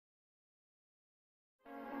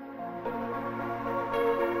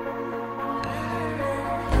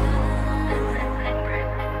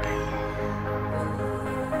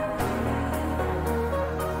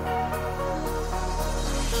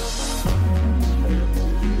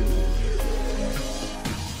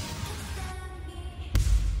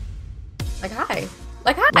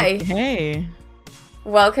Hi! Hey,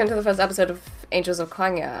 Welcome to the first episode of Angels of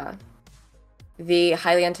Kwangya, the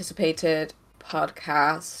highly anticipated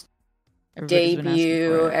podcast everybody's been asking for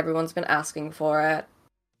debut. it. Everyone's been asking for it.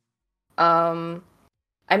 I'm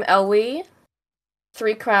Elwie,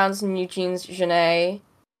 Three Crowns and Eugene's Genet.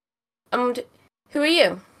 And who are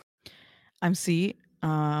you? I'm C.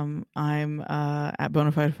 I'm at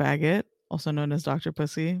Bonafide Faggot, also known as Dr.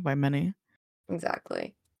 Pussy by many,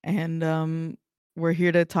 Exactly. and we're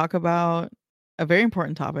here to talk about a very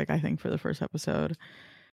important topic, I think, for the first episode,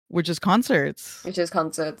 which is concerts. Which is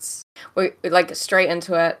concerts. We like straight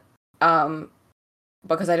into it,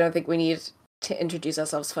 because I don't think we need to introduce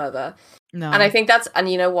ourselves further. No, And I think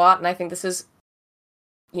and you know what? And I think this is,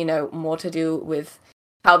 more to do with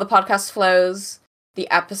how the podcast flows.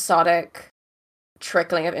 The episodic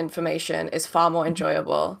trickling of information is far more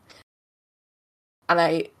enjoyable. And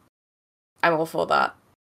I'm all for that.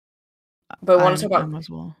 But we want to talk I'm as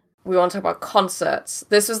well. talk about concerts.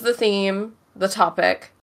 This was the theme, the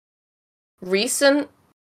topic. Is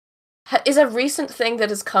a recent thing that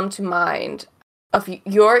has come to mind of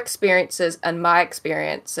your experiences and my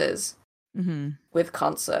experiences with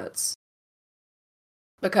concerts.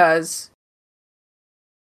 Because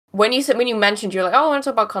when you mentioned, you're like, oh, I want to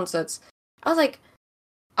talk about concerts. I was like,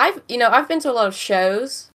 I've been to a lot of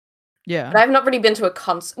shows. Yeah. But I've not really been to a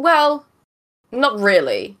concert. Well, not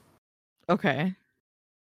really. Okay.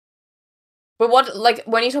 But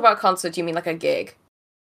when you talk about concerts, you mean like a gig?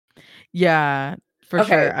 Yeah, for Okay.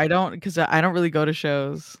 sure. I don't really go to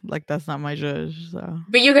shows. Like, that's not my judge. So.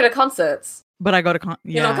 But you go to concerts. But I go to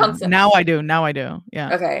You know, concerts. Now I do.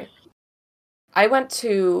 Yeah. Okay. I went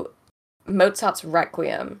to Mozart's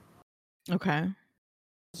Requiem. Okay.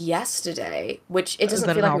 Yesterday, which it Is doesn't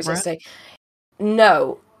that feel an like it was opera? yesterday.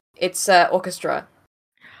 No, it's orchestra.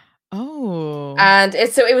 Oh. And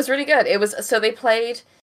it was really good. They played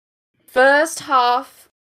first half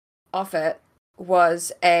of it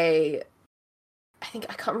was I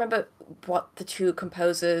can't remember what the two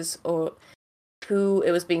composers or who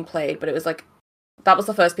it was being played, but it was like that was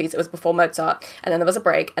the first piece. It was before Mozart, and then there was a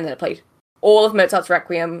break, and then it played all of Mozart's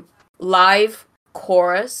Requiem live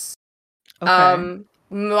chorus. Okay.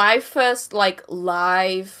 My first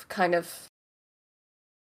live kind of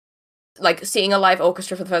seeing a live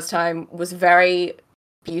orchestra for the first time was very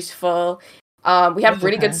beautiful. We had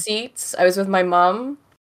really good seats. I was with my mum.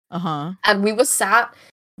 And we were sat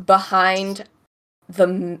behind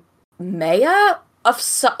the mayor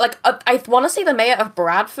of I want to say the mayor of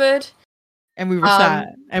Bradford. And we were sat.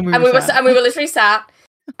 And we were literally sat.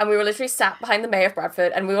 And we were literally sat behind the mayor of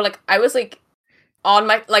Bradford. And we were I was on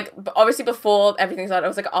my obviously before everything started, I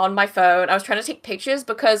was on my phone. I was trying to take pictures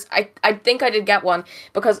because I think I did get one,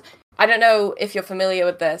 because I don't know if you're familiar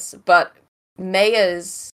with this, but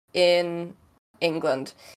mayors in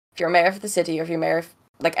England, if you're a mayor of the city or if you're a mayor of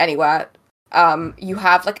anywhere, you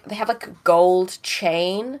have they have a gold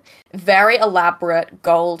chain, very elaborate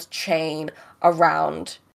gold chain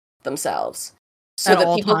around themselves, so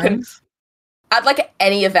that people can at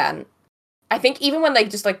any event. I think even when they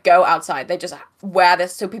just go outside, they just wear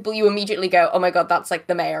this, so you immediately go, oh my god, that's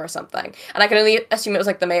the mayor or something. And I can only assume it was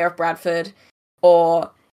the mayor of Bradford,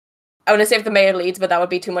 or I want to say if the mayor of Leeds, but that would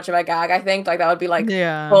be too much of a gag. I think that would be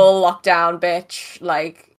full lockdown, bitch.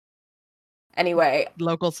 Anyway,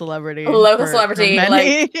 local celebrity. For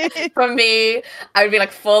me, I would be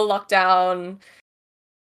full lockdown,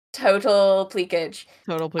 total pleakage.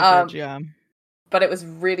 Yeah. But it was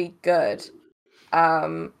really good.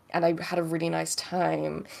 And I had a really nice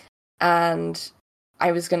time. And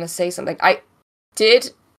I was gonna say something. I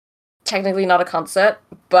did technically not a concert,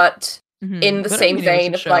 but in the same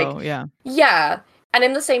vein of yeah. And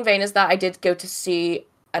in the same vein as that, I did go to see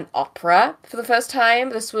an opera for the first time.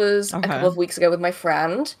 This was a couple of weeks ago with my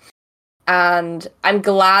friend. And I'm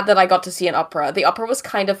glad that I got to see an opera. The opera was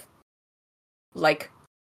kind of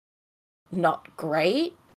not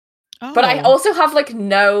great. Oh. But I also have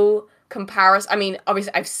no comparison. I mean,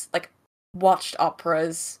 obviously I've watched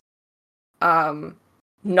operas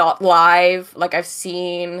not live. I've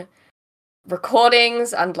seen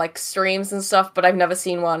recordings and streams and stuff, but I've never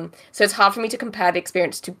seen one. So it's hard for me to compare the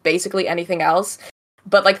experience to basically anything else.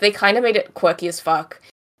 But they kind of made it quirky as fuck.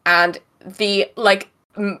 And the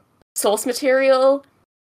source material,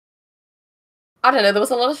 I don't know, there was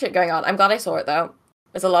a lot of shit going on. I'm glad I saw it though.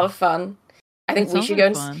 It was a lot of fun. I think we should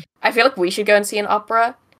go I feel like we should go and see an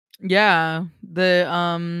opera. Yeah.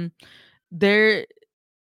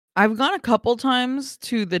 I've gone a couple times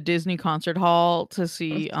to the Disney Concert Hall to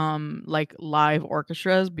see live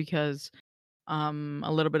orchestras, because a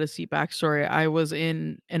little bit of seat backstory. I was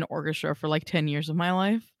in an orchestra for 10 years of my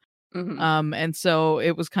life. Mhm. And so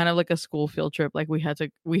it was kind of like a school field trip. Like we had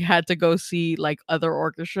to go see like other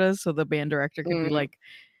orchestras so the band director could be Mm. like,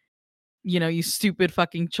 you stupid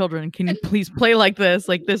fucking children, can you please play like this?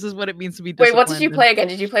 Like this is what it means to be Wait, what did you disciplined. And play again?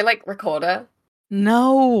 Did you play, like, Recorder?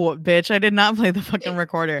 no, bitch, I did not play the fucking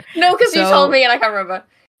recorder. No, because you told So me and I can't remember.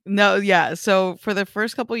 no, yeah. So for the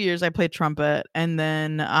first couple years I played trumpet and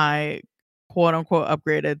then I quote unquote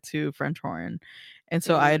upgraded to French horn. And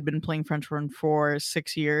so I Mm. had been playing French horn for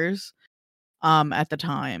 6 years at the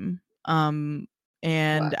time. And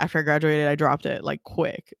Wow. after I graduated I dropped it like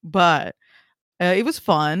quick. But it was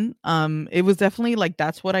fun. It was definitely like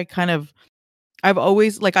that's what I've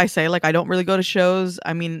always, like I say, like I don't really go to shows.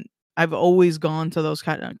 I mean, I've always gone to those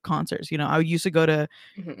kind of concerts. I used to go to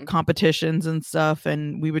Mhm. competitions and stuff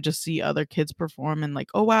and we would just see other kids perform and like,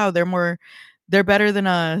 oh wow, they're better than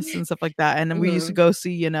us and stuff like that. And then we used to Mhm. go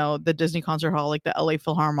see, the Disney Concert Hall, like the LA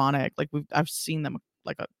Philharmonic. Like I've seen them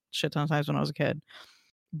like a shit ton of times when I was a kid.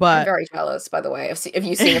 I'm But very jealous, by the way, of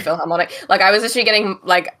you seeing a Philharmonic. Like, I was actually getting,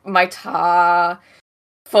 like, my tar,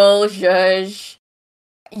 full zhuzh.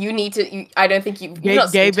 You need to. I don't think you've gay,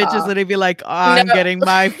 not gay seen bitches Tar. literally be like, oh, No, I'm getting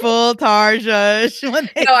my full Tarja when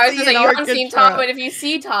they no, I was see gonna an say you haven't seen Tar, orchestra. but if you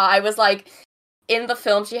see Tar, I was like, in the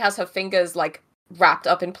film, she has her fingers like wrapped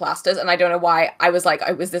up in plasters, and I don't know why. I was like,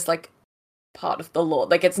 I was this like part of the lore.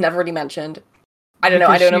 Like, it's never really mentioned. I don't know.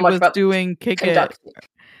 I Because don't know she much was about doing Kick It, conducting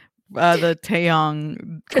the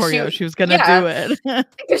Taeyong because choreo. She was gonna yeah, do it.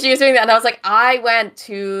 because she was doing that, and I was like, I went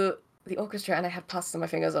to the orchestra and I had plasters on my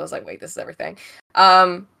fingers. I was like, wait, this is everything.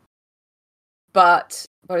 But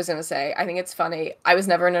what I was gonna say, I think it's funny. I was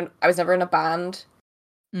never in a band.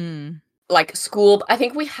 Mm, Like school, I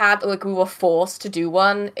think we had like we were forced to do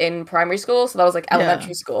one in primary school, so that was like yeah.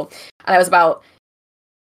 elementary school, and I was about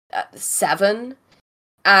 7,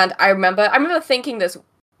 and I remember thinking this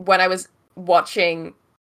when I was watching.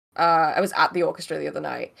 I was at the orchestra the other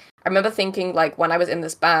night. I remember thinking like when I was in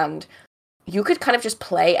this band, you could kind of just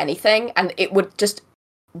play anything, and it would just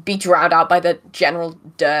be drowned out by the general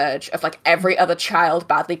dirge of like every other child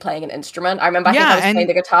badly playing an instrument. I think I Yeah, was playing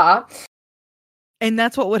the guitar. and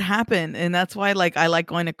that's what would happen. And that's why like I like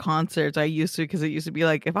going to concerts. I used to, because it used to be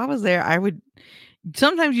like if I was there, I would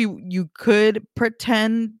sometimes you could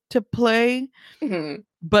pretend to play, Mhm.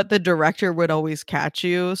 but the director would always catch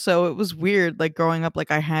you. So it was weird. Like growing up,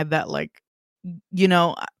 like I had that like you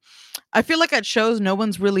know, I feel like at shows no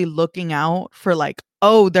one's really looking out for like,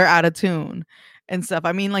 oh, they're out of tune and stuff.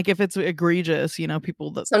 I mean, like if it's egregious, Sometimes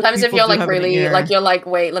if people you're do like have an really like ear. you're like,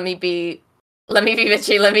 wait, let me be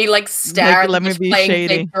bitchy, let me like stare Like at them let me just be playing big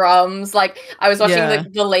shady. drums. Like I was watching Yeah.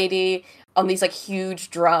 the lady on these like huge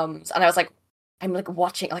drums, and I was like, I'm like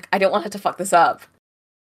watching, like I don't want her to fuck this up.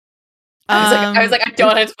 I was like, I don't It's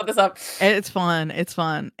want her to fuck this up. it's fun. It's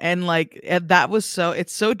fun. And like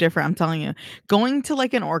it's so different, I'm telling you. Going to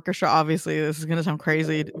like an orchestra, obviously this is going to sound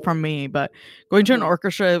crazy from me, but going to an Mhm.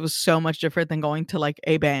 orchestra, it was so much different than going to like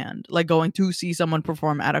a band. Like going to see someone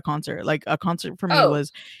perform at a concert. Like a concert for me Oh.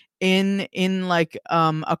 was in like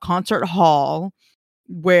a concert hall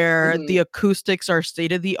where the Mhm. acoustics are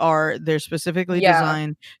state of the art. They're specifically Yeah.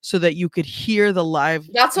 designed so that you could hear the live,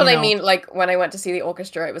 That's what I mean. Like when I went to see the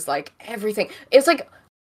orchestra, it was like everything. It's like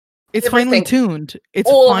it's finely everything tuned. It's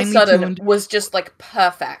all of a finely sudden tuned. was just like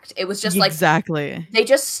perfect. It was just like Exactly. they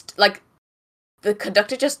just like the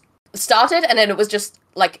conductor just started, and then it was just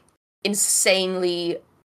like insanely,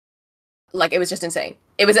 like it was just insane.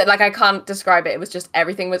 It was like I can't describe it. It was just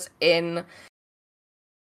everything was in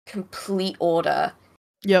complete order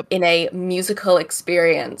Yep. in a musical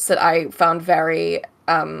experience that I found very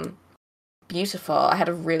beautiful. I had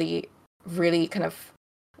a really, really kind of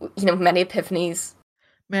many epiphanies.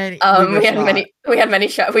 Man, we were shot. We had many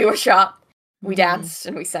shot. We were shot. We Mhm. danced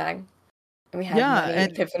and we sang, and we had Yeah, many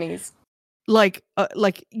and epiphanies. like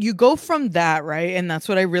you go from that, right? And that's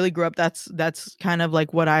what I really grew up, that's kind of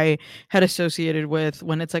like what I had associated with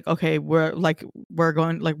when it's like, okay, we're going we're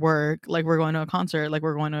going to a concert, like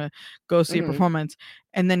we're going to go see a Hmm. performance.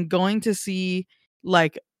 And then going to see,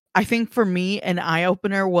 like, I think for me an eye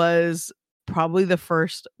opener was probably the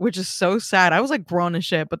first, which is so sad. I was like grown as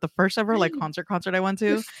shit, but the first ever like concert I went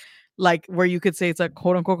to, like where you could say it's a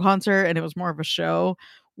quote unquote concert and it was more of a show,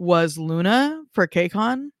 was Luna for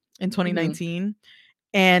KCON in Hmm. 2019.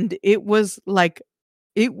 And it was like,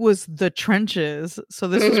 it was the trenches. So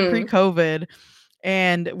this was Hmm. pre-COVID,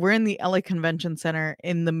 and we're in the LA Convention Center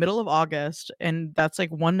in the middle of August, and that's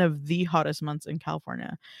like one of the hottest months in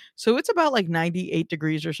California. So it's about like 98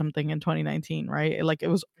 degrees or something in 2019, right? Like it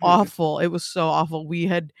was awful. It was so awful.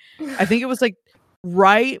 I think it was like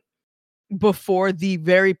right before the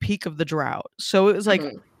very peak of the drought. So it was like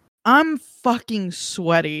Hmm. I'm fucking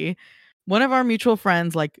sweaty. One of our mutual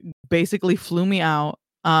friends like basically flew me out.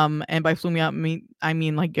 And by flew me out, I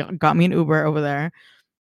mean like got me an Uber over there.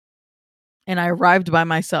 And I arrived by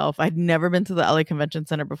myself. I'd never been to the LA Convention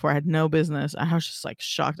Center before. I had no business. I was just like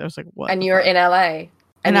shocked. I was like, what And the you're fuck? in LA.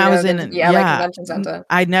 And And you've I never was been to in, the LA yeah, Convention Center.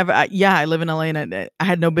 I never, I live in LA and I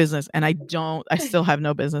had no business. And I still have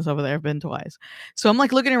no business over there. I've been twice. So I'm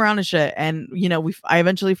like looking around and shit. And, you know, I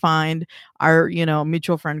eventually find our, you know,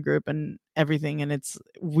 mutual friend group and everything. And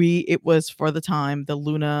it was for the time, the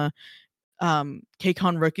Luna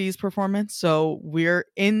KCON Rookies performance. So we're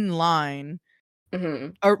in line,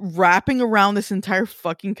 wrapping around this entire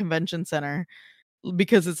fucking convention center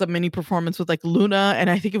because it's a mini performance with like Luna and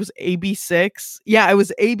I think it was AB6. Yeah, it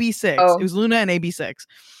was AB6. It Oh. was Luna and AB6.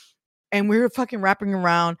 And we were fucking wrapping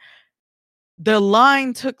around. The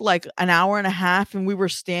line took like an hour and a half and we were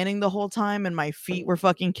standing the whole time and my feet were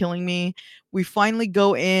fucking killing me. We finally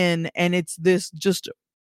go in and it's this just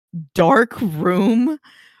dark room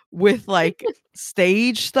with like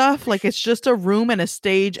stage stuff. Like it's just a room and a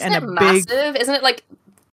stage Isn't and it a big massive? Isn't it like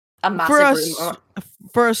a for massive room?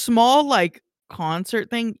 for a small like concert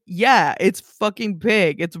thing. Yeah, it's fucking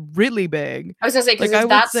big. It's really big. I was gonna say, because Like if I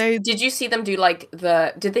would that's, say did you see them do like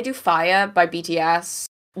did they do Fire by BTS?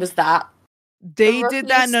 Was that the they did rookie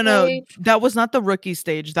that. No, stage? that was not the rookie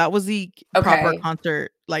stage. That was the proper Okay.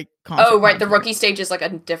 concert, like Oh, concert right. The concert. rookie stage is like a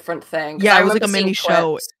different thing. Because Yeah, I it was like remember a seeing mini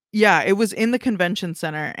show. clips. Yeah, it was in the convention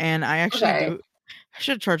center, and I actually Okay. do. I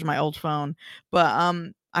should charge my old phone, but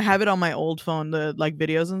I have it on my old phone, the like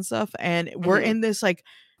videos and stuff, and we're Mhm. in this like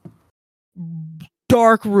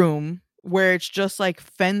dark room where it's just like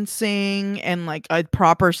fencing and like a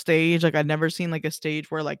proper stage. Like I'd never seen like a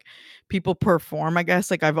stage where like people perform, I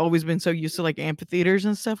guess. Like I've always been so used to like amphitheaters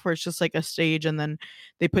and stuff where it's just like a stage and then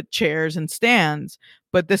they put chairs and stands.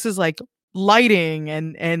 But this is like lighting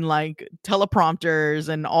and like teleprompters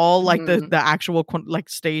and all like the Mhm. the actual like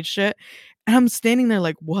stage shit. And I'm standing there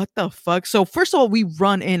like, what the fuck? So first of all, we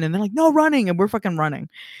run in and they're like, no running, and we're fucking running.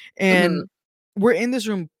 And Mhm. we're in this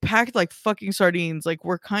room packed like fucking sardines. Like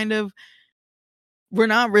we're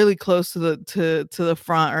not really close to the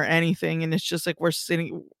front or anything. And it's just like we're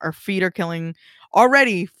sitting, our feet are killing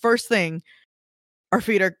already. First thing, our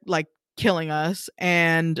feet are like killing us.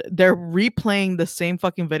 And they're replaying the same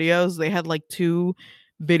fucking videos. They had like two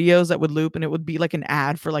videos that would loop and it would be like an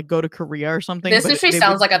ad for like go to Korea or something, This but literally they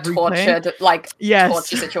sounds would like a replay. torture Yes.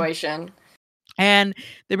 situation. And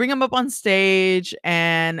they bring him up on stage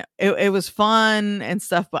and it was fun and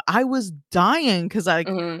stuff, but I was dying because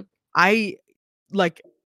Mhm. I like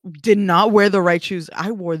did not wear the right shoes.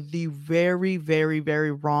 I wore the very, very,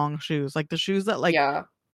 very wrong shoes. Like the shoes that like Yeah.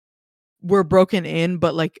 were broken in,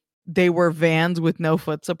 but like they were Vans with no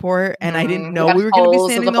foot support, and I didn't They know had we were gonna be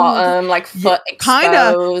holes at standing the the whole time. bottom, like Yeah, foot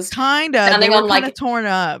exposed, kinda. They standing were on kind of like torn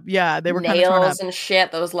up. Yeah, they were kind of torn up. nails and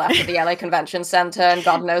shit that was left at the LA Convention Center and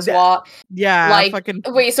God knows The what. Yeah, Like, fucking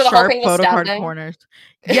wait, so the whole sharp thing was photo card standing? corners.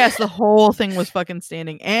 Yes, the whole thing was fucking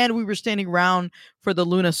standing, and we were standing around for the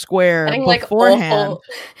Luna Square Getting like beforehand. awful,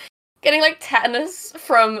 getting like tetanus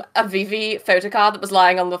from a Vivi photo card that was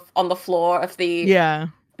lying on the floor of the, Yeah,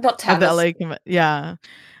 not of the tetanus. LA yeah.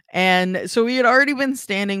 And so we had already been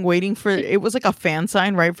standing waiting for it was like a fan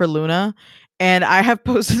sign, right, for Luna. And I have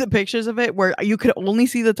posted the pictures of it where you could only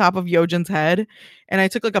see the top of Yojin's head. And I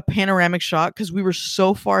took like a panoramic shot because we were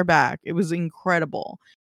so far back. It was incredible.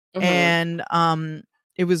 Mhm. And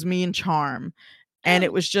it was me and Charm. And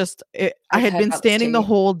it was just I I've had heard been about this standing the too.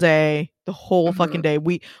 whole day, the whole fucking Mhm. day.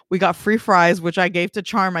 We got free fries, which I gave to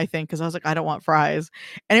Charm, I think, because I was like, I don't want fries.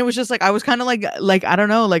 And it was just like I was kind of like I don't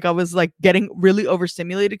know, like I was like getting really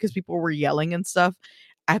overstimulated because people were yelling and stuff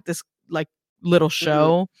at this like little Mhm.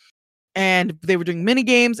 show. And they were doing mini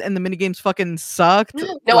games, and the mini games fucking sucked. No,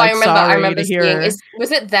 Like, I sorry remember to seeing, hear.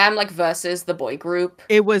 was it them like versus the boy group?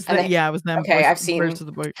 It was And the they, yeah, it was them okay, versus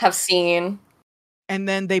the boy. have seen. And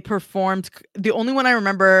then they performed the only one I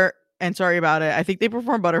remember, and sorry about it, I think they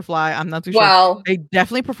performed Butterfly, I'm not too sure. Well, They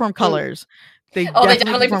definitely performed Colors. They oh, they definitely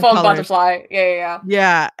definitely performed performed Colors. Butterfly. Yeah.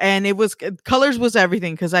 Yeah, and it was Colors was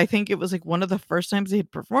everything because I think it was like one of the first times they had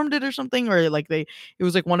performed it or something, or like it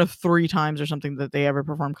was like one of 3 times or something that they ever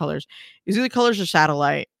performed Colors. It was either Colors or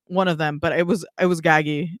Satellite, one of them, but it was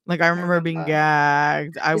gaggy. Like I I remember being remember.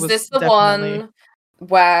 gagged. I Is was this the definitely. one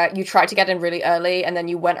where you tried to get in really early and then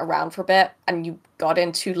you went around for a bit and you got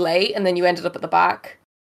in too late and then you ended up at the back?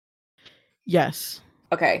 Yes.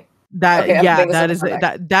 Okay. That Okay, I yeah, think this is a that is different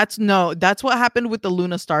it. thing. That's what happened with the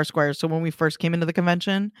Luna Star Square. So when we first came into the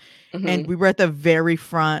convention and Mhm. we were at the very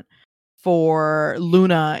front for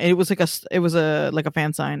Luna, and it was like a like a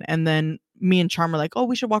fan sign, and then me and Charm were like, oh,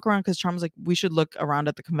 we should walk around, because Charm was like, we should look around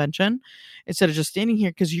at the convention instead of just standing here,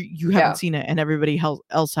 because you haven't seen it and everybody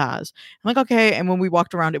else has. I'm like, okay. And when we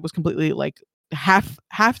walked around, it was completely like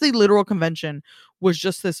half the literal convention was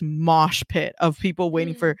just this mosh pit of people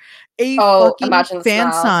waiting for a fucking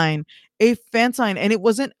fan sign. A fan sign. And it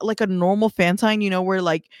wasn't like a normal fan sign, where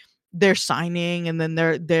like they're signing and then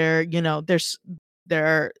they're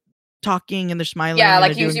they're talking and they're smiling. Yeah, and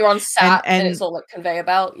like usually you're on set and it's all like conveyor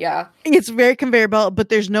belt. Yeah. It's very conveyor belt, but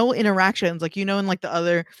there's no interactions. Like, in like the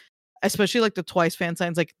other, especially like the Twice fan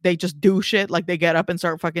signs, like they just do shit. Like they get up and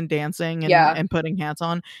start fucking dancing and putting hats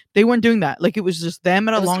on. They weren't doing that. Like it was just them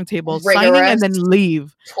at a long table signing and then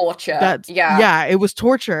leave. Torture. Yeah, it was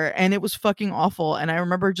torture and it was fucking awful. And I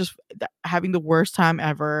remember just having the worst time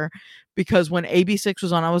ever, because when AB6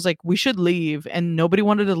 was on, I was like, we should leave, and nobody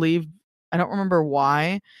wanted to leave. I don't remember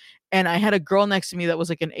why. And I had a girl next to me that was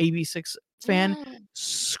like an AB6 fan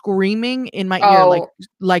screaming in my ear,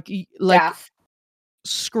 like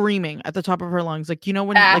screaming at the top of her lungs, like when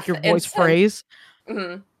like your voice frays.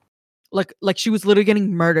 Like she was literally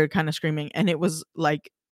getting murdered, kind of screaming. And it was like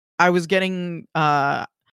I was getting tinnitus,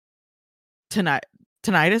 I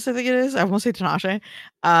think it is. I won't say Tinashe.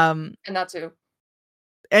 And that too.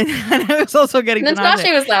 And I was also getting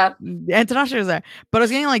Tinashe was there. And Tinashe was there. But I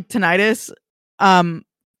was getting like tinnitus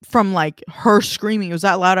from like her screaming. It was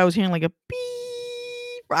that loud. I was hearing like a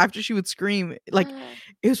beep after she would scream. Like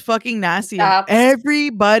it was fucking nasty. And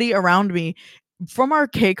everybody around me from our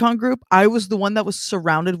KCON group, I was the one that was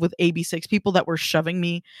surrounded with AB6 people that were shoving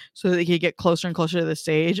me so that they could get closer and closer to the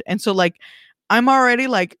stage. And so like I'm already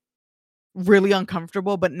like really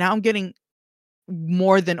uncomfortable, but now I'm getting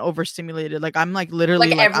more than overstimulated. Like I'm like literally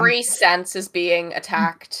like every sense is being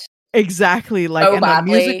attacked. Exactly. Like so and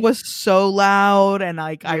badly. The music was so loud, and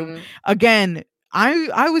like I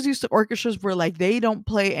was used to orchestras where like they don't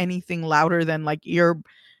play anything louder than like ear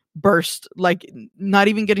burst, like not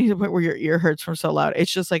even getting to the point where your ear hurts from so loud.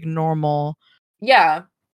 It's just like normal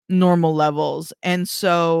levels. And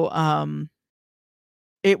so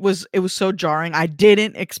it was so jarring. I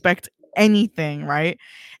didn't expect anything, right?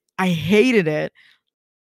 I hated it.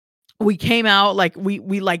 We came out like we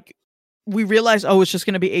realized, oh, it's just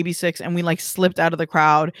gonna be AB6, and we like slipped out of the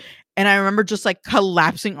crowd. And I remember just like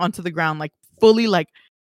collapsing onto the ground, like fully like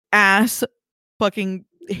ass fucking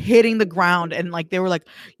hitting the ground. And like they were like,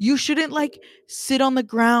 you shouldn't like sit on the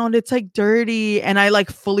ground, it's like dirty. And I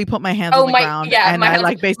like fully put my hands on the ground. Yeah, and I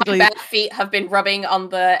like basically my bare feet have been rubbing on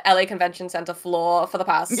the LA Convention Center floor for the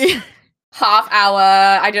past half hour.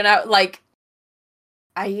 I don't know, like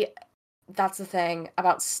that's the thing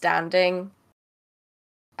about standing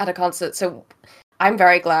at a concert. So I'm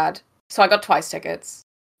very glad. So I got Twice tickets.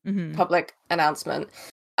 Public announcement.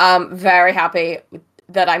 Very happy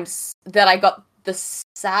that I got the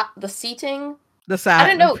seating. The sat. I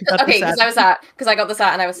don't know. Okay, because I got the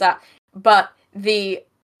sat and I was sat. But I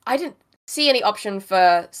didn't see any option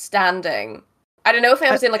for standing. I don't know if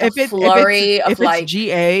I was in like a flurry of like.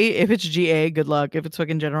 If it's GA, good luck. If it's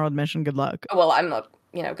fucking general admission, good luck. Well, I'm not.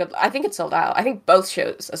 Good. I think it's sold out. I think both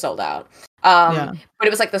shows are sold out. But it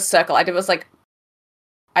was like the circle. I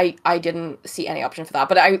didn't see any option for that.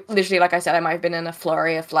 But I literally, like I said, I might have been in a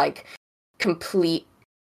flurry of like complete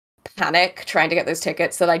panic trying to get those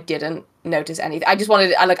tickets that I didn't notice anything. I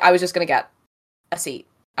was just gonna get a seat.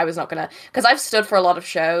 I was not gonna, because I've stood for a lot of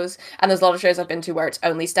shows, and there's a lot of shows I've been to where it's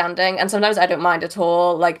only standing, and sometimes I don't mind at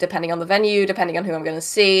all. Like depending on the venue, depending on who I'm gonna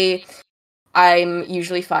see, I'm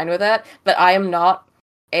usually fine with it. But I am not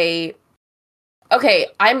I'm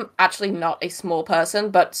actually not a small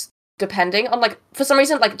person, but depending on like, for some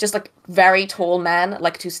reason, like just like very tall men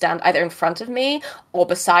like to stand either in front of me or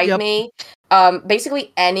beside me.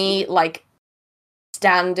 Basically any like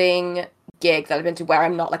standing gig that I've been to where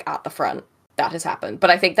I'm not like at the front, that has happened. But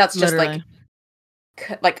I think that's just like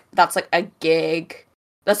that's like a gig.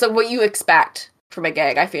 That's like what you expect from a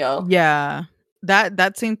gig, I feel. Yeah.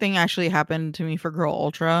 That same thing actually happened to me for Girl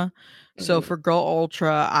Ultra. So for Girl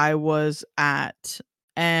Ultra, I was at,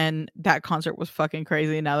 and that concert was fucking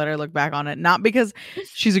crazy now that I look back on it. Not because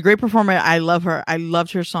she's a great performer. I love her. I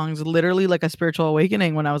loved her songs, literally like a spiritual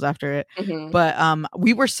awakening when I was after it. But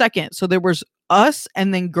we were second. So there was us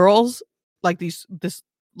and then girls like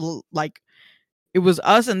like it was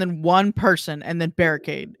us and then one person and then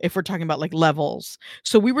barricade, if we're talking about like levels.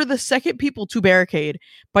 So we were the second people to barricade.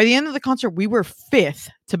 By the end of the concert, we were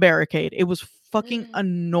fifth to barricade. It was fucking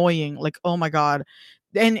annoying. Like, oh my God.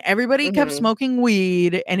 And everybody kept smoking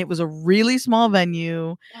weed, and it was a really small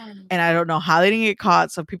venue, and I don't know how they didn't get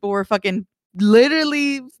caught. So people were fucking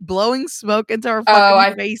literally blowing smoke into our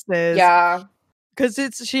fucking faces. Yeah. Because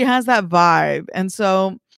she has that vibe. And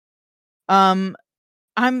so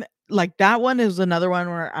I'm like, that one is another one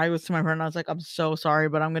where I was to my friend, I was like, I'm so sorry,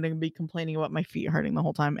 but I'm gonna be complaining about my feet hurting the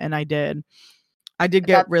whole time. And I did. I did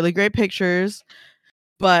get That's really great pictures.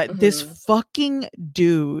 But this mhm. fucking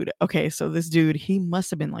dude, okay, so this dude, he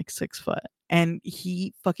must have been like 6 foot, and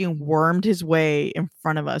he fucking wormed his way in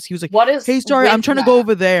front of us. He was like, What is "Hey, sorry, I'm with trying to go that?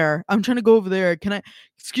 over there. I'm trying to go over there. Can I?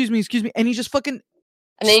 Excuse me." And he just fucking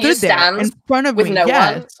And then you stood just there stand in front of with me. no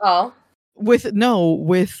Yes, one? Oh. with no,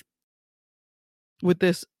 with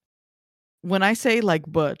this. When I say like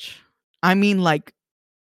butch, I mean like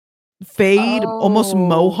fade, almost Oh.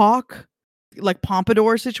 mohawk, like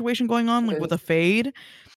pompadour situation going on, like with Smooth. a fade.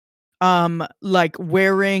 Like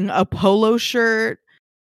wearing a polo shirt,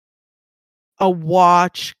 a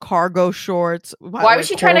watch, cargo shorts, Why was like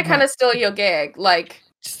she trying to hold my kinda steal your gig? Like,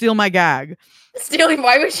 steal my gag. stealing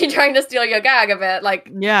why was she trying to steal your gag a bit? Like,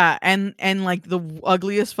 Yeah, and like the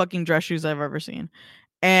ugliest fucking dress shoes I've ever seen.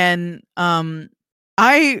 And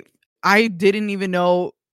I I didn't even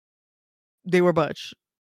know they were butch,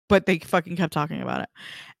 but they fucking kept talking about it.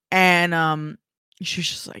 And she's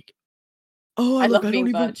just like, "Oh, I look, love I don't being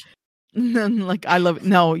even." butch. Like, I love it.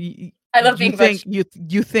 No, I love being butch.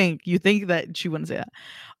 you think that she wouldn't say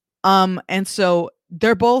that. And so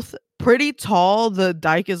they're both pretty tall. The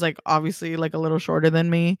dyke is like obviously like a little shorter than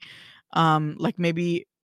me. Like maybe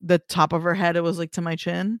the top of her head, it was like to my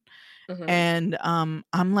chin. Mhm. And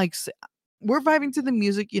I'm like we're vibing to the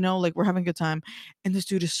music, like we're having a good time. And this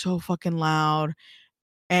dude is so fucking loud.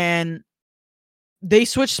 And they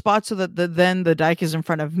switched spots so that then the dyke is in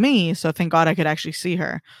front of me. So thank God I could actually see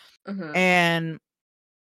her. Mhm. And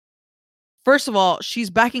first of all, she's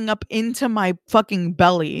backing up into my fucking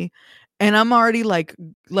belly, and I'm already like,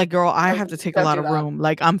 girl, I have to take a Don't lot do of that. room.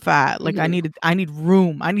 Like, I'm fat. Like, Mhm. I need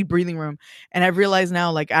room. I need breathing room. And I realize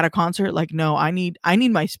now, like at a concert, like, no, I need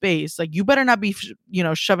my space. Like, you better not be,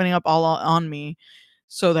 shoving up all on me,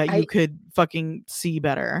 so that you I could fucking see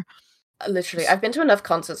better. literally, S- I've been to enough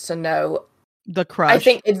concerts to know. The I crush.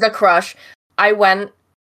 think it's the crush. I went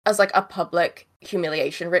as like a public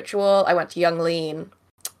humiliation ritual. I went to Young Lean.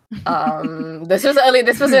 This was early.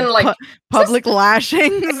 This was in Pu- like this public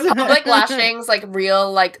lashings. public lashings, like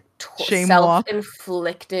real like Shame walk.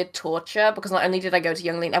 self-inflicted torture. Because not only did I go to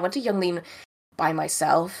Young Lean, I went to Young Lean by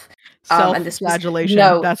myself. And this was Self-flagellation.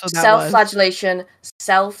 no That's what that was. self-flagellation,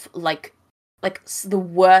 the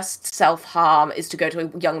worst self-harm is to go to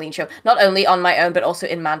a Young Lean show. Not only on my own, but also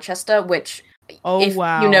in Manchester, which Oh if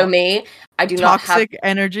you know wow. me, Toxic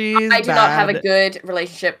energy is I do not have a bad. good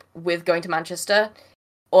relationship with going to Manchester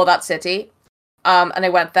or that city. And I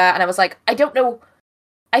went there and I was like, I don't know.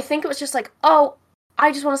 I think it was just like, oh,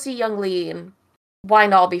 I just want to see Young Lean. Why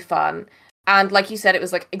not be fun? And like you said, it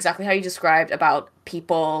was like exactly how you described about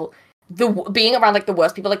people, being around like the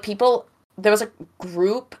worst people. Like people, there was a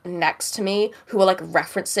group next to me who were like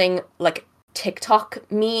referencing like TikTok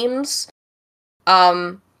memes.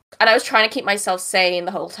 And I was trying to keep myself sane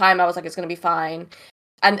the whole time. I was like, it's gonna be fine.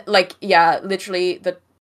 And like, yeah, literally,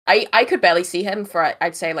 I could barely see him for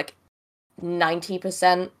I'd say like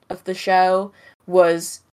 90% of the show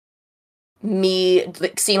was me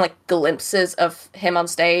like seeing like glimpses of him on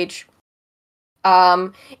stage.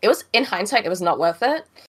 It was in hindsight, it was not worth it,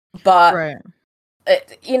 but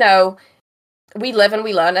Right. you know, we live and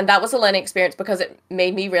we learn, and that was a learning experience because it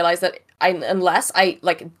made me realize that unless I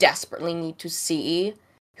like desperately need to see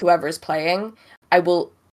whoever is playing, I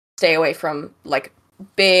will stay away from like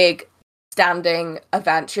big standing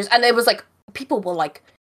events. And it was like people were like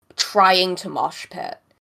trying to mosh pit,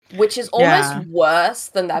 which is almost Yeah. worse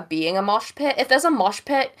than there being a mosh pit. If there's a mosh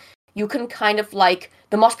pit, you can kind of like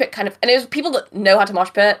the mosh pit kind of, and it was people that know how to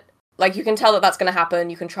mosh pit. Like you can tell that that's going to happen.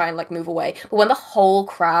 You can try and like move away. But when the whole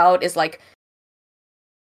crowd is like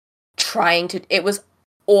trying to, it was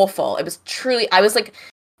awful. It was truly, I was like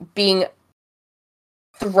being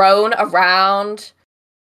thrown around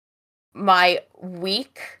my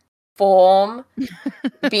weak form,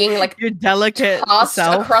 being like Your delicate tossed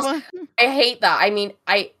self. across. I hate that. I mean,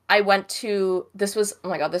 I went to, this was, oh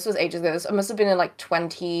my god, this was ages ago. This must have been in like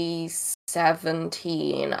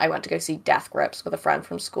 2017. I went to go see Death Grips with a friend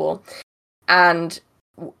from school, and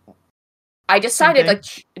I decided like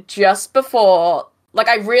just before, like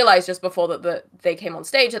I realized just before that they came on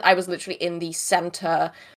stage that I was literally in the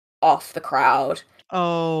center of the crowd.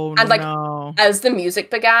 Oh And like no. as the music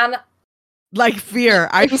began, Like fear.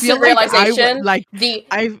 I feel instant like I would realization, like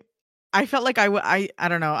I felt like I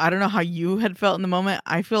don't know. I don't know how you had felt in the moment.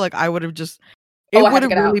 I feel like I would have just It I had would to have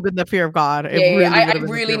get out. really been the fear of God. It Yeah. really would I have been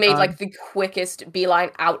the really fear of made God. like the quickest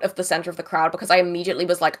beeline out of the center of the crowd because I immediately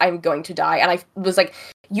was like, I'm going to die. And I was like,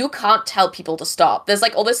 you can't tell people to stop. There's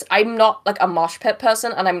like all this. I'm not like a mosh pit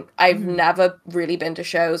person, and I've never really been to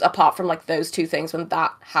shows apart from like those two things when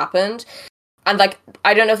that happened. And like,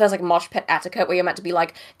 I don't know if there's like mosh pit etiquette where you're meant to be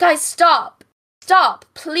like, guys, stop,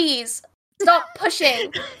 please, stop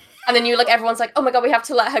pushing. And then everyone's like, oh my God, we have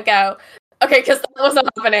to let her go. Okay, because that wasn't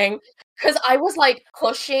happening. Because I was like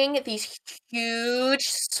pushing these huge,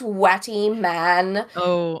 sweaty men.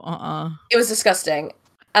 Oh, It was disgusting.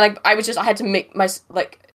 And I had to make my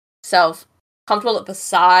self comfortable at the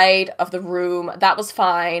side of the room. That was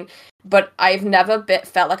fine. But I've never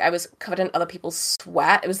felt like I was covered in other people's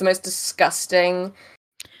sweat. It was the most disgusting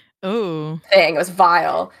thing. It was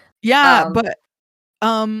vile. Yeah, but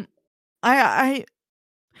I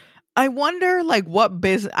wonder like what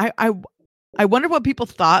business I wonder what people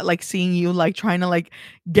thought like seeing you like trying to like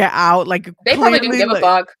get out like they probably didn't give a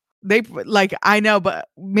fuck. They like I know, but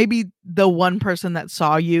maybe the one person that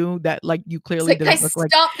saw you that like you clearly didn't look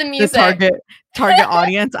like stop the music. The target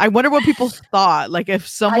audience. I wonder what people thought. Like if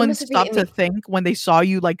someone stopped to think when they saw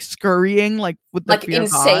you like scurrying like with the fear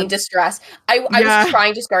insane distress. I was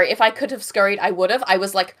trying to scurry. If I could have scurried, I would have. I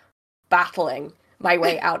was like battling my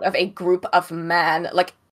way out of a group of men.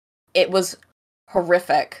 Like it was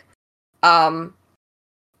horrific.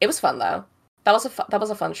 It was fun though. That was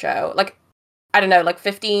a fun show. Like I don't know, like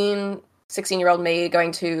 15, 16-year-old me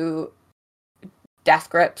going to death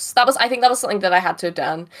grips. I think that was something that I had to have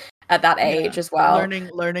done at that age as well.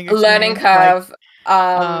 Learning curve.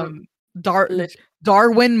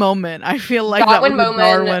 Darwin moment. I feel like Darwin that was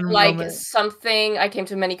Darwin moment. Something I came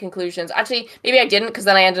to many conclusions. Actually, maybe I didn't because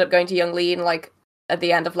then I ended up going to Young Lean like at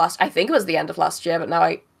the end of I think it was the end of last year, but now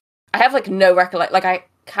I have like no recollection. Like I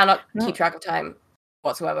cannot keep track of time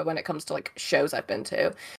whatsoever when it comes to like shows I've been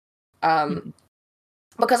to.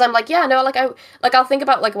 Because I'm like, yeah, no, like I'll think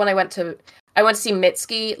about like when I went to see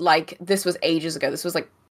Mitski, like this was ages ago. This was like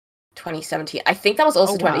 2017. I think that was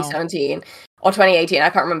also 2017 or 2018. I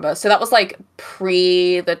can't remember. So that was like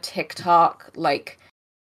pre the TikTok like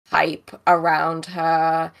hype around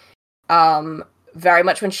her. Very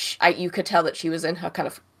much when you could tell that she was in her kind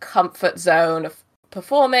of comfort zone of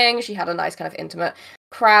performing. She had a nice kind of intimate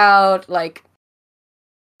crowd. Like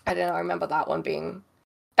I don't know. I remember that one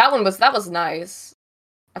was nice.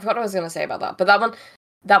 I forgot what I was going to say about that, but that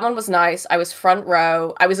one was nice. I was front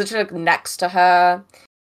row. I was literally like, next to her,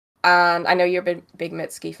 and I know you're a big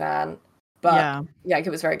Mitski fan, but yeah, it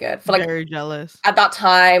was very good. For like very jealous at that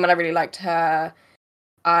time, and I really liked her.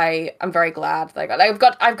 I'm very glad. Like I've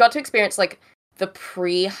got to experience like the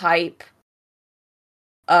pre-hype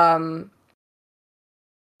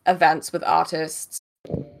events with artists.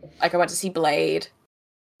 Like I went to see Blade.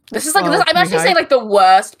 This is like I'm actually saying like the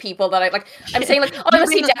worst people that I like. I'm saying like I want to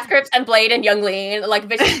see Death Grips and Blade and Young Lean. Like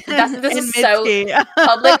this is so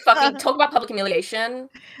public fucking talk about public humiliation.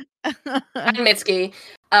 And Mitski.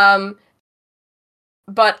 But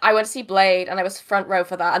I went to see Blade and I was front row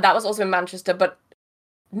for that, and that was also in Manchester, but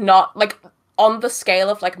not like on the scale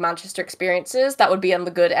of like Manchester experiences. That would be on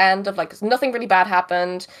the good end of like nothing really bad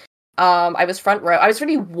happened. I was front row. I was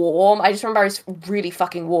really warm. I just remember I was really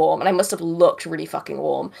fucking warm, and I must have looked really fucking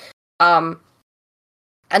warm. And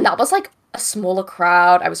that was like a smaller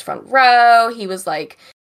crowd. I was front row. He was like,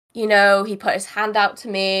 he put his hand out to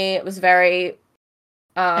me. It was very.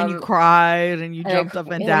 And you cried, and you jumped up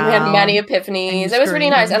and down. We had many epiphanies. It was really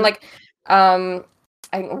nice, and like, I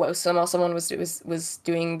think Wosum or someone was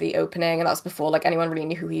doing the opening, and that was before like anyone really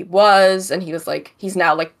knew who he was, and he was like, he's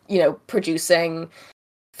now like producing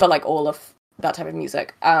for like all of that type of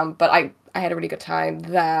music. But I had a really good time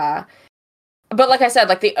there. But like I said,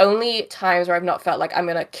 like the only times where I've not felt like I'm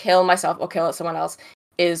gonna kill myself or kill someone else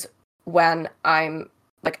is when I'm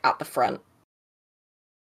like at the front.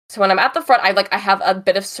 So when I'm at the front, I have a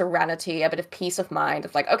bit of serenity, a bit of peace of mind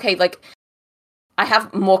of like, okay, like I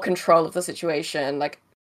have more control of the situation. Like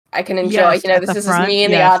I can enjoy, this is me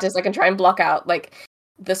and the artist. I can try and block out like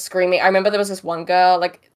the screaming. I remember there was this one girl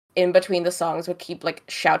like in between the songs would keep like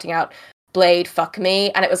shouting out Blade fuck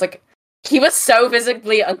me, and it was like he was so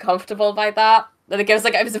visibly uncomfortable by that it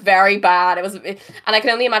was very bad. And I can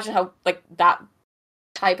only imagine how like that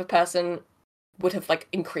type of person would have like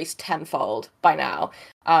increased tenfold by now.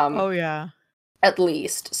 At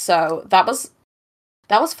least. So that was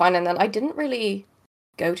fun. And then I didn't really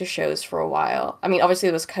go to shows for a while. I mean, obviously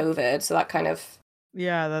there was COVID, so that kind of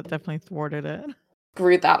that definitely thwarted it.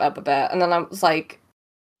 Screwed that up a bit. And then I was like,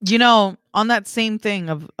 on that same thing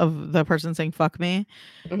of the person saying fuck me,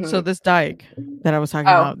 so this dyke that I was talking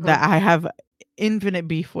about that I have infinite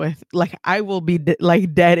beef with. Like I will be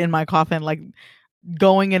like dead in my coffin, like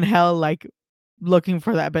going in hell, like looking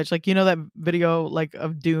for that bitch. Like you know that video like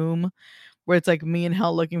of Doom where it's like me in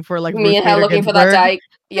hell looking for like Me Ruth and her Bader looking for that Ginsburg. dyke.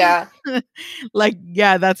 Yeah. Like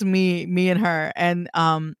yeah, that's me and her. And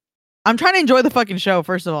I'm trying to enjoy the fucking show.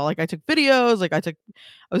 First of all, like I took videos, like I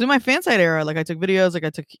was in my fan site era. Like I took videos, like I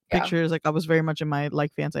took Yeah. pictures, like I was very much in my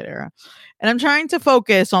like fan site era. And I'm trying to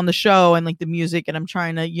focus on the show and like the music, and I'm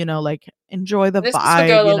trying to, like enjoy the This was for vibe,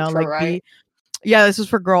 Girl Ultra, like right? be yeah, this is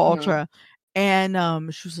for Girl Mm-hmm. Ultra.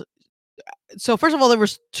 And she was so first of all, there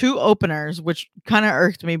was two openers, which kind of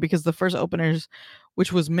irked me because the first openers,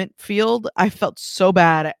 which was Mintfield, I felt so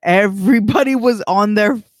bad. Everybody was on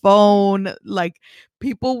their phone. Like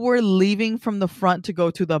people were leaving from the front to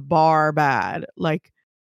go to the bar bad. Like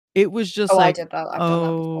it was just Oh, I like, did that. I've done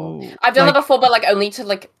that before. oh, I've done that like before, but like only to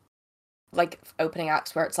like opening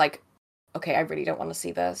acts where it's like, okay, I really don't want to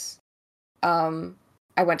see this.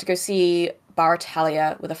 I went to go see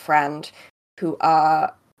Baratalia with a friend who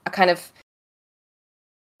are a kind of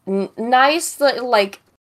nice, like,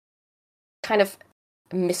 kind of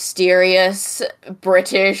mysterious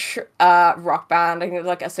British rock band. I think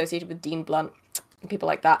like associated with Dean Blunt and people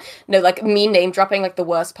like that. No, like me name dropping like the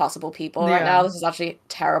worst possible people right now. yeah. This is actually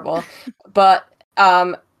terrible. But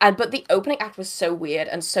but the opening act was so weird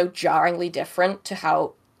and so jarringly different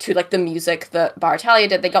to like the music that Baratalia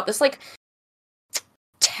did. They got this like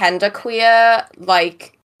tenderqueer,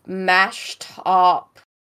 like mash top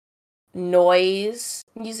noise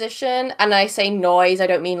musician. And I say noise, I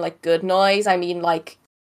don't mean like good noise. I mean like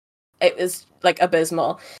it was like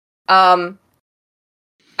abysmal. And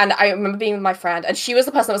I remember being with my friend, and she was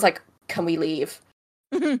the person that was like, "Can we leave?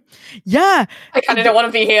 Yeah. I kind of don't want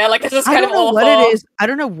to be here. Like this is I kind don't of know what it awful." is. I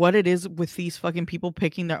don't know what it is with these fucking people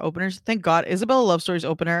picking their openers. Thank God, Isabella Love Story's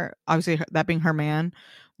opener, obviously that being her man,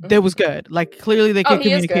 that was good. Like clearly they Oh, could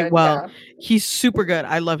he is communicate good. well. Yeah. He's super good.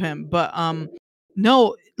 I love him. But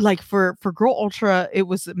no, like for Girl Ultra, it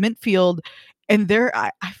was Mintfield, and I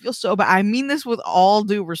feel so bad. I mean this with all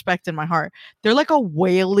due respect in my heart. They're like a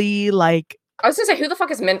whaley, like I was gonna say, who the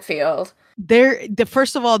fuck is Mintfield?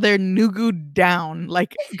 first of all, they're Nugu down.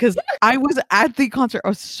 Like, because I was at the concert. I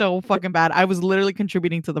was so fucking bad. I was literally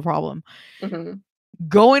contributing to the problem. Mm-hmm.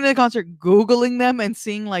 Going to the concert, Googling them and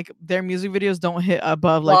seeing like their music videos don't hit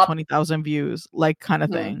above like Flop. 20,000 views, like kind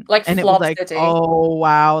of Mm-hmm. thing. Like And it was Flop like, City. oh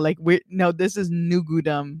wow, like no, this is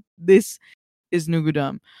Nugudum. This is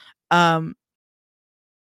Nugudum. Um,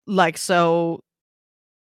 like so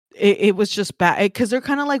it was just bad because they're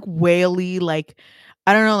kind of like whaley, like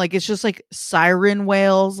I don't know, like it's just like siren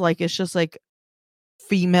whales, like it's just like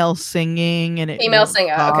female singing and it Female won't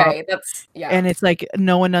singer. stop, Okay, that's yeah. and it's like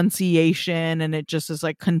no enunciation, and it just is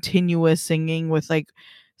like continuous singing with like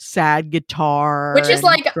sad Which guitar is and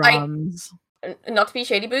like drums. not to be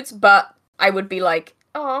shady boots, but I would be like,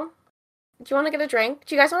 oh, do you want to get a drink?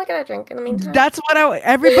 Do you guys want to get a drink in the meantime? That's what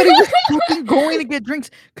everybody was fucking going to get drinks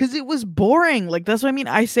because it was boring. Like that's what I mean.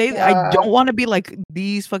 I say I Yeah. don't want to be like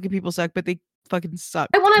these fucking people suck, but they fucking suck.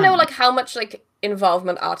 I want to know Kind of. like how much like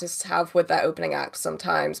involvement artists have with their opening act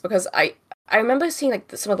sometimes, because I remember seeing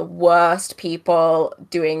like some of the worst people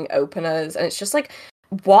doing openers, and it's just like,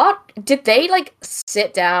 what did they like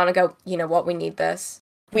sit down and go, you know what, we need this,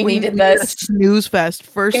 we needed We did a this, snooze fest.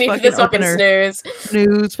 we First needed fucking this fucking opener. snooze.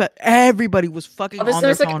 Snooze fest. Everybody was fucking Oh, this on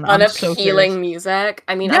their is like phone. I'm so serious. unappealing music.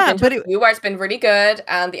 I mean, I've Yeah, been to but a few where it's been really good,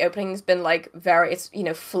 and the opening's been like it's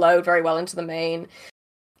flowed very well into the main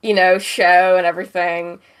show and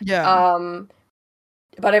everything. yeah.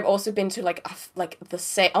 But I've also been to like the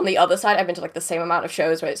same on the other side. I've been to like the same amount of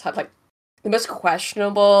shows where it's had like the most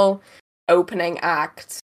questionable opening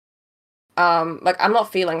act. Like I'm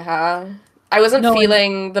not feeling her. I wasn't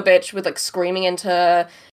feeling the bitch with like screaming into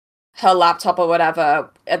her laptop or whatever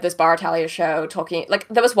at this Baratalia show, talking like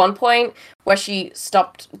there was one point where she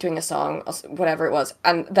stopped doing a song or whatever it was,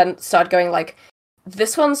 and then started going like,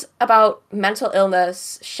 "This one's about mental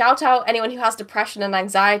illness. Shout out anyone who has depression and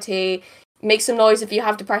anxiety. Make some noise if you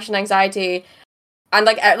have depression and anxiety." And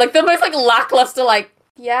like the most like lackluster like,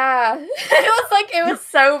 yeah. It was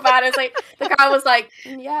so bad. It's like the guy was like,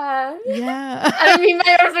 yeah. Yeah. And I mean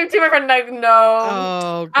my to my friend like, no.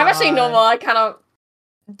 Oh God. I'm actually normal. I cannot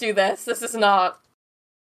do this. This is not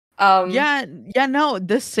yeah, no,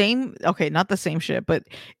 the same, okay, not the same shit, but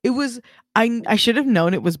it was I should have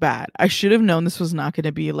known it was bad. I should have known this was not going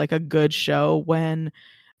to be like a good show when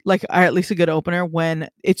like or at least a good opener when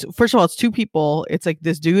it's first of all it's two people. It's like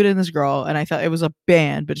this dude and this girl, and I thought it was a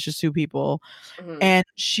band, but it's just two people. mm-hmm. And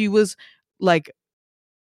she was like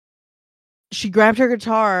she grabbed her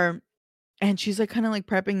guitar and she's like kind of like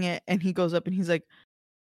prepping it, and he goes up and he's like,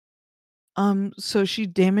 So she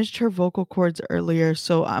damaged her vocal cords earlier,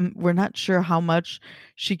 so we're not sure how much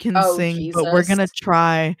she can Oh sing, but we're Jesus. gonna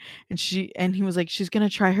try. And he was like, she's gonna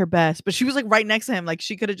try her best, but she was like right next to him, like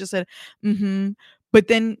she could have just said, mm-hmm. But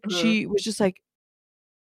then Mhm. she was just like,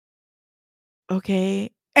 okay.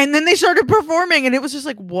 And then they started performing, and it was just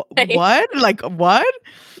like, what? Like what?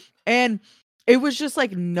 And it was just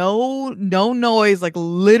like no noise, like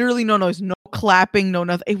literally no noise, no clapping, no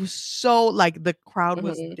nothing. It was so like the crowd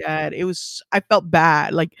was Mhm. dead. I felt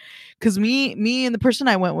bad, like, because me and the person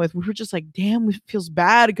I went with, we were just like, damn, it feels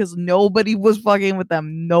bad because nobody was fucking with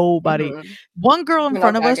them. Nobody. Mhm. One girl in We're not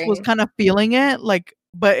front of us was gagging. kind of feeling it, like,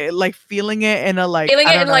 but like feeling it in a like, Feeling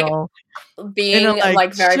I it don't and like know, in a being like,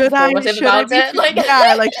 like very performative should I about be it. Like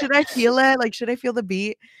yeah, like should I feel it? Like should I feel the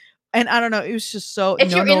beat? And I don't know, it was just so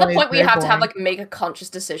if no you're in the noise, point where you very have to have boring. like make a conscious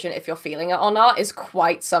decision if you're feeling it or not is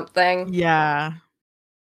quite something. Yeah.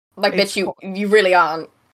 Like It's bitch, co you really aren't.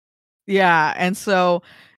 yeah, and so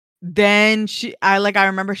then I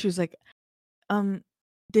remember she was like, um,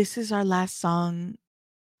 "This is our last song.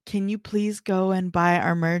 Can you please go and buy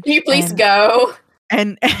our Can you merch?" please go?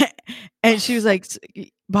 And and she was like,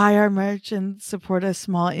 "Buy our merch and support a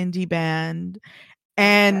small indie band." Okay.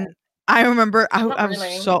 And I remember Not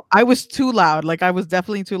really. I was too loud, like, I was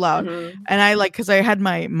definitely too loud, Mhm. and I, like, because I had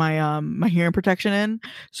my hearing protection in,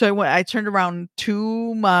 so I turned around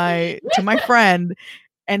to my friend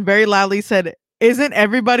and very loudly said, "Isn't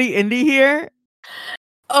everybody indie here?"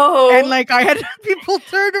 And, Oh, like, I had people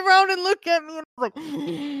turn around and look at me, and I was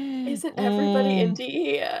like, isn't everybody "Mm." indie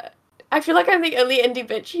here? I feel like I'm the only indie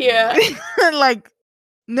bitch here. Like,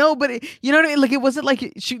 no, but you know what I mean? Like, it wasn't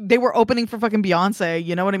like they were opening for fucking Beyonce,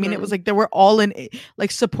 you know what I mean? It was Mhm. like they were all in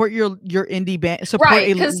like support your indie band, support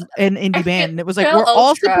Right, because an I indie feel band. And it was like Girl we're all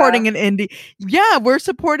Ultra supporting an indie. Yeah, we're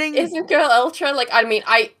supporting. isn't Girl Ultra like I mean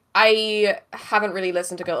I haven't really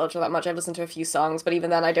listened to Girl Ultra that much. I've listened to a few songs, but even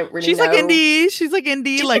then I don't really She's like know. indie. She's like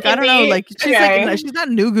indie. She's Like, like I don't know. indie. Like she's like no, Okay. she's not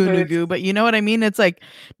nugu Boots. nugu, but you know what I mean? It's like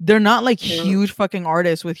they're not like Mhm. huge fucking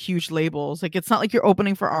artists with huge labels. Like it's not like you're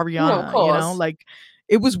opening for No, of Ariana, you know? course. Like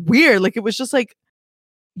it was weird. Like it was just like,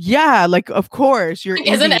 yeah, like of course you're Like,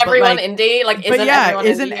 isn't indie, everyone indie? Like, but isn't yeah, everyone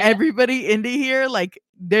isn't indie here? everybody indie here? Like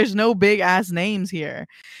there's no big ass names here.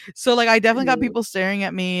 So like I definitely got Mhm. people staring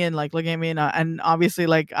at me and like looking at me and obviously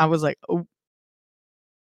like I was like, oh,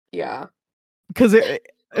 Yeah. because it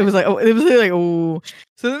was like, oh, it was really like, oh.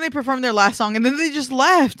 So then they performed their last song and then they just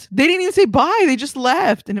left. They didn't even say bye. They just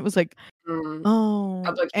left. And it was like, Mm. oh.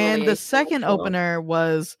 Public And the humiliation, I'm second sure. opener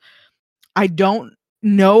was, I don't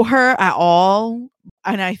know her at all.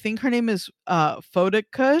 And I think her name is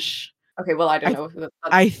Fodakush. Okay, well, I don't I know who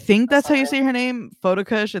I think that that's how song you is. say her name,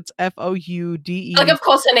 Fodakush. It's Like, Foude. of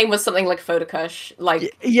course, her name was something like Fotokush,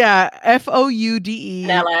 like Yeah, in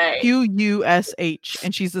LA. Foudequush,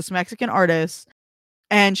 and she's this Mexican artist.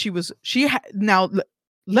 And now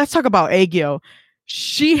let's talk about Aegyo.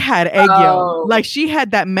 She had Aegyo, like Oh, she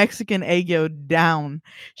had that Mexican Aegyo down.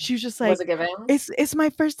 She was just was like, it giving? it's my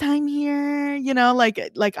first time here, you know, like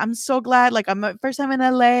I'm so glad, like I'm my first time in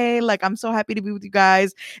LA, like I'm so happy to be with you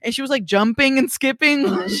guys. And she was like jumping and skipping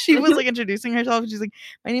while Mhm. she was like introducing herself. She's like,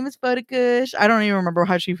 my name is Fodakush. I don't even remember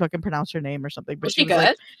how she fucking pronounced her name or something, but Was she like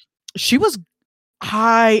good? she was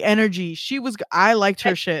high energy. I liked I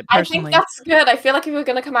her shit I think personally. that's good. I feel like if we were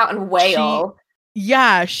gonna come out and She wail.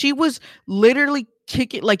 Yeah, she was literally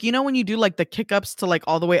kicking, like, you know when you do, like, the kick ups to, like,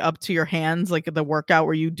 all the way up to your hands, like, the workout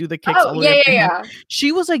where you do the kicks Oh, all the way yeah, up yeah, to your hands? yeah.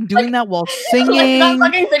 She was, like, doing Like that while like that singing,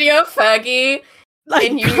 fucking video of Fergie in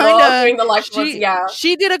like, New York kinda doing the life was yeah.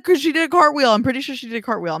 she did a cartwheel, I'm pretty sure she did a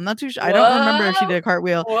cartwheel, I'm not too sure, I don't remember if she Whoa, did a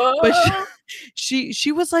cartwheel, but whoa.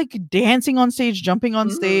 she was, like, dancing on stage, jumping on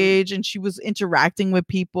Mhm. stage, and she was interacting with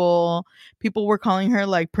people. People were calling her,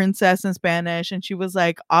 like, princess in Spanish, and she was,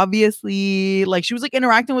 like, obviously like, she was, like,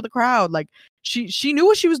 interacting with the crowd, like, she knew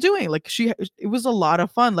what she was doing, like, it was a lot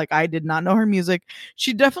of fun, like, I did not know her music.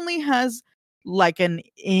 She definitely has like an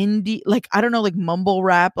indie, like I don't know, like mumble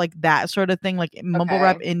rap, like that sort of thing, like mumble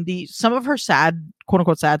rap Okay. indie. Some of her sad, quote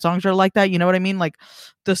unquote, sad songs are like that. You know what I mean? Like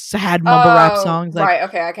the sad mumble rap Oh, songs, like right,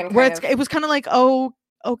 okay, I can where kind of it was kind of like, oh,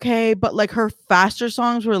 okay, but like her faster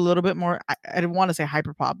songs were a little bit more. I didn't want to say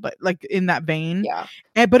hyper pop, but like in that vein. yeah.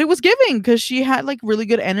 But it was giving because she had like really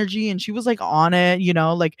good energy and she was like on it. You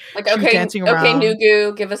know, like Like, she was okay, dancing okay, around.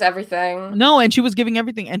 Nugu, give us everything. No, and she was giving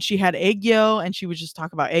everything, and she had Aegyo, and she would just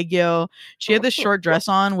talk about Aegyo. She had this short dress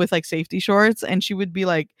on with like safety shorts, and she would be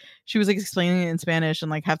like, she was like explaining it in Spanish,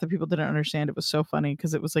 and like half the people didn't understand. It was so funny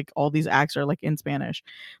because it was like all these acts are like in Spanish,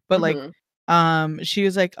 but like, Mhm. she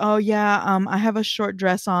was like, oh yeah, I have a short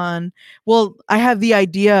dress on. Well, I have the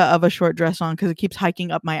idea of a short dress on because it keeps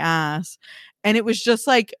hiking up my ass, and it was just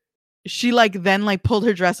like she like then like pulled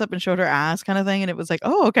her dress up and showed her ass kind of thing, and it was like,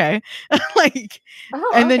 oh, okay. Like,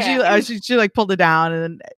 Oh, and then okay. she like pulled it down, and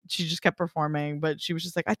then she just kept performing, but she was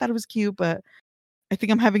just like, I thought it was cute, but I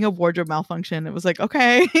think I'm having a wardrobe malfunction. It was like,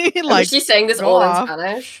 okay. And was Like, she saying this go all in off.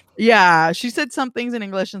 Spanish? Yeah, she said some things in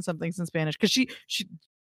English and some things in Spanish, because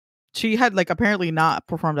she had like apparently not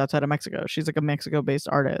performed outside of Mexico. She's like a Mexico based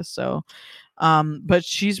artist, so but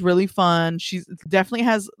she's really fun. She's definitely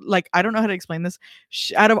has like, I don't know how to explain this.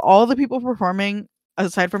 Out of all the people performing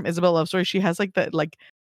aside from Isabel Love Story, she has like that, like,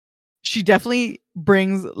 she definitely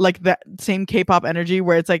brings like that same K-pop energy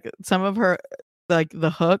where it's like some of her, like the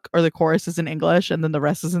hook or the chorus is in English and then the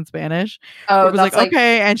rest is in Spanish. Where it Oh, was like, that's like,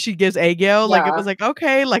 okay, and she gives Aegyo, like it yeah. was like,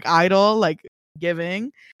 okay, like Idol, like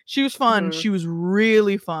giving. She was fun. Mhm. She was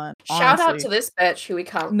really fun, Shout out honestly. to this bitch who we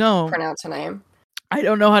can't No, pronounce her name. I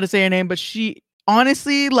don't know how to say her name, but she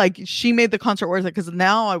honestly, like, she made the concert worth it, because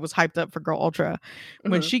now I was hyped up for Girl Ultra.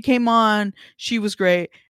 When Mhm. she came on, she was great.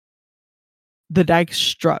 The Dyke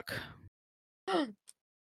struck Danger.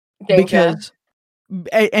 because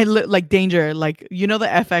like Danger, like, you know, the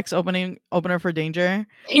FX opener for Danger,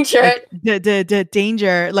 Danger. like the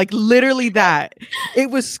Danger, like literally that. It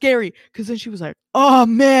was scary because then she was like, oh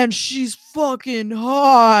man, she's fucking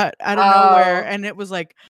hot out of nowhere, Oh. and it was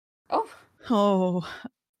like, Oh. oh.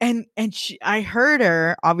 And I heard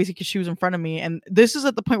her obviously because she was in front of me, and this is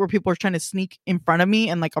at the point where people are trying to sneak in front of me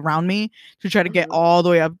and like around me to try to get Mhm. all the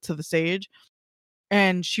way up to the stage,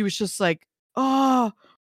 and she was just like, oh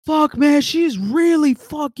fuck man, she's really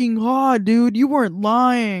fucking hot, dude, you weren't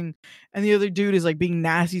lying. And the other dude is like being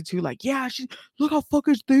nasty too, like, yeah, she, look how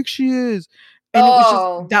fucking thick she is. And it was just,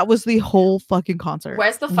 Oh. that was the whole fucking concert.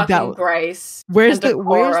 Where's the That fucking was, grace where's and the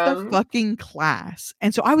decorum? fucking class?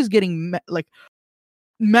 And so I was getting like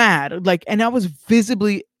mad, like, and I was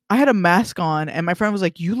visibly, I had a mask on, and my friend was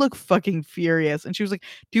like, you look fucking furious, and she was like,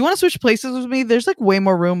 do you want to switch places with me, there's like way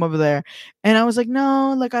more room over there. And I was like,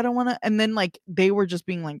 no, like, I don't want to. And then like they were just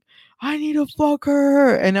being like, I need to fuck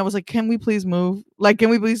her, and I was like, can we please move, like, can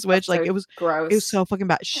we please switch, That's like, so it was gross. so fucking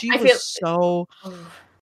bad. She I was feel. so Oh,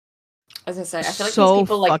 I was gonna say, I feel like these so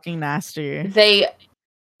people, like, fucking nasty. they.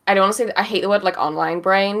 I don't want to say that, I hate the word like online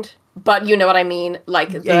brained, but you know what I mean. Like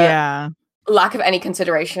the Yeah, lack of any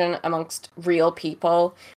consideration amongst real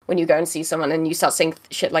people when you go and see someone and you start saying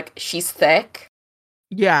shit like she's thick.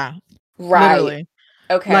 yeah, Right. literally,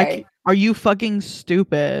 Okay. like, are you fucking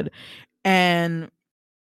stupid? And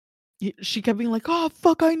she kept being like, "Oh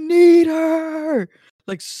fuck, I need her!"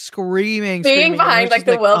 Like Being screaming, and it behind was like just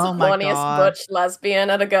the like, world's "Oh my horniest god, butch lesbian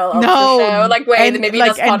at a girl ultra no!" show. Like, wait, And maybe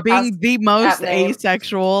like, that's and podcast being the most app name.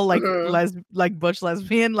 asexual, like Hmm. like butch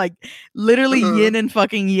lesbian, like literally Hmm. yin and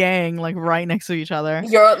fucking yang, like right next to each other.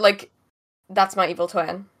 You're like, that's my evil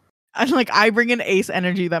twin. And like, I bring an ace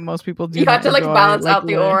energy that most people You do had not to like enjoy. balance Like, out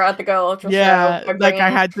the aura at the girl ultra show yeah, by like bringing I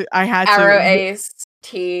had Arrow to. Ace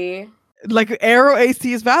T. Like, arrow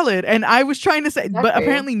AC is valid, and I was trying to say, but Exactly.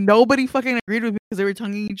 apparently nobody fucking agreed with me because they were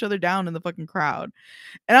tonguing each other down in the fucking crowd.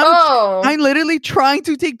 And Oh. I'm literally trying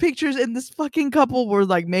to take pictures, and this fucking couple were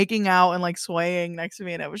like making out and like swaying next to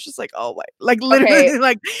me, and I was just like, oh my, like Okay. literally,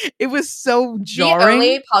 like, it was so The jarring.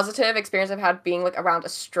 only positive experience I've had being like around a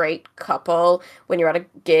straight couple when you're at a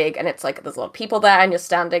gig and it's like there's a lot of people there and you're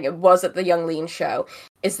standing, it was at the Young Lean show,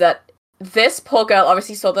 is that this poor girl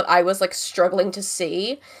obviously saw that I was like struggling to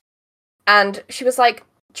see, and she was like,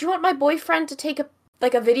 do you want my boyfriend to take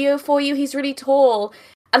a video for you? He's really tall.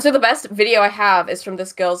 And so the best video I have is from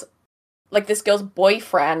this girl's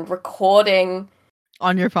boyfriend recording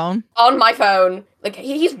On your phone? on my phone. Like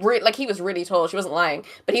he was really tall. She wasn't lying,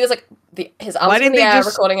 but he was like his arms Why were in didn't the they air just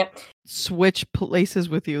recording it. switch places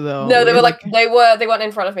with you though? No, they were Like, like they weren't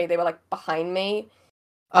in front of me. They were like behind me.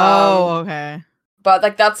 oh, okay. But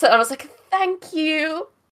like that's it. I was like, thank you.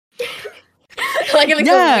 Like a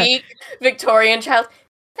Yeah. weak Victorian child.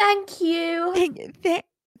 Thank you. Thank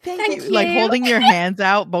Thank you. Like, you. holding your hands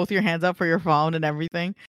out, both your hands out for your phone and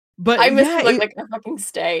everything. But I must yeah, have looked like a fucking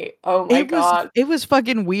state. Oh my god. it was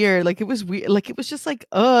fucking weird. Like, it was weird. Like, it was just like,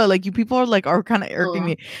 like, you people are kind of irking Mm.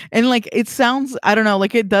 me. And like, it sounds, I don't know,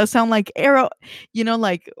 like, it does sound like arrow,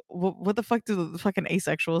 like, what the fuck do the fucking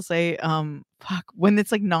asexuals say? Fuck, when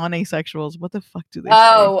it's like non-asexuals, what the fuck do they say?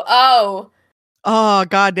 Oh. Oh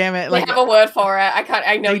god damn it. They Like, have a word for it.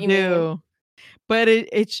 I know they what you mean. do. But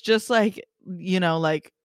it's just like,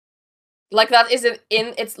 like, Like that is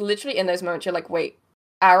it's literally in those moments you're like, wait,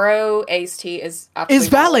 Arrow Ace T is absolutely is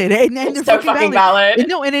valid, and It's they're so fucking fucking valid. valid.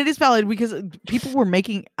 No, and it is valid because people were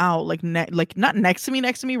making out like like not next to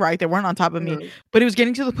me, right? They weren't on top of me, Mhm. but it was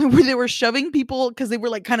getting to the point where they were shoving people because they were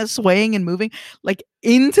like kind of swaying and moving. Like,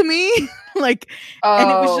 into me. Like, and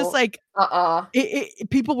it was just Oh. like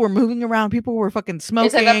people were moving around, people were fucking It's like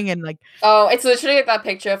smoking, and like it's literally like that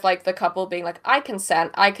picture of like the couple being like, I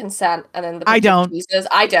consent, and then the I picture of don't. Jesus,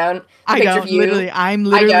 I don't. The I picture of don't. you, Literally, I'm I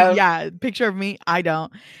literally, don't. yeah, picture of me, I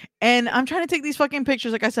don't. And I'm trying to take these fucking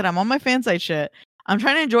pictures. Like I said, I'm on my fan site shit. I'm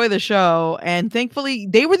trying to enjoy the show. And thankfully,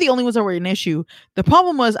 they were the only ones that were an issue. The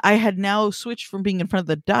problem was I had now switched from being in front of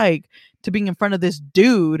the dyke to being in front of this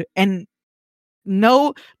dude. And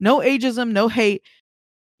no ageism, no hate.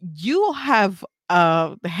 You have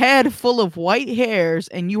a head full of white hairs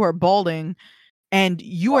and you are balding and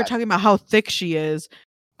you are What? talking about how thick she is.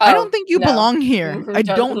 I don't Oh think you no. belong here. I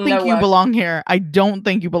don't think No you way. belong here. I don't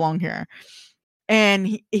think you belong here.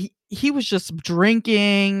 And he was just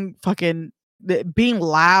drinking, fucking being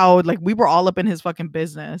loud. Like we were all up in his fucking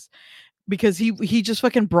business because he just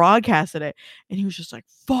fucking broadcasted it. And he was just like,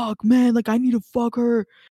 fuck, man, like I need to fuck her.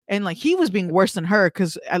 And like he was being worse than her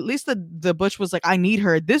because at least the butch was like, I need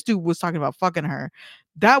her. This dude was talking about fucking her.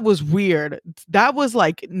 That was weird. That was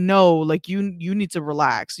like, no, like you need to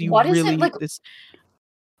relax. You What is it really like? this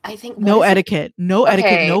I think what no is it? etiquette, no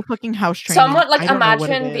etiquette, Okay. no fucking house training. Somewhat like I don't know what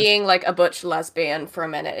it imagine is. being like a butch lesbian for a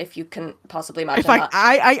minute, if you can possibly If imagine that.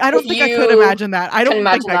 I don't If think I could you imagine that. I can don't think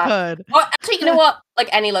imagine I that. could. Or actually, you know what? Like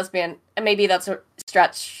any lesbian, and maybe that's a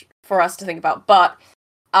stretch for us to think about, but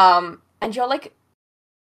and you're like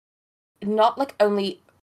not like only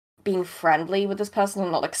being friendly with this person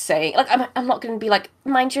and not like saying like I'm not gonna be like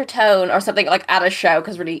mind your tone or something like at a show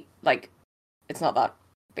because really like it's not that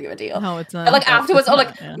big of a deal. No, it's not. But like afterwards, or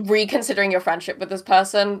like yeah. reconsidering your friendship with this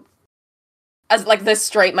person as like this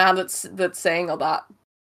straight man that's saying all that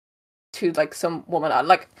to like some woman,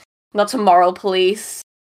 like not to moral police,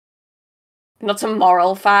 not to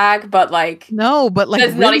moral fag, but like No, but like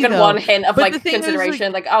there's really not even though. one hint of But like the thing consideration.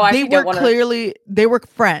 is, Like, oh, I they actually don't were want to. clearly they were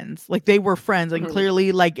friends. Like they were friends, and Mhm.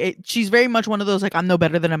 clearly, like she's very much one of those like I'm no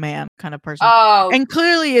better than a man kind of person. Oh, And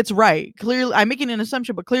clearly, it's right. Clearly, I'm making an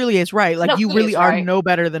assumption, but clearly, it's right. Like no, you clearly really it's are right. no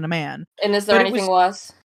better than a man. And is there But it anything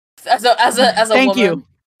was worse? As a thank woman, you.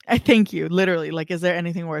 I thank you. Literally, like, is there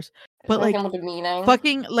anything worse? But anything like, more demeaning?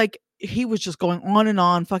 fucking, like, he was just going on and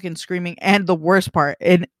on, fucking screaming. And the worst part,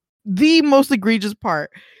 and the most egregious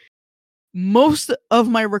part, most of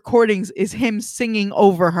my recordings is him singing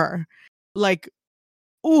over her, like,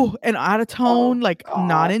 ooh, and out of tone, Oh like not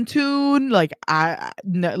God! in tune, like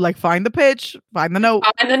like find the pitch, find the note.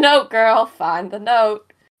 Find the note, girl. Find the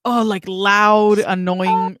note. Oh, like loud,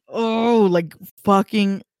 annoying. Oh, like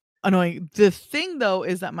fucking annoying. The thing though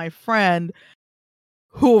is that my friend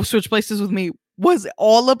who switched places with me was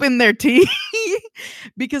all up in their tea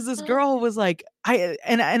because this girl was like,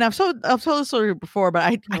 and I've told this story before, but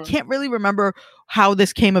I Mhm. can't really remember how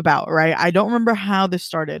this came about, right? I don't remember how this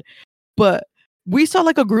started, but we saw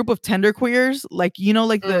like a group of tender queers, like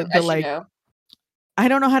like the As you like do. I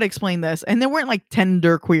don't know how to explain this, and they weren't like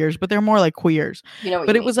tender queers, but they're more like queers. You know what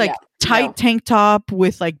But you it mean? was Yeah. like tight tank top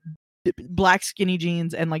with like black skinny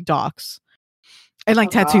jeans and like docks and like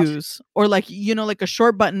Oh God. tattoos, or like like a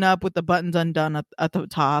short button up with the buttons undone at the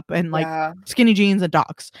top, and like Yeah. skinny jeans and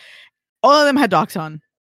docks. All of them had docks on.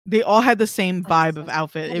 They all had the same vibe of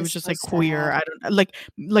outfit. That It was is just so like queer. sad. I don't like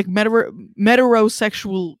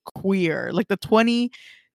metrosexual queer, like the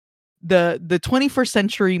 21st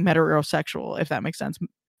century metrosexual, if that makes sense.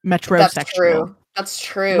 That's Metrosexual. true.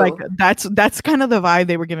 That's Like true. that's kind of the vibe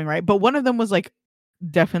they were giving, right? But one of them was like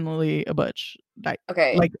definitely a butch.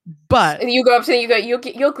 Okay. Like, but And you go up to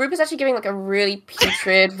your group is actually giving like a really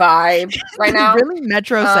putrid vibe right now. really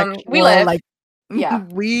metrosexual. We live. Like, Yeah.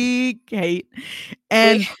 we hate. We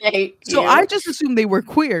And hate so you. I just assumed they were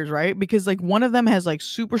queers, right? Because like one of them has like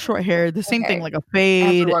super short hair, the same thing, Okay. like a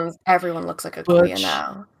fade. Everyone looks like a queer Butch.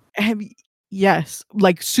 now. Yes,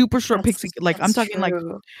 like super short pixie. Like I'm talking like,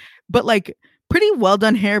 but like pretty well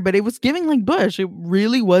done hair, but it was giving like Bush. It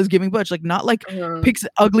really was giving Bush, like not like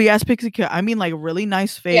ugly ass pixie cut. I mean like really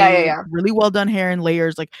nice fade, Yeah. really well done hair and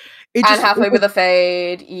layers. Like it And just halfway with a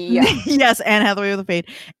fade. Yeah. yes, Anne Hathaway with a fade.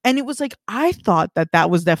 And it was like I thought that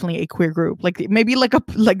was definitely a queer group, like maybe like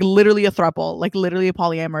literally a throuple, like literally a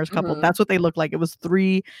polyamorous couple. That's what they looked like. It was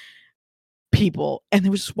 3 people, and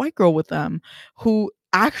there was this white girl with them who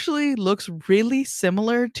actually looks really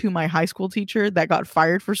similar to my high school teacher that got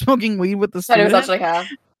fired for smoking weed with the student. It was actually her.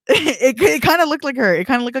 It kind of looked like her. It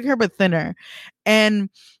kind of looked like her, but thinner. And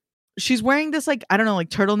she's wearing this like I don't know, like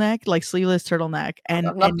turtleneck, like sleeveless turtleneck, and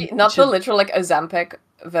not the literal like Ozempic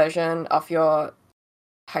version of your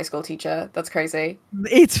high school teacher. That's crazy.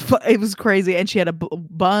 It was crazy, and she had a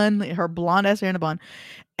bun, her blonde ass hair in a bun,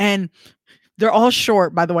 and they're all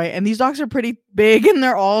short, by the way, and these dogs are pretty big, and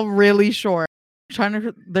they're all really short.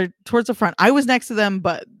 they're towards the front. I was next to them,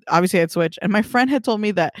 but obviously I'd switched. And my friend had told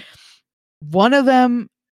me that one of them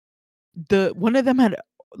had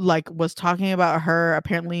like was talking about her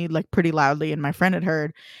apparently like pretty loudly, and my friend had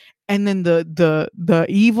heard. And then the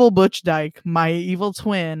evil Butch Dyke, my evil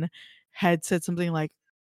twin, had said something like,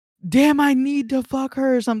 "Damn, I need to fuck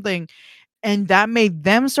her," or something. And that made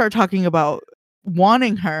them start talking about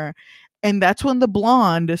wanting her. And that's when the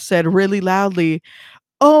blonde said really loudly,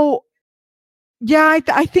 "Oh, yeah,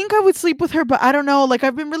 I think I would sleep with her, but I don't know. Like,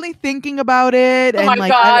 I've been really thinking about it, Oh and my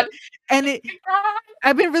like, god.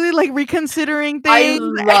 I've been really like reconsidering I things."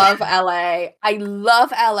 love LA. I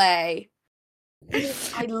love LA.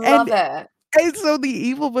 I love and it. and so the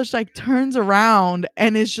evil Bush like turns around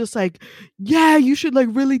and is just like, "Yeah, you should like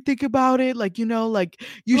really think about it. Like, like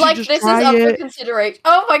you should Like, just this is try up for it." consideration.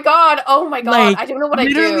 Oh my god. Oh my god. Like I don't know what I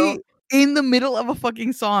do. literally in the middle of a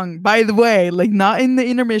fucking song, by the way, like not in the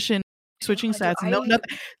intermission, switching God, sets, no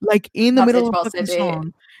nothing, like in the that's middle of a H-Ball fucking City.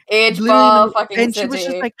 song. Literally in the H-Ball middle, fucking and she was just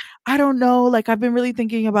City. like, "I don't know, like I've been really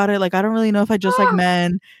thinking about it. Like I don't really know if I just like Ah.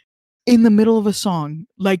 men," in the middle of a song.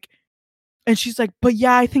 Like, and she's like, "But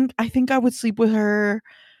yeah, I think I would sleep with her."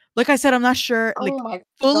 Like I said, I'm not sure, like Oh my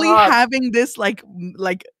fully god. having this like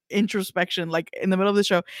introspection, like in the middle of the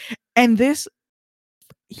show. And this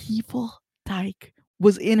evil dyke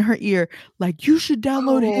was in her ear, like, "You should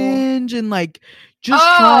download Oh. Hinge and like just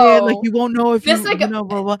try it. Like Oh. you won't know if This, you like, blah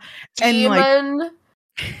blah." And like demon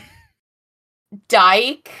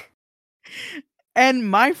dyke and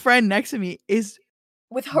my friend next to me is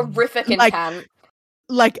with horrific like intent.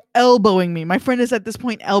 elbowing me. My friend is at this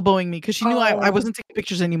point elbowing me because she knew I Oh. wasn't taking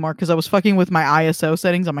pictures anymore because I was fucking with my ISO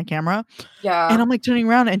settings on my camera. Yeah. And I'm like turning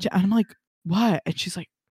around and I'm like, "What?" And she's like,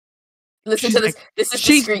 Listen to this. This is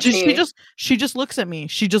she discreet. just looks at me.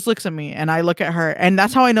 She just looks at me and I look at her. And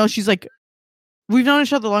that's how I know she's like, we've known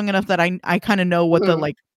each other long enough that I kind of know what the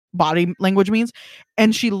like body language means.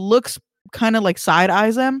 And she looks kind of like side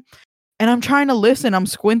eyes them. And I'm trying to listen. I'm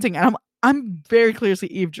squinting and I'm very clearly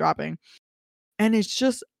eavesdropping. And it's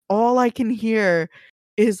just all I can hear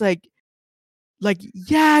is like,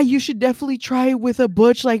 "Yeah, you should definitely try it with a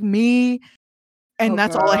butch like me." And Oh,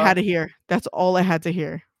 that's all I had girl. to hear. That's all I had to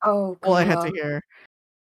hear. Oh, All I had to girl. hear.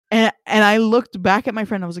 And I looked back at my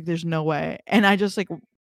friend. I was like, "There's no way." And I just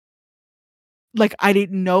like I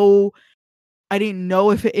didn't know. I didn't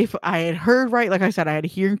know if I had heard right. Like I said, I had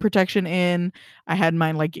hearing protection in. I had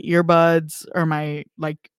my like earbuds or my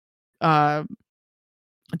like uh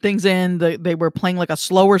things in. They were playing like a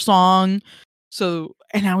slower song. So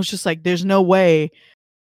and I was just like, "There's no way."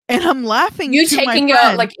 And I'm laughing You to my taking your,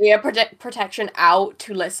 friend. like, ear protection out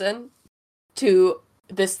to listen to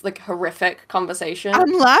this, like, horrific conversation?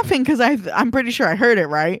 I'm laughing because I'm pretty sure I heard it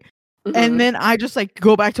right. And Mhm. then I just like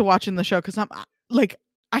go back to watching the show because I'm like,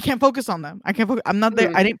 I can't focus on them. I can't focus. I'm not there.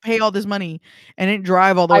 Mhm. I didn't pay all this money and didn't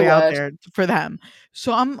drive all the I way out would. there for them.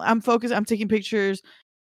 So I'm focused. I'm taking pictures,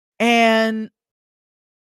 and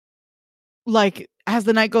like as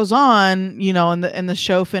the night goes on, and the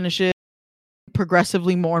show finishes,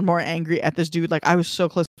 progressively more and more angry at this dude. Like I was so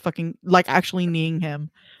close to fucking like actually kneeing him.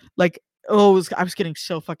 Like I was getting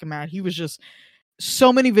so fucking mad. He was just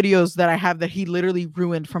so many videos that I have that he literally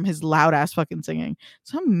ruined from his loud ass fucking singing.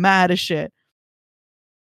 So I'm mad as shit.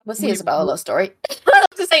 What's the We Isabella love story? I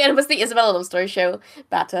was just saying, and was the Isabella love story show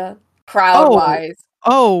better? Crowd oh wise.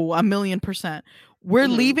 oh 1,000,000%. We're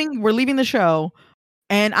Mhm. leaving the show,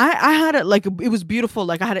 and I had it like it was beautiful.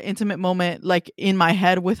 Like I had an intimate moment like in my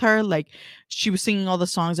head with her. Like she was singing all the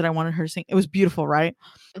songs that I wanted her to sing. It was beautiful, right?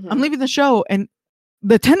 I'm Mhm. leaving the show, and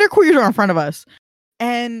the tender queers are in front of us,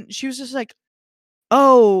 and she was just like,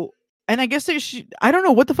 "Oh," and I guess I don't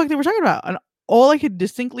know what the fuck they were talking about, and all I could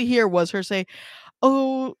distinctly hear was her say,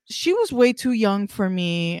 "Oh, she was way too young for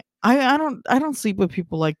me. I don't sleep with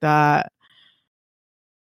people like that."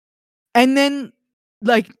 And then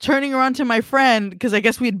like turning around to my friend, because I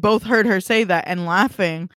guess we had both heard her say that and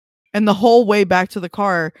laughing. And the whole way back to the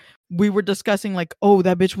car, we were discussing like, "Oh,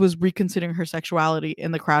 that bitch was reconsidering her sexuality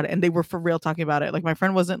in the crowd." And they were for real talking about it. Like my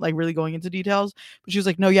friend wasn't like really going into details, but she was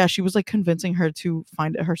like, "No, yeah, she was like convincing her to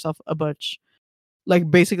find herself a butch." Like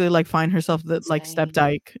basically like find herself the like step Insane.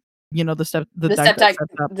 dyke, the The dyke that step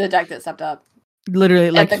stepped up. the dyke that stepped up Literally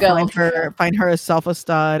at like the girl ultra show. find her a self a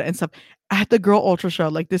stud and stuff at the girl ultra show.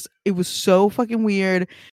 Like this, it was so fucking weird.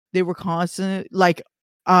 They were constant like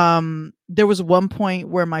there was one point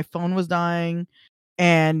where my phone was dying,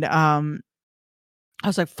 and I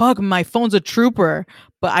was like, "Fuck, my phone's a trooper."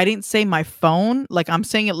 But I didn't say my phone. Like I'm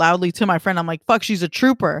saying it loudly to my friend. I'm like, "Fuck, she's a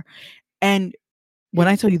trooper." And when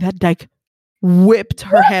I tell you that dyke whipped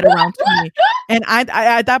her head around to me, and I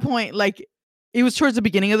at that point like it was towards the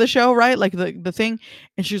beginning of the show, right? Like the thing,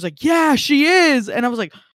 and she was like, "Yeah, she is," and I was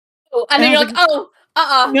like, Oh, and then you're like, "Oh,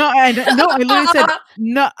 no, no, I literally said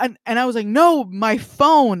no, and I was like, no, my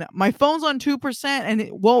phone's on 2% and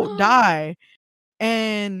it won't die.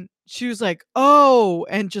 And she was like, oh,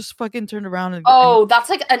 and just fucking turned around and Oh, that's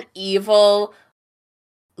like an evil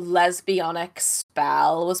lesbianic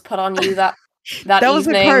spell was put on you that that was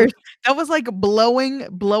a evening. curse. That was like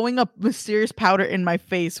blowing up mysterious powder in my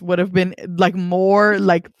face would have been like more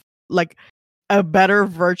like a better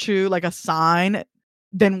virtue, like a sign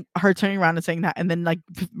than her turning around and saying that and then like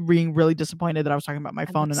being really disappointed that I was talking about my I'm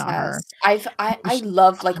phone and not her. obsessed. I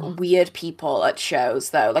love like weird people at shows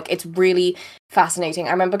though. Like it's really fascinating.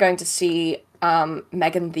 I remember going to see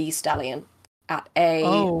Megan Thee Stallion at a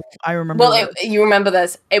Oh, I remember you remember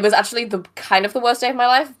this. It was actually the kind of the worst day of my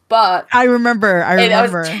life, but I remember.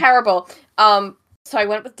 it was terrible. So I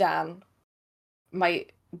went with Dan, my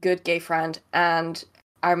good gay friend, and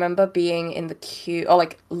I remember being in the queue or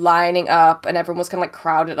like lining up and everyone was kind of like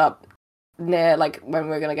crowded up near like when we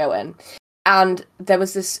were going to go in. And there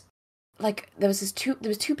was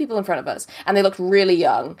two people in front of us and they looked really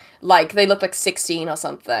young. Like they looked like 16 or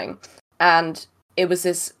something. And it was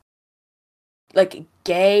this like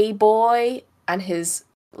gay boy and his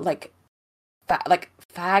like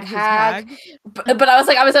fag hag. But I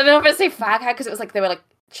don't know if I'd say fag hag because it was like they were like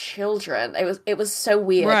children. It was so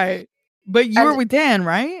weird. Right. But you were with Dan,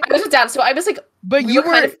 right? I was with Dan, so I was like but you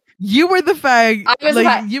were the fag. I was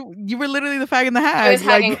like you were literally the fag and the hag. I was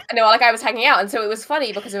I was hanging out, and so it was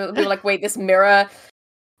funny because we were like, wait, this mirror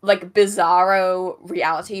like bizarro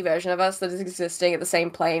reality version of us that is existing at the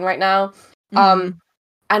same plane right now.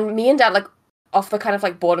 And me and Dad like off the kind of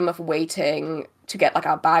like boredom of waiting to get like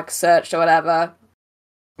our bags searched or whatever,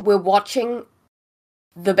 we're watching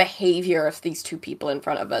the behavior of these two people in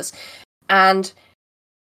front of us. And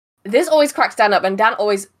this always cracks Dan up, and Dan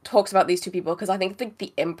always talks about these two people because I think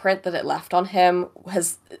the imprint that it left on him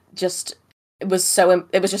was just it was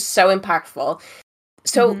just so impactful.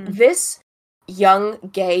 So this young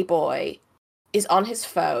gay boy is on his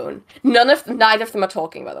phone. Neither of them are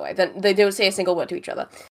talking, by the way. They don't say a single word to each other.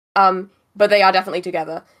 But they are definitely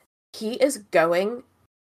together. He is going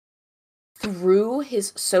through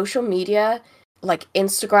his social media, like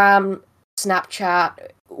Instagram,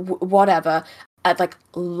 Snapchat, whatever, at like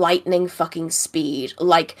lightning fucking speed,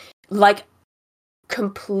 like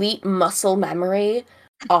complete muscle memory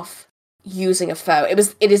of using a phone.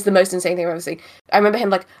 It is the most insane thing I've ever seen. I remember him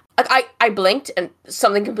like I blinked and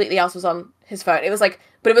something completely else was on his phone. It was like,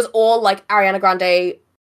 but it was all like Ariana Grande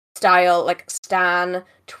style, like Stan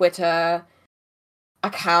Twitter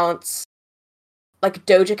accounts, like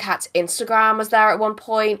Doja Cat's Instagram was there at one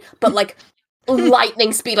point, but like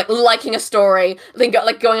lightning speed, like liking a story, then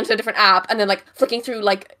going into a different app, and then like flicking through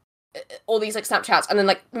like all these like Snapchats, and then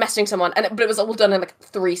like messaging someone, but it was all done in like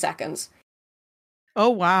 3 seconds. Oh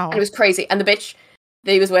wow! And it was crazy. And the bitch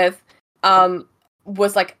that he was with,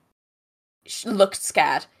 was like looked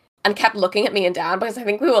scared and kept looking at me and Dan because I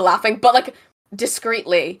think we were laughing, but like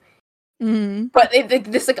discreetly. But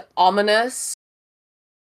this like ominous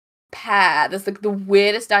pair, this like the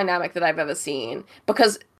weirdest dynamic that I've ever seen,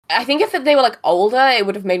 because I think if they were like older it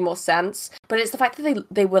would have made more sense, but it's the fact that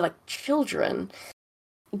they were like children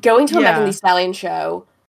going to a Megan Thee Stallion show,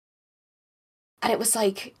 and it was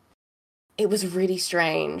like it was really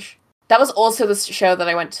strange. That was also the show that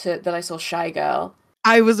I went to that I saw Shy Girl.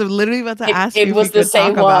 I was literally about to ask you if was you the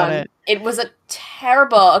same talk one. About it. It was a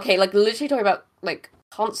terrible, like literally talking about like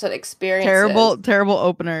concert experiences. Terrible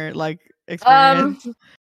opener like experience.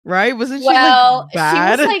 Right? Wasn't she like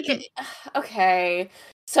bad? She was like okay.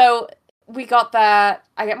 So we got there.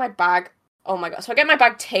 I get my bag. Oh my god! So I get my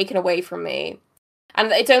bag taken away from me,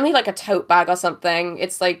 and it's only like a tote bag or something.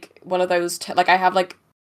 It's like one of those. Like I have like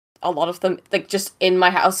a lot of them like just in my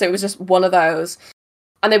house. So it was just one of those,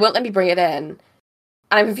 and they won't let me bring it in.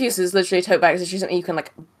 And I'm confused. It's literally a tote bag. It's just something you can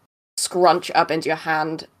like scrunch up into your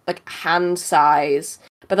hand, like hand size.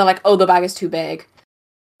 But they're like, oh, the bag is too big.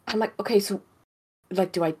 I'm like, okay, so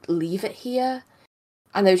like, do I leave it here?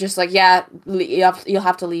 And they're just like, yeah, you'll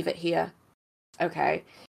have to leave it here. Okay.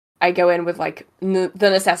 I go in with like the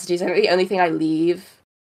necessities. I think the only thing I leave,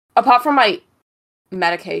 apart from my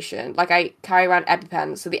medication, like I carry around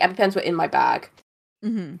EpiPens. So the EpiPens were in my bag.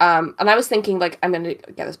 And I was thinking like I'm gonna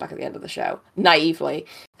get this back at the end of the show, naively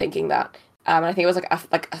thinking that. And I think it was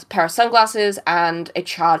like a pair of sunglasses and a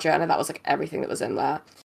charger, and that was like everything that was in there.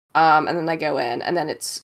 And then I go in, and then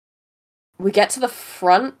we get to the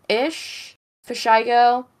front-ish for Shy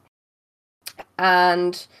Girl,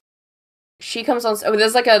 and she comes on.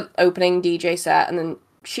 There's like a opening DJ set, and then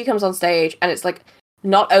she comes on stage, and it's like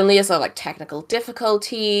not only is there like technical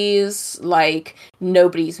difficulties, like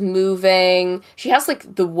nobody's moving, she has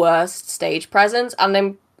like the worst stage presence, and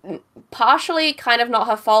then partially kind of not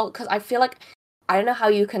her fault because I feel like I don't know how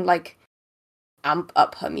you can like amp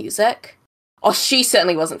up her music, or she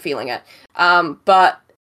certainly wasn't feeling it. But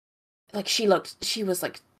like she was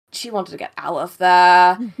like she wanted to get out of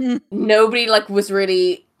there. Nobody like was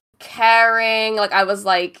really caring. Like I was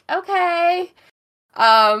like, okay.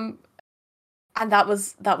 And that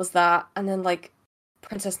was that. And then like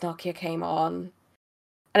Princess Nokia came on.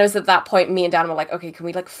 And it was at that point me and Dan were like, okay, can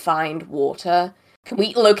we like find water? Can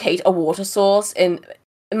we locate a water source in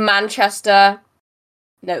Manchester?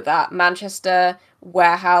 Note that. Manchester,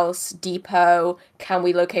 warehouse, depot. Can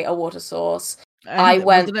we locate a water source? And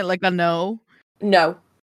wasn't it like a no? No.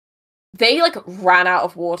 They like ran out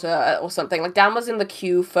of water or something. Like Dan was in the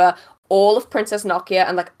queue for all of Princess Nokia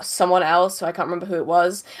and like someone else, so I can't remember who it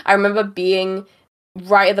was. I remember being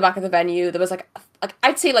right at the back of the venue. There was like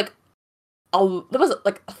I'd say like there was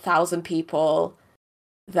like 1,000 people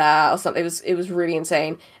there or something. It was really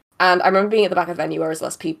insane. And I remember being at the back of the venue where there was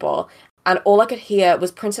less people, and all I could hear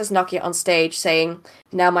was Princess Nokia on stage saying,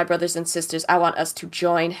 "Now, my brothers and sisters, I want us to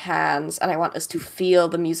join hands, and I want us to feel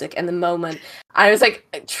the music and the moment." And I was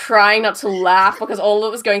like trying not to laugh because all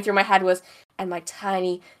that was going through my head was, and my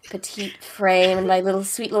tiny petite frame and my little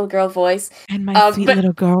sweet little girl voice and my sweet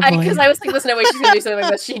little girl voice. Because I was like, "There's no way she's gonna do something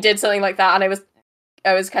like this." She did something like that, and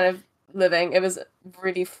I was kind of living. It was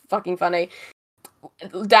really fucking funny.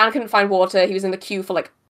 Dan couldn't find water. He was in the queue for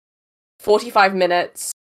like 45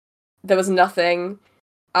 minutes. There was nothing.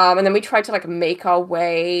 And then we tried to like make our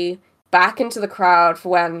way back into the crowd for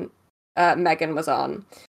when Megan was on.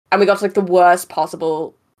 And we got to like the worst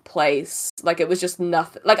possible place. Like it was just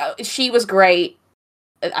nothing. Like she was great.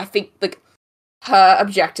 I think like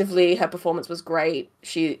objectively her performance was great.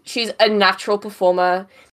 She's a natural performer.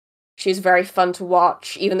 She's very fun to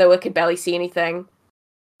watch, even though we could barely see anything.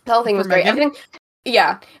 The whole thing was great.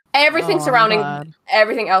 Everything surrounding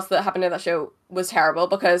everything else that happened in that show was terrible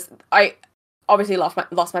because I obviously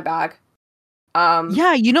lost my bag.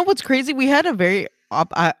 Yeah, you know what's crazy? We had a very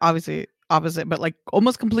obviously opposite, but like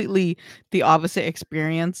almost completely the opposite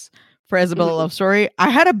experience for Isabella Love Story. I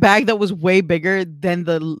had a bag that was way bigger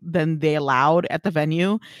than they allowed at the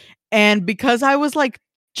venue, and because I was like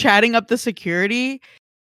chatting up the security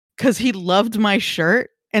because he loved my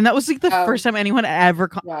shirt. And that was like the first time anyone ever,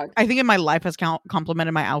 I think in my life has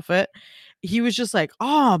complimented my outfit. He was just like,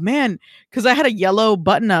 "Oh man," because I had a yellow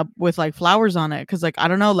button up with like flowers on it. Because like I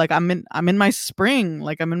don't know, like I'm in my spring,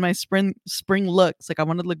 like I'm in my spring looks. Like I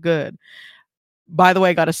want to look good. By the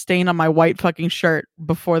way, I got a stain on my white fucking shirt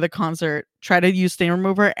before the concert. Tried to use stain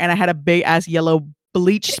remover, and I had a big ass yellow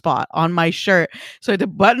bleach spot on my shirt. So I had to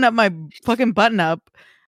button up my fucking button up.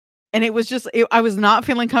 And it was just, I was not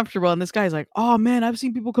feeling comfortable. And this guy's like, "Oh man, I've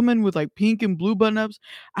seen people come in with like pink and blue button ups.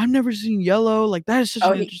 I've never seen yellow. Like that is such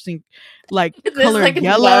an interesting like color, like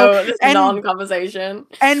yellow." This non-conversation.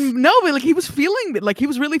 And no, but like he was feeling me. Like he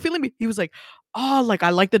was really feeling me. He was like, "Oh, like I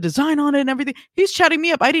like the design on it and everything." He's chatting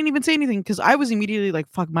me up. I didn't even say anything because I was immediately like,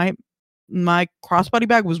 "Fuck, my crossbody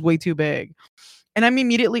bag was way too big." And I'm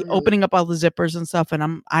immediately opening up all the zippers and stuff,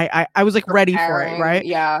 and I was like ready for it, right?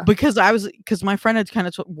 Yeah, because my friend had kind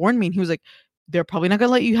of warned me, and he was like, "They're probably not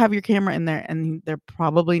gonna let you have your camera in there, and they're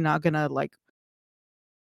probably not gonna like,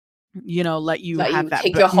 let you have that."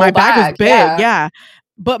 Take your whole my bag was big, yeah.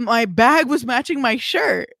 But my bag was matching my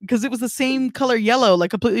shirt because it was the same color yellow,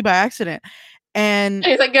 like completely by accident. And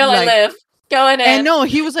he's like, "Girl, I live." Going in. And no,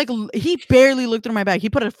 he was like, he barely looked through my bag. He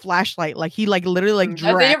put a flashlight, like he like literally like they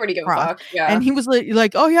didn't really give a fuck. Yeah. And he was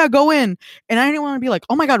like, "Oh yeah, go in." And I didn't want to be like,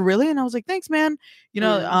 "Oh my god, really?" And I was like, "Thanks, man." And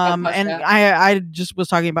I just was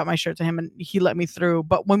talking about my shirt to him, and he let me through.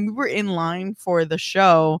 But when we were in line for the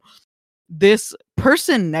show, this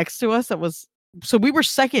person next to us so we were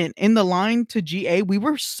second in the line to GA. We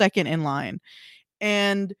were second in line,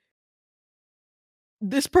 and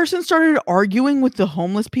this person started arguing with the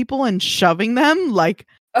homeless people and shoving them like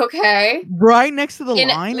right next to the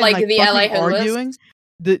line, like and like the LA homeless? arguing.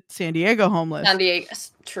 The San Diego homeless. San Diego,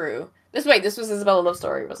 true. This was Isabella Love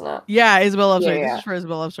Story, wasn't it? Yeah, Isabella Love Story. This is for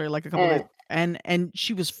Isabella Love Story, like a couple days. And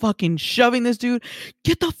she was fucking shoving this dude.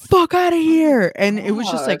 "Get the fuck out of here!" And it was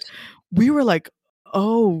just like, we were like,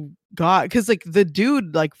 "Oh god," because like the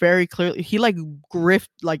dude like very clearly he like grift,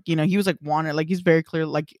 like he was like wanted, like he's very clear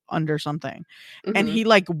like under something. And he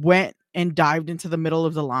like went and dived into the middle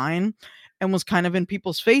of the line and was kind of in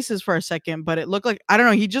people's faces for a second, but it looked like, I don't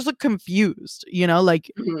know, he just looked confused, like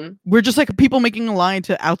we're just like people making a line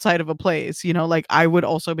to outside of a place, like I would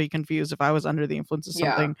also be confused if I was under the influence of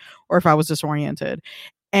something or if I was disoriented.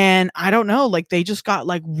 And I don't know, like they just got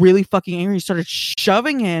like really fucking angry, started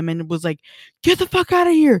shoving him, and it was like, "Get the fuck out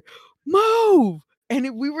of here, move!"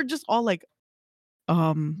 We were just all like,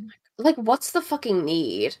 what's the fucking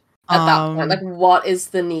need at that point? Like, um, what is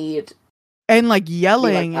the need and like to be like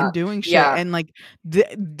yelling and that? doing shit, Yeah. and like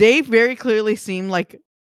they very clearly seemed like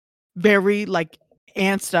very like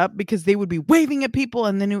antsed up because they would be waving at people,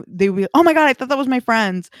 and then they would be, "Oh my god, I thought that was my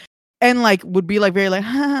friends," and like would be like very like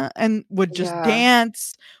and would just Yeah.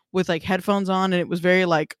 dance with like headphones on, and it was very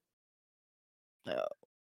like, uh,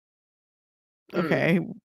 Mm. okay,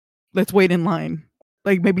 let's wait in line.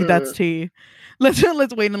 Like maybe that's Mm. tea. Let's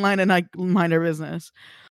wait in line and like mind our business.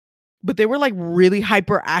 But they were like really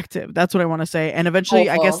hyperactive. That's what I want to say. And eventually,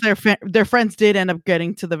 I guess Awful. their friends did end up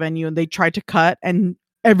getting to the venue, and they tried to cut, and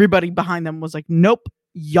everybody behind them was like, "Nope,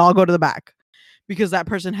 y'all go to the back," because that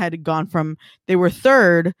person had gone from, they were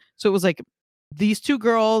third, so it was like these two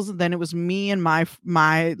girls, then it was me and my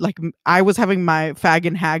like I was having my fag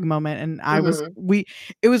and hag moment, and Mhm.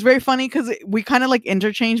 it was very funny because we kind of like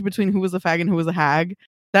interchanged between who was the fag and who was the hag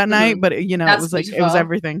that night, Mhm. but you know, it That's was like it was beautiful.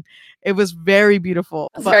 everything. It was very beautiful,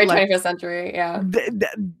 That's but very like 21st century, yeah.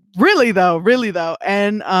 really though,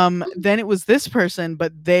 and then it was this person,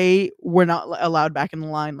 but they were not allowed back in the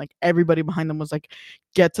line. Like everybody behind them was like,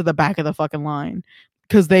 "Get to the back of the fucking line,"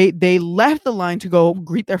 because they left the line to go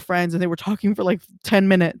greet their friends, and they were talking for like 10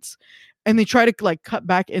 minutes, and they tried to like cut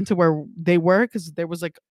back into where they were because there was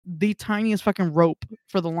like the tiniest fucking rope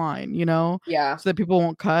for the line, you know, Yeah. so that people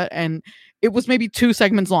won't cut. And it was maybe 2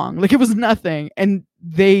 segments long, like it was nothing, and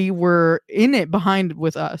they were in it behind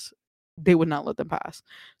with us. They would not let them pass,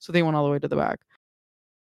 so they went all the way to the back,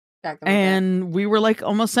 Back them up, yeah. and we were like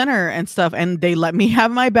almost center and stuff, and they let me have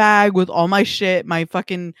my bag with all my shit, my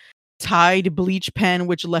fucking Tide bleach pen,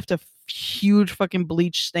 which left a huge fucking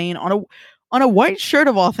bleach stain on a white shirt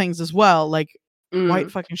of all things as well, like white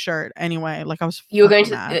Mm. fucking shirt. Anyway, like I was You were fucking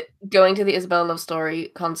mad. going to the Isabella Love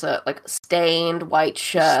Story concert, like stained white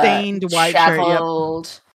shirt, Stained white shirt. Yep.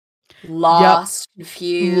 disheveled, Yep. lost,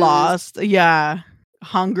 confused. Lost. Yeah.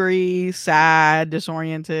 Hungry, sad,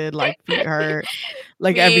 disoriented, like feet hurt,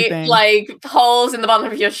 like Feet, everything. like holes in the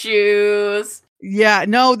bottom of your shoes. Yeah,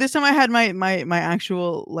 no, this time I had my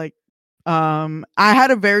actual like I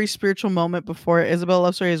had a very spiritual moment before Isabel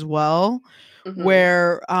Love Story as well, Mm-hmm.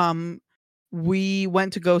 where we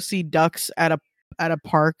went to go see ducks at a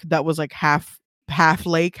park that was like half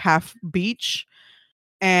lake, half beach.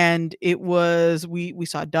 And it was, we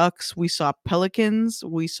saw ducks, we saw pelicans,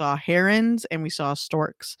 we saw herons, and we saw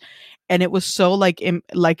storks. And it was so like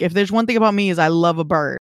like if there's one thing about me is I love a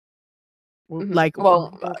bird. Mm-hmm. Like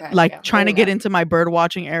Well, okay, like yeah. trying to Well, get yeah. into my bird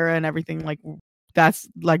watching era and everything, like that's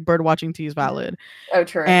like bird watching tea is valid. Oh,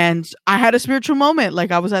 true. And I had a spiritual moment,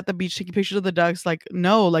 like I was at the beach taking pictures of the ducks, like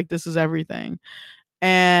no, like this is everything.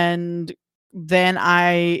 And then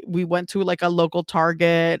we went to like a local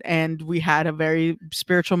Target, and we had a very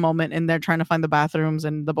spiritual moment in there trying to find the bathrooms,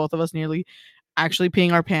 and the both of us nearly actually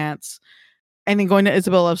peeing our pants, and then going to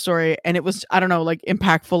Isabel Love Story. And it was, I don't know, like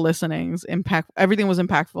impactful listenings, everything was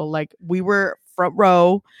impactful. Like we were front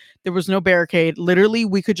row, there was no barricade, literally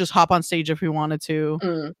we could just hop on stage if we wanted to.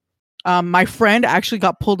 Mm. My friend actually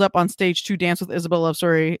got pulled up on stage to dance with Isabel Love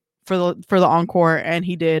Story for the encore, and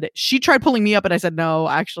he did. She tried pulling me up, and I said no,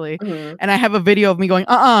 actually. Mm-hmm. And I have a video of me going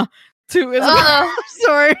to Isabel Uh-uh. Love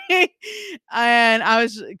Story, and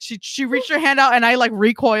she reached her hand out, and I like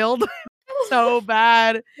recoiled so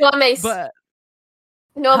bad. No, I'm Ace. But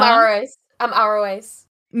No, I'm huh? Arroways. I'm Arroways.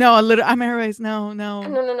 No, I'm Airways. No.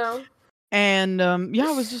 No. And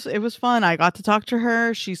yeah, it was fun. I got to talk to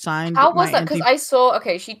her. She signed How was my that? Because anti. I saw,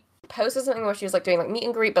 okay, she posted something where she was like doing like meet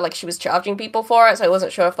and greet, but like she was charging people for it, so I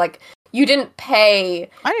wasn't sure if like you didn't pay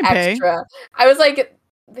I didn't pay. extra. I was like,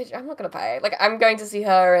 bitch, I'm not gonna pay. Like I'm going to see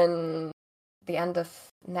her in the end of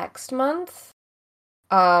next month.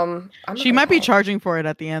 I'm not She gonna might be pay. charging for it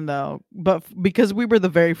at the end though, but because we were the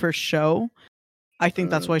very first show, I think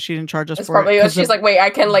that's Mm. why she didn't charge us It's for it. probably Because she's like, wait, I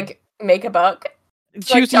can like make a buck. She's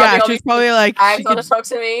she like was, yeah, charging all she was these probably like she tags on to could, talk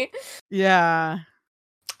to me. yeah.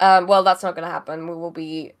 Well, that's not gonna happen. We will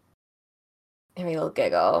be. Maybe a little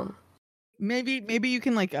giggle. Maybe you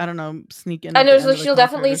can like, I don't know, sneak in I at the know, end so of the she'll concert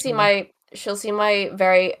definitely or see something. my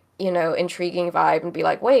very, intriguing vibe and be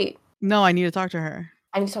like, wait, No, I need to talk to her.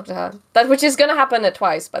 I need to talk to her. That which is gonna happen at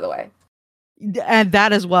twice, by the way. And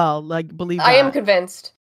that as well. Like believe I am that.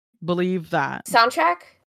 convinced. Believe that. Soundtrack?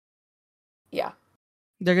 Yeah.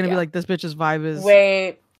 They're gonna be Yeah. like, this bitch's vibe is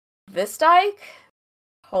Wait, this dyke?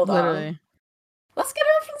 Hold on. literally. Let's get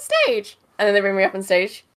her up on stage. And then they bring me up on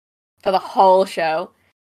stage for the whole show.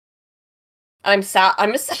 I'm sat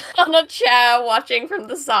on a chair watching from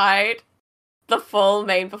the side. the full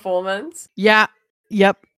main performance. Yeah.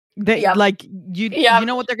 Yep. They Yep. like you Yep.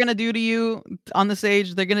 know what they're gonna do to you on the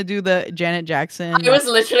stage? They're gonna do the Janet Jackson. I was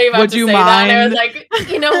literally about would to you say that. And I was mind? like,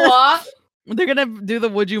 you know what? They're gonna do the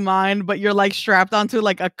would you mind, but you're like strapped onto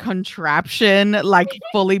like a contraption, like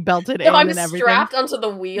fully belted No, in I'm and everything. strapped onto the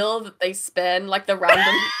wheel that they spin, like the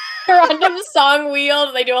random song wheel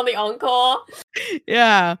that they do on the encore.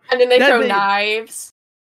 Yeah. And then they throw knives.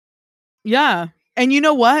 Yeah. And you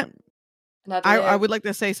know what? I would would like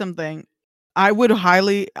to say something. I would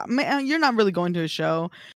highly, you're not really going to a show,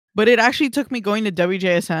 but it actually took me going to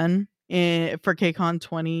WJSN for KCON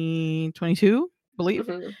 2022, I believe,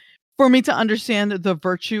 for me to understand the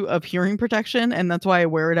virtue of hearing protection. And that's why I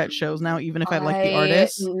wear it at shows now, even if I like the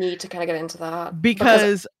artist. I need to kind of get into that.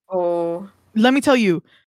 Because let me tell you,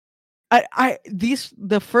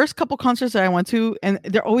 the first couple concerts that I went to, and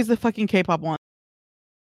they're always the fucking K-pop ones,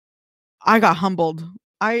 I got humbled.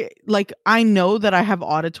 I know that I have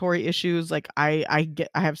auditory issues. Like I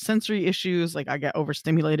have sensory issues. Like I get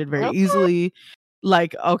overstimulated very easily.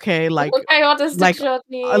 Like okay, like autistic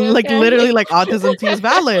like literally like autism T is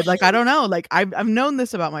valid. Like I don't know. Like I've known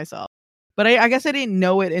this about myself, but I guess I didn't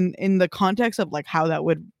know it in the context of like how that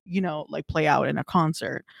would like play out in a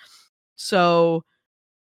concert. So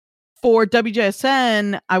for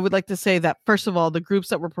WJSN, I would like to say that first of all, the groups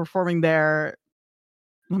that were performing there.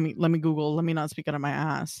 Let me Google. Let me not speak out of my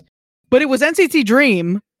ass. But it was NCT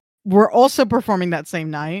Dream. Were also performing that same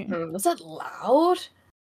night. Was that loud?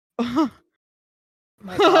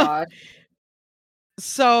 My God.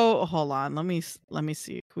 So hold on. Let me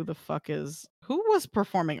see who was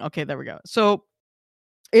performing. Okay, there we go. So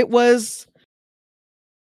it was.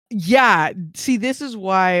 Yeah. See, this is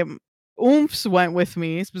why Oomphs went with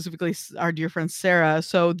me, specifically our dear friend Sarah.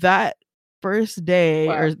 So that first day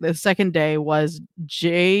or the second day was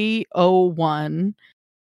JO1.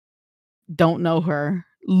 Don't know her.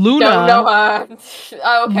 Luna. Don't know her.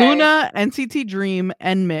 Oh, okay. Luna, NCT Dream,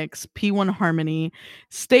 NMIX, P1 Harmony,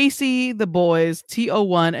 Stacy, The Boys,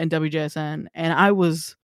 TO1, and WJSN. And I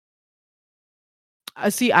was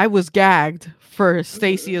gagged for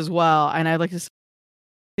Stacy as well. And I'd like to see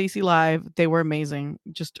Stacy live. They were amazing.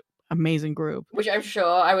 Just amazing group. Which I'm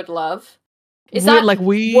sure I would love. Was that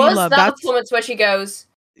the performance where she goes,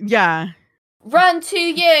 yeah, run to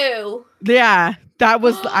you? Yeah, that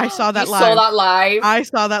was, I saw that live. You saw that live? I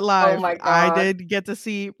saw that live. Oh my God. I did get to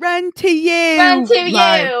see Run to You. Run to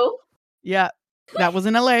live. You. Yeah, that was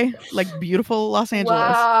in LA, like beautiful Los Angeles.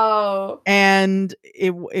 Wow. And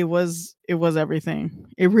it was everything.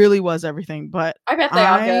 It really was everything. But I bet they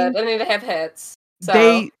are good. I mean, they have hits.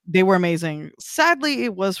 So. They were amazing. Sadly,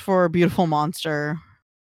 it was for Beautiful Monster.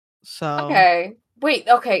 So okay. Wait,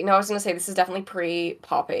 okay. No, I was gonna say this is definitely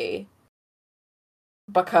pre-Poppy.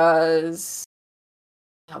 Because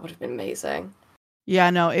that would have been amazing.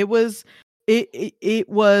 Yeah, no, it was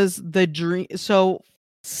the dream. So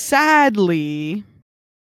sadly,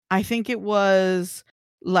 I think it was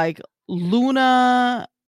like Luna,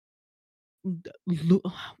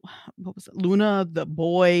 what was it? Luna, The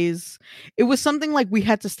Boys. It was something like we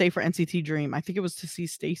had to stay for NCT Dream. I think it was to see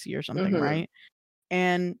Stacy or something, right?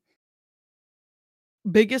 And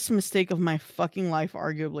biggest mistake of my fucking life,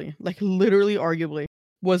 arguably, like literally arguably,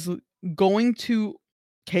 was going to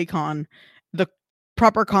KCON, the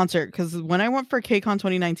proper concert. Because when I went for KCON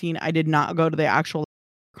 2019, I did not go to the actual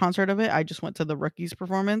concert of it. I just went to the Rookies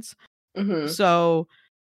performance. So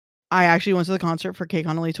I actually went to the concert for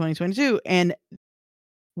KCON only 2022. And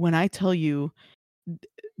when I tell you,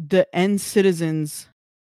 the N Citizens,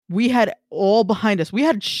 we had all behind us. We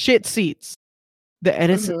had shit seats. The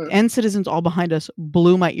N Citizens all behind us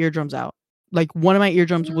blew my eardrums out. Like one of my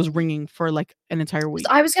eardrums was ringing for like an entire week.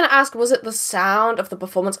 I was going to ask, was it the sound of the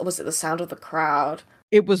performance or was it the sound of the crowd?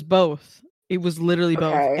 It was both. It was literally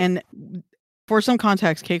both. And for some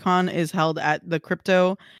context, KCON is held at the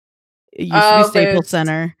Crypto. It used to be Staples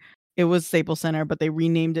Center. It was Staples Center, but they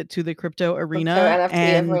renamed it to the Crypto Arena.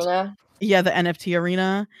 Arena. Yeah, the NFT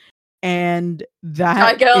Arena. And that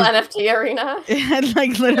Shy Girl NFT Arena.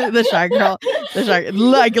 Like literally the Shy Girl,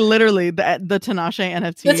 like literally the Tinashe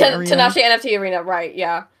NFT Arena. Tinashe NFT Arena, right?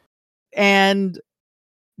 Yeah. And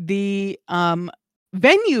the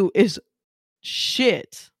venue is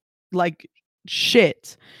shit, like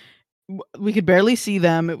shit. We could barely see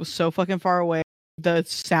them. It was so fucking far away. The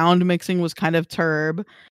sound mixing was kind of turb,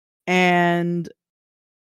 and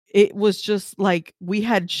it was just like we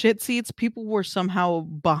had shit seats. People were somehow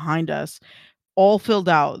behind us, all filled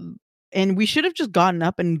out. And we should have just gotten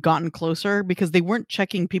up and gotten closer because they weren't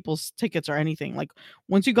checking people's tickets or anything. Like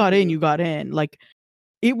once you got in, you got in. Like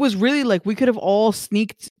it was really like we could have all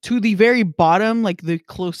sneaked to the very bottom, like the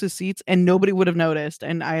closest seats, and nobody would have noticed.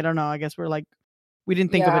 And I don't know. I guess we're like, we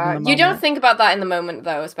didn't think of it in Yeah, the you don't moment. think about that in the moment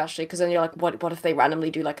though, especially because then you're like, what if they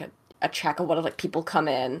randomly do like a check, or what if like people come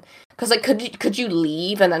in? Because like, could you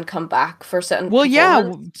leave and then come back for a certain Well, yeah,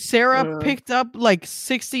 performance? Sarah Mm. picked up like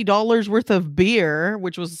 $60 worth of beer,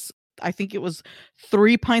 which was, I think it was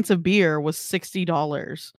 3 pints of beer was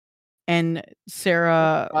 $60. And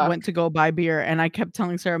Sarah went Fuck. to go buy beer, and I kept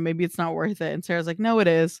telling Sarah maybe it's not worth it, and Sarah's like, "No, it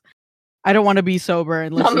is. I don't want to be sober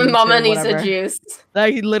and Mama, listen mama to needs a whatever." juice.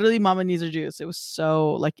 Like literally, Mama needs her juice. It was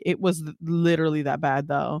so like it was literally that bad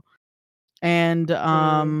though, and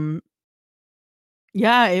Mm.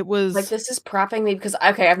 yeah, it Like was. this is prepping me because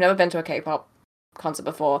okay, I've never been to a K-pop concert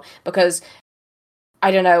before because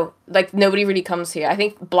I don't know, like nobody really comes here. I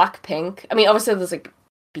think Blackpink. I mean, obviously there's like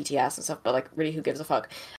BTS and stuff, but like really, who gives a fuck?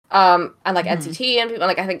 And like Mhm. NCT and people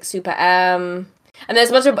like I think Super M. And there's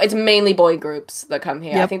a bunch of it's mainly boy groups that come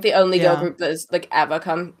here. I Yep. think the only girl Yeah. group that has like ever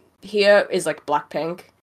come here is like Blackpink,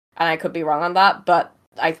 and I could be wrong on that, but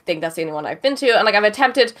I think that's the only one I've been to. And like I've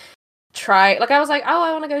attempted try like I was like, oh,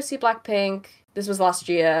 I want to go see Blackpink. This was last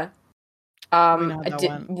year. We know how that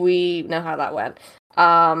went. We know how that went.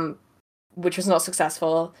 Um, which was not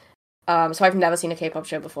successful. So I've never seen a K-pop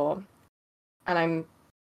show before, and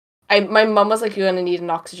my mum was like, "You're gonna need an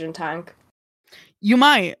oxygen tank." You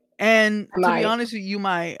might. And I to be might. honest with you,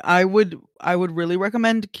 might. I would really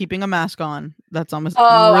recommend keeping a mask on. That's almost I'm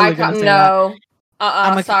Oh, I really gonna can't. say that. No.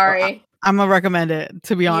 I'm a Sorry. I'm gonna recommend it,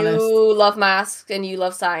 to be honest. You love masks and you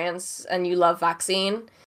love science and you love vaccine.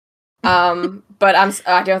 But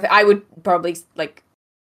I don't think I would probably like.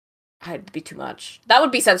 I'd be too much. That would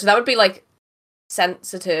be sensitive. That would be like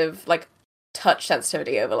sensitive, like touch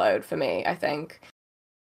sensitivity overload for me, I think.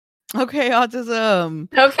 Okay, autism.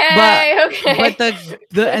 But Okay, okay.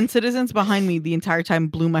 the end citizens behind me the entire time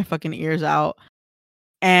blew my fucking ears out.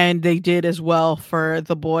 And they did as well for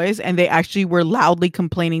the boys, and they actually were loudly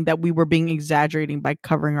complaining that we were being exaggerating by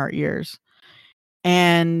covering our ears.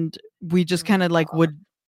 And we just kind of like would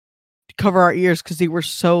cover our ears because they were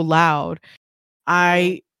so loud. Mm.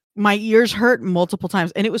 I My ears hurt multiple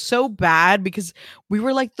times, and it was so bad because we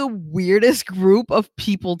were like the weirdest group of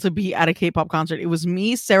people to be at a K-pop concert. It was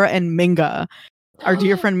me, Sarah, and Minga, our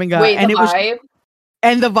dear friend Minga, Wait, the and vibe?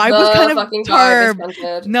 the vibe was kind The of fucking vibe is turb.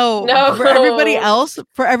 scented. No, No. for everybody else,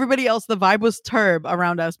 the vibe was turb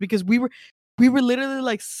around us because we were literally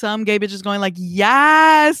like some gay bitches going like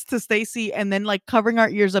yes to Stacy, and then like covering our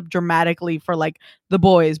ears up dramatically for like the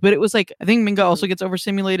boys. But it was like I think Minga also gets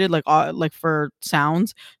overstimulated like for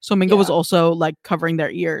sounds, so Minga was Yeah. also like covering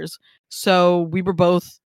their ears. So we were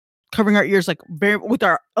both covering our ears like very with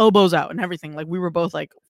our elbows out and everything. Like we were both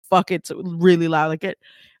like fuck it's really loud like it.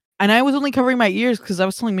 And I was only covering my ears because I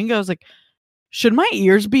was telling Minga, I was like, should my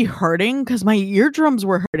ears be hurting? Because my eardrums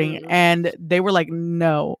were hurting. Mm. And they were like,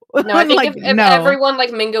 no. No, I think Like, if no. everyone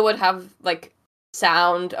like Minga would have like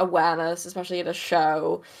sound awareness, especially at a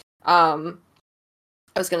show. I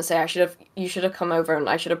was gonna say you should have come over and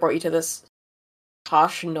I should have brought you to this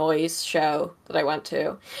harsh noise show that I went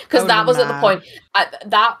to I because would have that been was at the mad. point.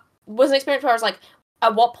 That was an experience where I was like,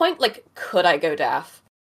 at what point like could I go deaf?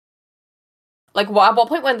 Like at what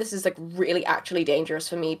point when this is like really actually dangerous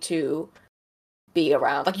for me to be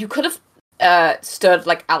around? Like you could have stood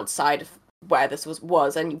like outside of where this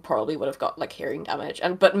was and you probably would have got like hearing damage.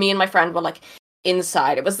 And but me and my friend were like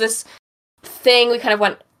inside. It was this thing we kind of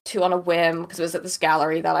went to on a whim because it was at this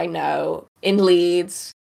gallery that I know in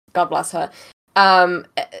Leeds. God bless her. And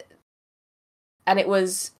it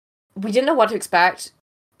was we didn't know what to expect.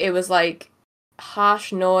 It was like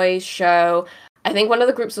harsh noise show. I think one of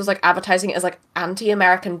the groups was like advertising it as like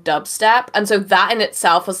anti-American dubstep, and so that in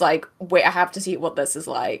itself was like, wait, I have to see what this is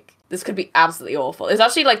like. This could be absolutely awful. It's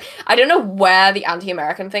actually like I don't know where the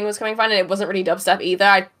anti-American thing was coming from, and it wasn't really dubstep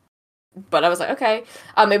either. But I was like, okay.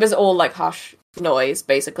 It was all like harsh noise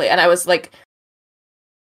basically, and I was like,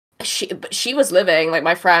 she was living like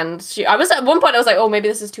my friend. I was at one point I was like, oh, maybe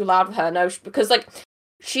this is too loud for her. No, because like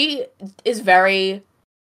she is very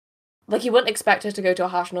like you wouldn't expect her to go to a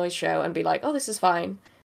harsh noise show and be like, oh, this is fine.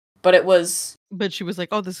 But it was But she was like,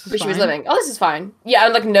 oh, this is but she was fine. living. Oh, this is fine. Yeah,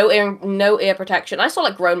 and like no ear protection. I saw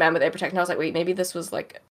like grown men with ear protection. I was like, wait, maybe this was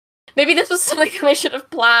something I should have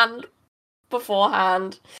planned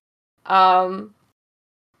beforehand. But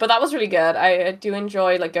that was really good. I do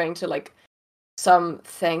enjoy like going to like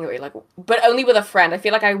something where like but only with a friend. I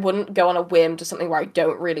feel like I wouldn't go on a whim to something where I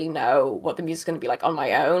don't really know what the music's gonna be like on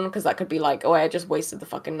my own, because that could be like, oh, I just wasted the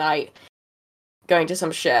fucking night going to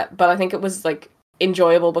some shit. But I think it was like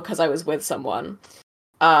enjoyable because I was with someone.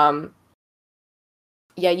 Um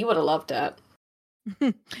yeah, you would have loved it.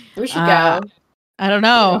 We should uh, go. I don't We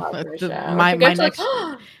should know. go out for a show. We My should go my to like next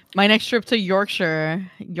my next trip to when we Yorkshire,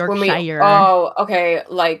 okay,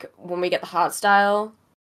 like when we get the hard style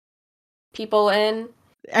people in.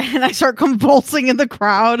 and I start convulsing in the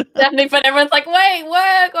crowd. Definitely, but everyone's like, wait,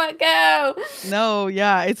 what, go. No,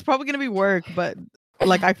 yeah, it's probably gonna be work, but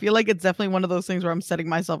like I feel like it's definitely one of those things where I'm setting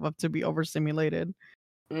myself up to be overstimulated.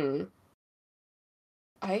 Mm.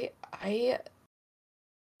 I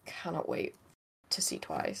cannot wait to see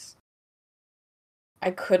Twice.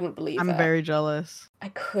 I couldn't believe it. I'm very jealous. I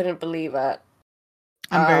couldn't believe it.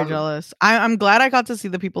 I'm very jealous. I'm glad I got to see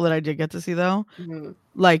the people that I did get to see though. Mm-hmm.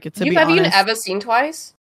 Like to be Have you honest, ever seen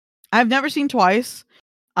Twice? I've never seen Twice.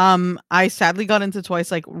 I sadly got into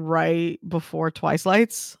Twice like right before Twice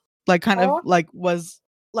Lights. Like kind of like was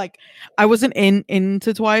like I wasn't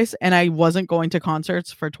into Twice and I wasn't going to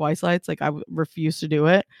concerts for Twice Lights. Like I refused to do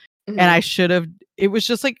it. Mm-hmm. And I should have. It was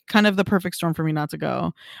just like kind of the perfect storm for me not to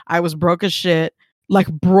go. I was broke as shit. Like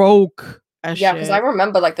broke as shit. Yeah, because I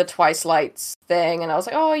remember like the Twice Lights thing and I was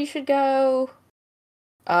like, oh, you should go.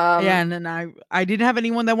 Yeah, and then I didn't have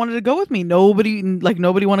anyone that wanted to go with me. Nobody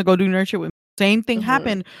wanted to go do nerd shit with me. Same thing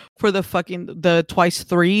happened for the Twice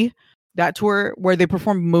 3, that tour where they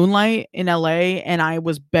performed Moonlight in LA and I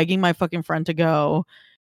was begging my fucking friend to go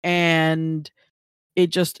and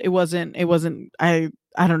it wasn't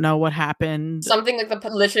I don't know what happened. Something like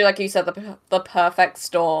literally like you said, the perfect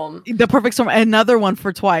storm. The perfect storm. Another one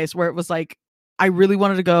for Twice where it was like I really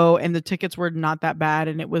wanted to go and the tickets were not that bad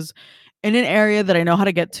and it was in an area that I know how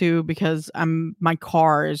to get to because my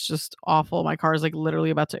car is just awful. My car is like literally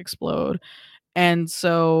about to explode. And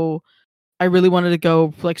so I really wanted to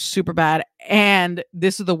go like super bad. And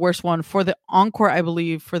this is the worst one for the encore, I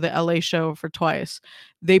believe, for the LA show for Twice.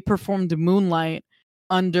 They performed Moonlight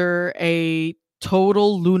under a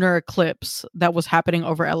total lunar eclipse that was happening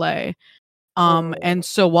over LA. And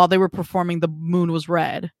so while they were performing, the moon was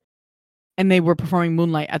red. And they were performing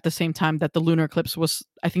Moonlight at the same time that the lunar eclipse was,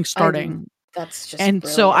 I think, starting. That's just and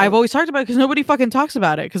brilliant. So I've always talked about it because nobody fucking talks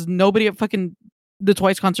about it because nobody at fucking the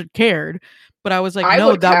Twice concert cared. But I was like,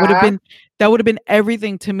 no, that would have been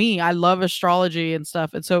everything to me. I love astrology and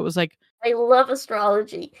stuff, and so it was like, I love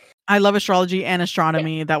astrology. I love astrology and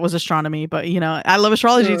astronomy. Yeah. That was astronomy, but I love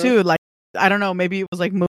astrology too. Like I don't know, maybe it was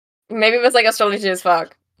like maybe it was like astrology as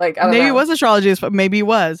fuck. Like I don't maybe know. It was astrology as fuck. Maybe it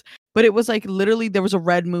was. But it was like literally there was a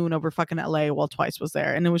red moon over fucking LA while Twice was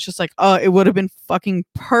there. And it was just like, oh, it would have been fucking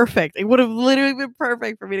perfect. It would have literally been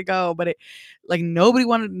perfect for me to go. But it like nobody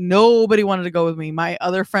wanted to go with me. My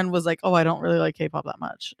other friend was like, oh, I don't really like K-pop that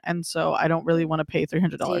much. And so I don't really want to pay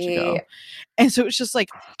 $300 to go. And so it's just like,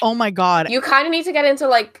 oh my God. You kind of need to get into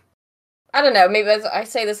like, I don't know, maybe I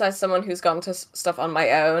say this as someone who's gone to stuff on my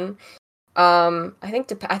own. I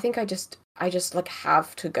think I just like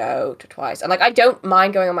have to go to Twice, and like I don't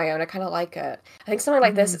mind going on my own. I kind of like it. I think something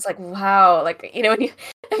like this, it's like wow, like when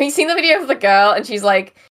have you seen the video of the girl and she's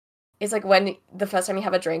like, it's like when the first time you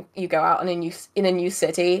have a drink, you go out in a new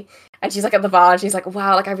city, and she's like at the bar and she's like,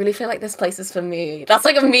 wow, like I really feel like this place is for me. That's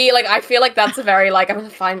like me. Like I feel like that's a very like I'm gonna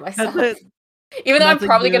find myself. Even though I'm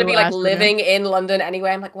probably gonna be like living in London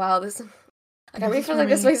anyway, I'm like, wow, this. Like I really feel like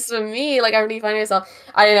this place is for me. Like I really find myself.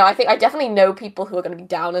 I don't know. I think I definitely know people who are going to be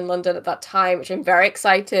down in London at that time, which I'm very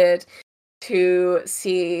excited to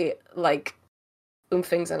see. Like,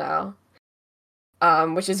 Things are now,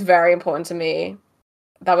 which is very important to me.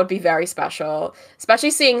 That would be very special,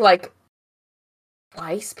 especially seeing like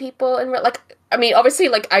Twice people and like. I mean, obviously,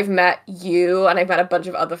 like I've met you and I've met a bunch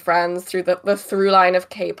of other friends through the through line of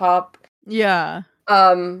K-pop. Yeah.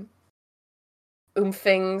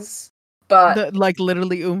 Things. But like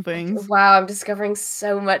literally things. Wow, I'm discovering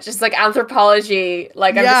so much. It's like anthropology.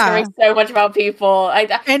 Like I'm discovering so much about people. I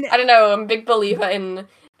don't know. I'm a big believer in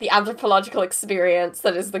the anthropological experience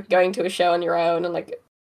that is like going to a show on your own and like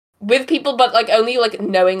with people, but like only like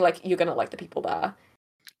knowing like you're gonna like the people there.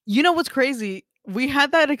 You know what's crazy? We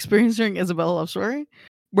had that experience during Isabella Love Story,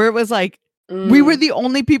 where it was like we were the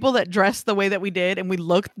only people that dressed the way that we did and we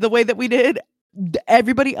looked the way that we did.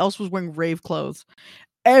 Everybody else was wearing rave clothes.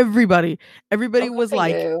 Everybody was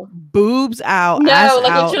like boobs out, ass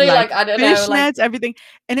like out, literally like I don't know, fishnets, like, everything.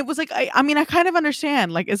 And it was like I mean I kind of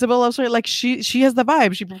understand. Like Isabella Love Story, like she has the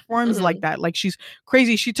vibe. She performs like that. Like she's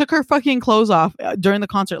crazy. She took her fucking clothes off during the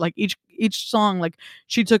concert. Like each song, like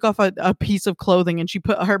she took off a piece of clothing and she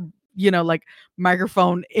put her like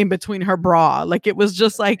microphone in between her bra. Like it was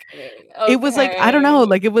just like it was like I don't know.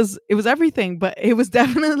 Like it was everything. But it was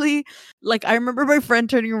definitely like I remember my friend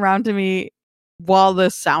turning around to me while the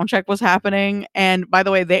sound check was happening. And by the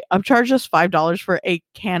way, they upcharged us $5 for a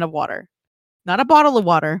can of water, not a bottle of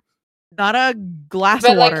water, not a glass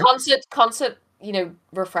of water. But like concert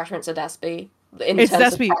refreshments at Despy in It's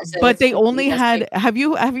terms of Despy, prices. but they It would be only Despy. had. Have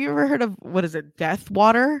you ever heard of what is it? Death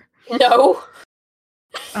water. No,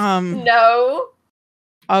 Um. no.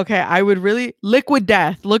 Okay, I would really liquid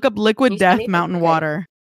death. Look up Can liquid you send death me mountain okay. water.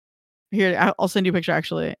 Here, I'll send you a picture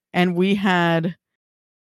actually. And we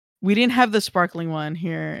didn't have the sparkling one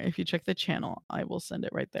here. If you check the channel, I will send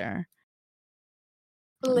it right there.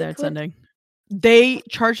 There it's Liquid. sending. They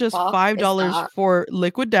charged us Fuck is $5 that? for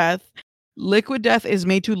liquid death. Liquid death is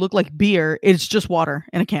made to look like beer. It's just water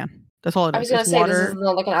in a can. That's all it I is. was gonna It's say this is water.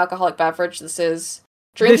 not like an alcoholic beverage. This is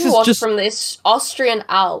This drinking is water just from this Austrian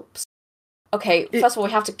Alps. Okay, it, first of all,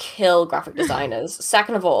 we have to kill graphic designers.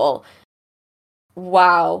 Second of all,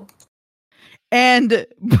 wow. and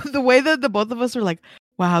the way that the both of us are like,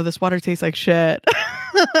 wow, this water tastes like shit.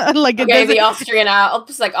 Like it Okay, doesn't. the Austrian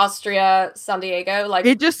Alps, like Austria, San Diego, like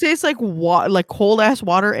It just tastes like like cold ass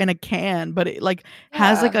water in a can, but it like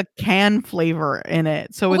has like yeah. a can flavor in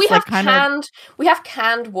it. So Well, it's like kind of we have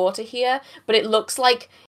canned water here, but it looks like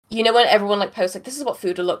when everyone like posts like this is what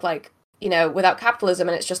food would look like, without capitalism,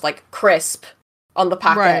 and it's just like crisp on the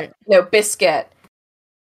packet, right. Biscuit,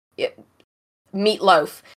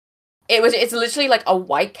 meatloaf. It's literally like a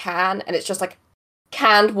white can, and it's just like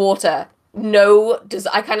canned water. No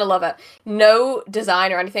I kind of love it. No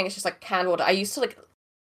design or anything. It's just like canned water. I used to like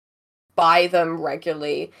buy them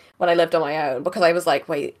regularly when I lived on my own because I was like,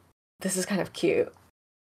 wait, this is kind of cute.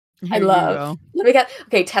 Here I you love. go. Let me get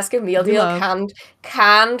Tesco meal We deal, love.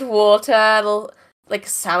 canned water, like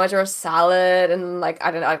sandwich or a salad, and like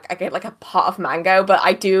I don't know, I get like a pot of mango, but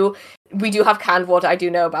we do have canned water. I do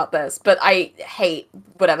know about this, but I hate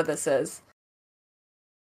whatever this is.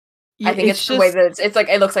 Yeah, I think it's the way that it's like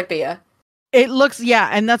it looks like beer. It looks, yeah,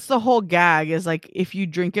 and that's the whole gag is like if you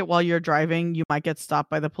drink it while you're driving, you might get stopped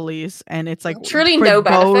by the police, and it's like Truly no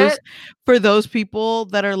benefit. For those people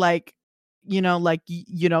that are like,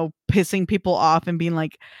 pissing people off and being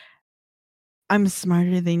like, I'm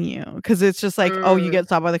smarter than you, because it's just like, oh, you get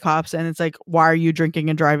stopped by the cops, and it's like, why are you drinking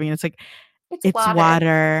and driving? And it's like, it's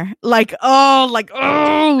water. Like, oh,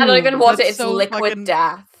 I don't even water. that's It's so liquid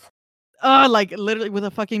death. Oh, like literally with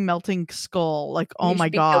a fucking melting skull. Like, oh You my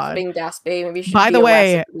should be killed for god. being Gatsby. Maybe you should By be the arrested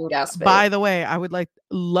way, for being Gatsby. I would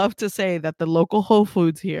love to say that the local Whole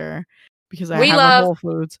Foods here, because I We have a love. Whole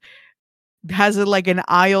Foods, has like an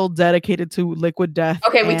aisle dedicated to liquid death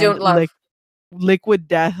Okay, we and don't love. liquid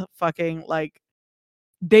death fucking like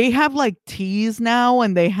they have like teas now,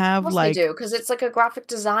 and they have Of course they like, do, because it's like a graphic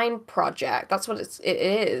design project. That's what it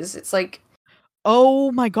is. It's like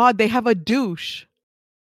oh my god, they have a douche.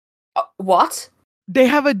 What? They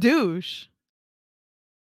have a douche.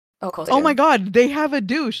 Oh, of course Oh they my do. god, they have a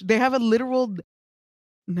douche. They have a literal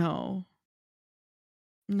no.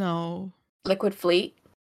 No. Liquid Fleet.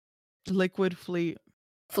 Liquid fleet.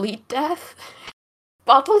 Fleet death.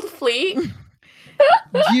 Bottled Fleet.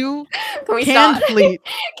 You Can we canned start? fleet.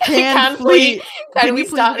 Canned fleet. Can Can we you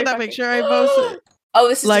please look start? at that picture I posted? Oh,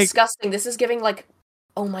 this is Like, disgusting. This is giving like,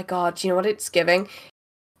 oh my god. Do you know what it's giving?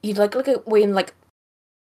 You'd like look at when like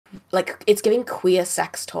it's giving queer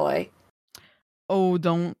sex toy. oh,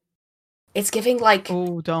 don't. It's giving like,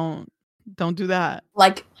 Oh, don't do that.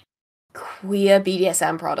 like queer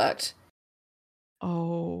BDSM product.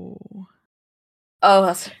 Oh. Oh,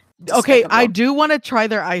 that's Okay, I despicable. do want to try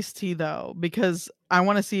their iced tea though, because I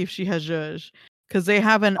want to see if she has zhuzh. Because they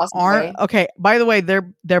have an Possibly. Okay, by the way,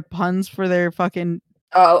 they're puns for their fucking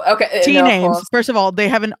Oh, okay. tea No, of names. course. First of all, they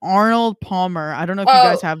have an Arnold Palmer. I don't know if you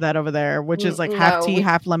guys have that over there, which is like half no, tea, we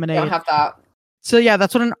half don't lemonade. have that. So yeah,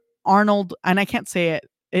 that's what an Arnold, and I can't say it.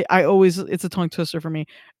 It's a tongue twister for me.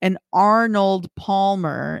 An Arnold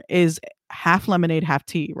Palmer is half lemonade, half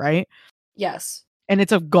tea, right? Yes. And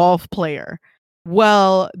it's a golf player.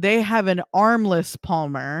 Well, they have an armless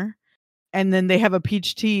Palmer, and then they have a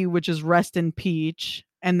peach tea, which is rest in peach,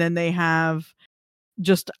 and then they have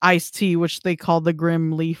just iced tea, which they call the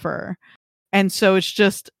Grim Leafer. And so it's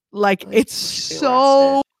just like it's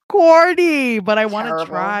so corny, but I want to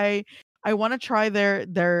try. I want to try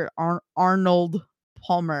their Arnold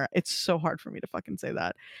Palmer. It's so hard for me to fucking say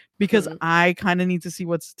that because I kind of need to see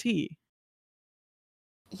what's tea.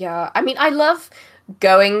 Yeah, I mean, I love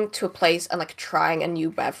going to a place and like trying a new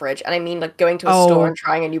beverage, and I mean like going to a store and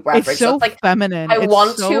trying a new beverage. It's so like feminine. I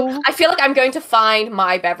want to. I feel like I'm going to find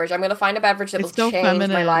my beverage. I'm going to find a beverage that will change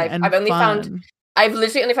my life. I've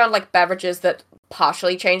literally only found like beverages that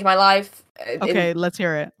partially change my life. Okay, let's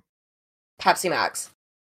hear it. Pepsi Max.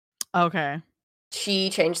 Okay. She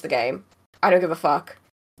changed the game. I don't give a fuck.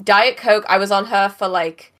 Diet Coke, I was on her for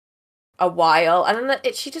like a while, and then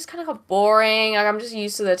she just kind of got boring. Like, I'm just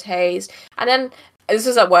used to the taste. And then this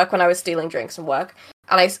was at work when I was stealing drinks from work,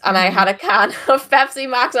 I had a can of Pepsi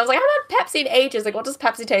Max. I was like, I haven't had Pepsi in ages. Like, what does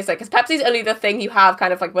Pepsi taste like? Because Pepsi's only the thing you have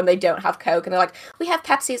kind of like when they don't have Coke, and they're like, we have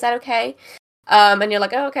Pepsi. Is that okay? And you're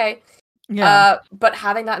like, oh, okay. Yeah. But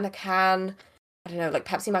having that in a can, I don't know. Like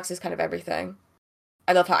Pepsi Max is kind of everything.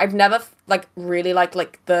 I love how I've never like really liked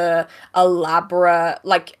like the elaborate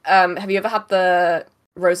like. Have you ever had the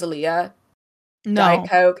Rosalia Diet No.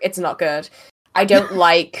 Coke? It's not good. I don't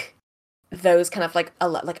like those kind of like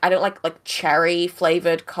I don't like cherry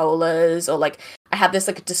flavored colas, or like I had this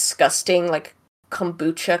like disgusting like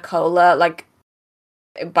kombucha cola like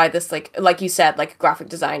by this like you said, like graphic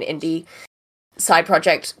design indie side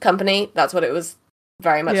project company. That's what it was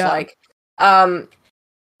very much like.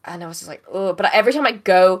 And I was just like, oh, but every time I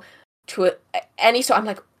go to any store, I'm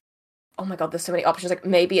like, oh my god, there's so many options. Like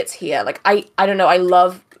maybe it's here. Like I don't know. I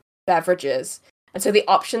love beverages, and so the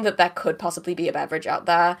option that there could possibly be a beverage out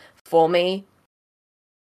there for me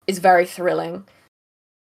is very thrilling.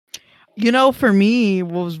 You know, for me,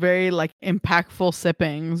 what was very like impactful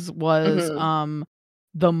sippings was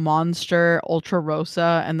the Monster Ultra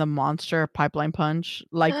Rosa and the Monster Pipeline Punch.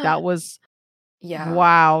 Like that was Yeah.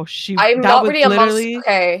 wow. I'm That not was really a monster. literally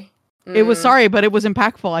Okay. it was sorry, but it was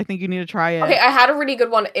impactful. I think you need to try it. Okay, I had a really good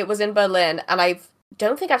one. It was in Berlin, and I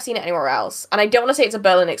don't think I've seen it anywhere else. And I don't want to say it's a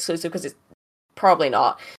Berlin exclusive because it's probably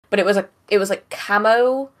not. But it was like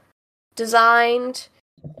camo designed.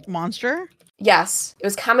 Monster? Yes, it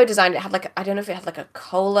was camo designed. It had like I don't know if it had like a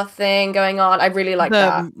cola thing going on. I really like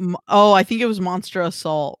that. I think it was Monster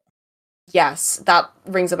Assault. Yes, that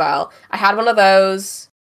rings a bell. I had one of those.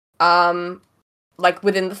 Like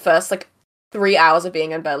within the first like 3 hours of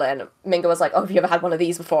being in Berlin, Minga was like, "Oh, have you ever had one of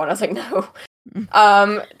these before?" And I was like, "No."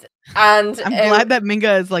 And I'm glad that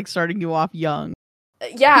Minga is like starting you off young.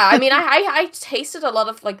 Yeah, I mean, I tasted a lot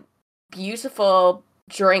of like beautiful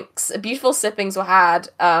drinks, beautiful sippings were had.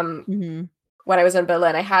 When I was in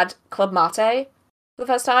Berlin, I had Club Mate for the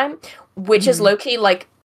first time, which is low-key like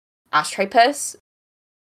ashtray piss.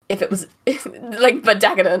 If it was like, but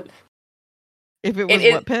decadent. If it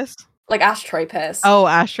was what piss? Like ashtray piss. Oh,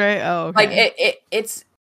 ashtray. Oh, okay. Like it's.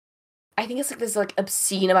 I think it's like there's like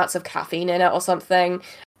obscene amounts of caffeine in it or something.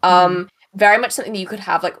 Very much something that you could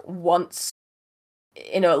have like once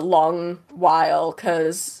in a long while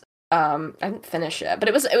because I didn't finish it, but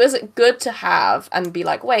it was good to have and be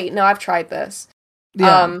like, wait, no, I've tried this.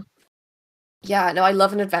 Yeah, no, I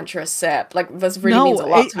love an adventurous sip. Like this really means a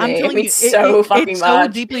lot to me. It means so fucking much. So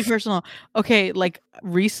deeply personal. Okay, like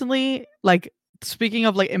recently, like speaking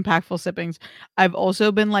of like impactful sippings, I've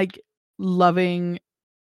also been like loving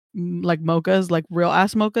like mochas, like real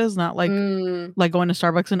ass mochas, not like like going to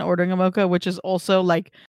Starbucks and ordering a mocha, which is also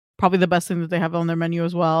like probably the best thing that they have on their menu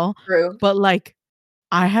as well. True. But like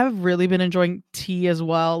I have really been enjoying tea as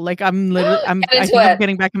well. Like I'm literally I'm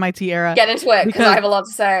getting back in my tea era. Get into it because I have a lot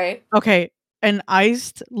to say. Okay, an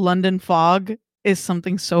iced London fog is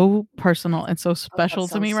something so personal and so special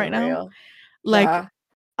to me right now. Like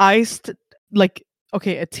iced, like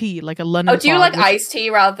okay, a tea, like a London. Oh, do you like iced tea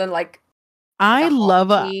rather than like? I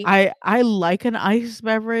love I like an iced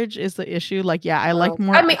beverage is the issue. Like, yeah, I like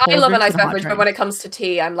more. I mean, I love an iced beverage, but when it comes to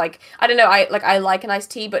tea, I'm like, I don't know. I like an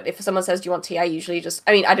iced tea, but if someone says, "Do you want tea?" I usually just.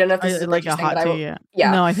 I mean, I don't know if this is like a hot tea.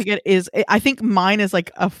 Yeah. No, I think it is. I think mine is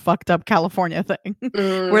like a fucked up California thing,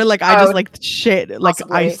 where like I just like shit like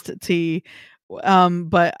iced tea.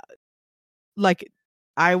 But like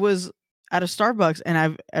I was at a Starbucks,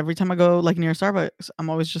 and every time I go like near Starbucks,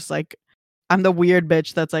 I'm always just like. I'm the weird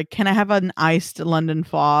bitch that's like, can I have an iced London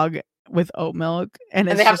fog with oat milk? And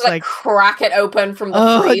it's they have just to like crack it open from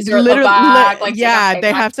the freezer at the back. Like, yeah,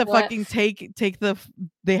 they have to fucking take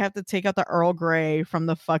they have to take out the Earl Grey from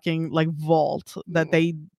the fucking like vault that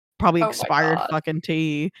they probably expired fucking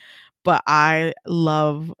tea. But I've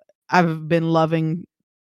been loving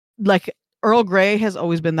like Earl Grey has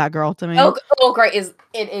always been that girl to me. Earl Grey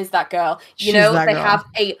is that girl. You know, they have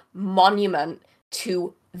a monument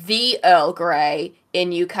to the Earl Grey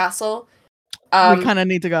in Newcastle. We kind of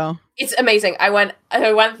need to go. It's amazing. I went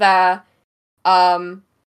there, and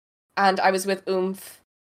I was with Oomph,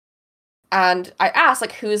 and I asked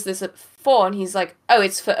like, "Who is this for?" And he's like, "Oh,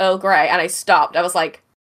 it's for Earl Grey." And I stopped. I was like,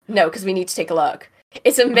 "No, because we need to take a look."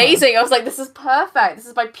 It's amazing. I was like, "This is perfect. This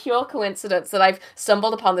is by pure coincidence that I've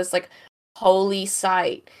stumbled upon this like holy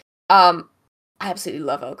site." I absolutely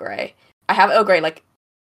love Earl Grey. I have Earl Grey like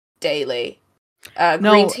daily.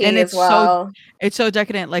 Green tea and it's as well. It's so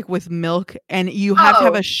decadent, like with milk, and you have to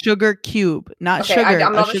have a sugar cube, not sugar.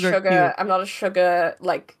 I'm not a sugar cube. I'm not a sugar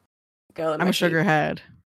like girl. I'm a sugar head.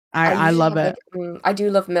 I love it. Like, I do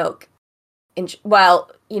love milk. Well,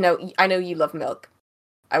 you know, I know you love milk.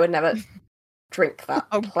 I would never drink that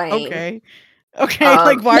plain. Okay. Okay,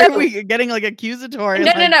 like why No, are we getting like accusatory? no,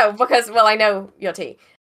 Like, no, because well, I know your tea,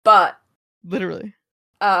 but literally.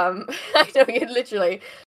 I know you literally.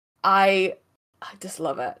 I just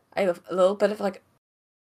love it. I love a little bit of like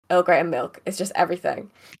Earl Grey and milk. It's just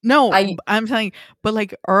everything. No, I I'm saying, but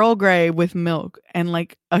like Earl Grey with milk and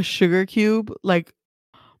like a sugar cube, like,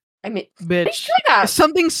 I mean, you bitch, try that.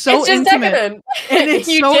 something so It's just intimate, decadent. and it's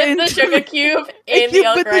You so dip the sugar intimate. cube And in the you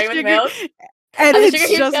Earl put the Grey with sugar, milk, and and the sugar it's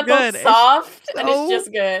cube just gets all good. It's soft, and it's so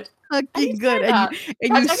just good. I fucking used to try good, that.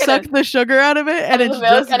 and How you suck decadent. the sugar out of it, and Out of the it's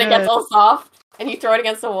milk, just and it gets good. all soft, and you throw it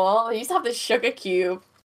against the wall. I used to have this sugar cube.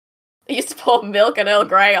 I used to pour milk and Earl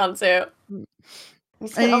Grey onto. It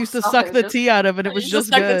used to And get you all used to soft, and suck it was the just. tea out of it. It I was used to just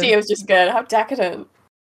suck the tea. good. It was just good. How decadent.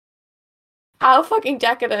 How fucking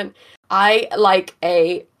decadent. I like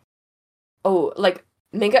a. Oh, like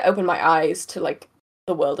Minga opened my eyes to like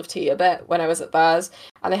the world of tea a bit when I was at bars,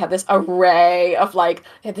 and they had this array of like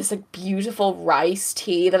they had this like beautiful rice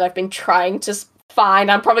tea that I've been trying to find.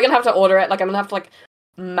 I'm probably gonna have to order it. Like I'm gonna have to like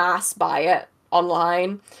mass buy it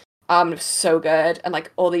online. It was so good, and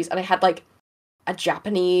like all these, and I had like a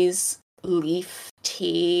Japanese leaf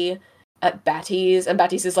tea at Betty's, and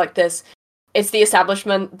Betty's is like this. It's the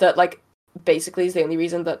establishment that like basically is the only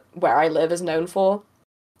reason that where I live is known for.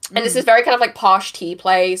 And this is very kind of like posh tea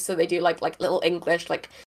place, so they do like little English like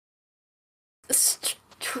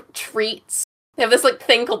treats. They have this like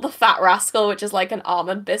thing called the Fat Rascal, which is like an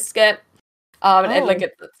almond biscuit. And like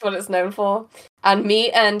that's what it's known for. And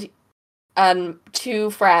me and two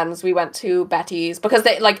friends, we went to Betty's because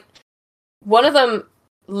they like one of them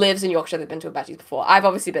lives in Yorkshire. They've been to a Betty's before. I've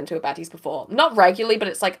obviously been to a Betty's before, not regularly, but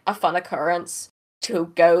it's like a fun occurrence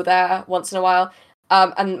to go there once in a while.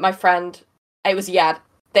 And my friend, it was Yad.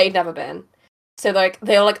 They'd never been. So like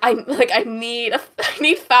they were like I need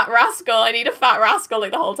Fat Rascal. I need a Fat Rascal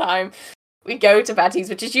like the whole time. We go to Betty's,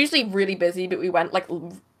 which is usually really busy, but we went like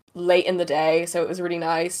late in the day, so it was really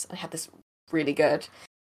nice. I had this really good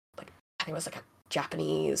like I think it was like a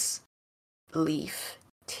Japanese leaf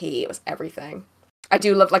tea. It was everything. I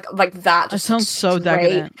do love like that. Just sounds so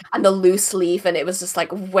decadent. And the loose leaf, and it was just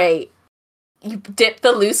like, wait, you dip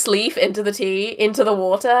the loose leaf into the tea, into the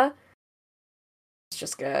water. It's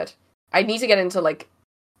just good. I need to get into like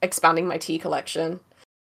expanding my tea collection.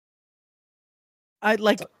 I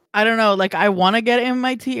don't know, like I want to get in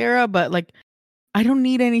my tea era, but like I don't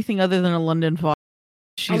need anything other than a London fog.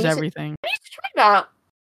 She's everything. I need to try that.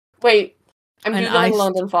 Wait, I'm googling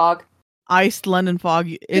London fog. Iced London fog.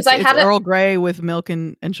 It's Earl Grey with milk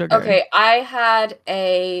and sugar. Okay, I had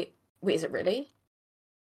a. Wait, is it really?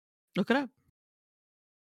 Look it up.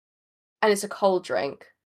 And it's a cold drink.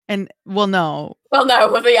 And well, no. Well,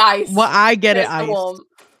 no, with the ice. Well, I get it iced. Warm.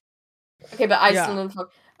 Okay, but iced London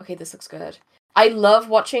fog. Okay, this looks good. I love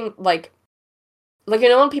watching like you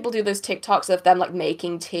know when people do those TikToks of them like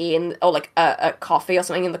making tea and or like a coffee or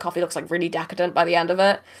something, and the coffee looks like really decadent by the end of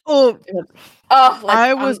it.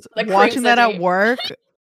 I was watching that at work.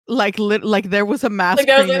 Like there was a mass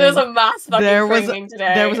creaming. There was a mass fucking creaming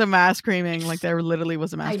today. There was a mass creaming. Like there literally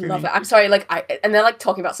was a mass creaming. I love it. I'm sorry, like and they're like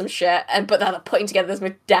talking about some shit, but they're like, putting together this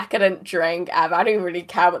most decadent drink ever. I don't even really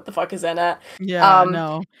care what the fuck is in it. Yeah,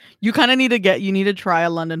 no. You kind of need to try a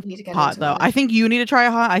London hot though. I think you need to try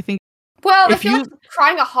a hot. I think. Well, I feel like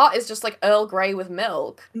trying a hot is just like Earl Grey with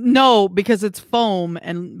milk. No, because it's foam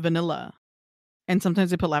and vanilla, and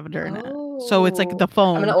sometimes they put lavender in it. So it's like the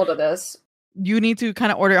foam. I'm gonna order this. You need to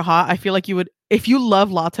kind of order it hot. I feel like you would, if you love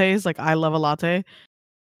lattes, like I love a latte.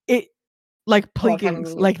 It like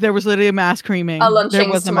plinkings, like there was literally a mass creaming. There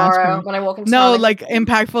was a mass creaming when I walk into no, like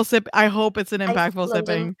impactful sip. I hope it's an impactful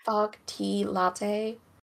sipping. Fog tea latte.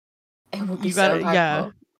 It would be you got so it, yeah.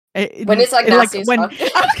 When it's like nasty like when I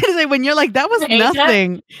was gonna say when you're like that was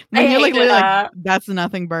nothing. When you're like that's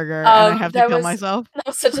nothing burger, and I have to kill myself. That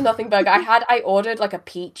was such a nothing burger. I ordered like a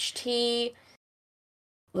peach tea.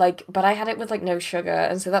 Like, but I had it with like no sugar,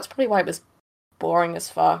 and so that's probably why it was boring as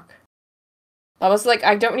fuck. I was like,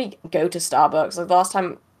 I don't really go to Starbucks. Like the last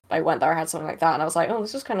time I went there, I had something like that, and I was like, oh,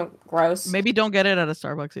 this is kind of gross. Maybe don't get it at a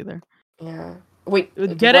Starbucks either. Yeah. Wait,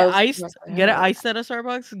 get it iced. Get it iced at a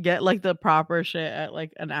Starbucks. Get like the proper shit at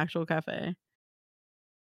like an actual cafe.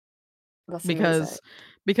 That's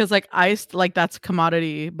because like iced, like that's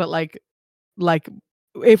commodity, but like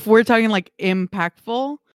if we're talking like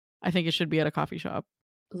impactful, I think it should be at a coffee shop.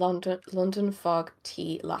 London fog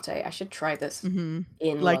tea latte. I should try this in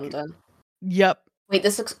London. Yep. Wait,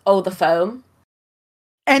 this looks the foam.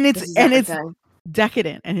 And it's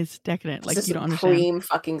decadent, and it's decadent. Like you don't understand. Cream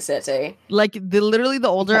fucking city. Like literally the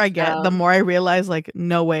older I get, the more I realize like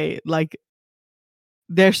no way, like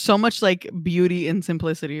there's so much like beauty in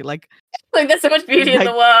simplicity. Like there's so much beauty in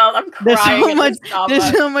the world. I'm crying.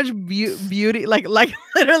 There's so much beauty. Like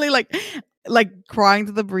literally like crying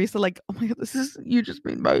to the barista. Like, oh my god, you just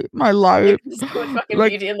made my life. There's so much fucking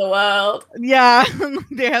beauty in the world. Yeah,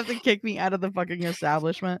 they have to kick me out of the fucking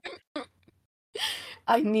establishment.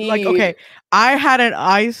 Like, okay, I had an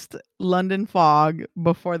iced London Fog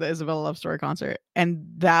before the Isabella Love Story concert, and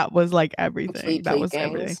that was like everything. That was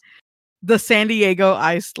everything. The San Diego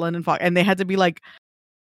iced London Fog, and they had to be like,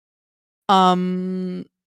 yeah,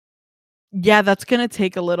 that's gonna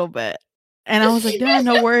take a little bit. And I was like, yeah,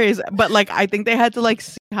 no worries. But like, I think they had to like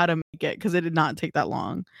see how to make it because it did not take that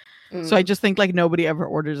long. So I just think like nobody ever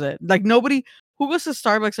orders it. Like nobody who goes to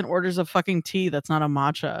Starbucks and orders a fucking tea that's not a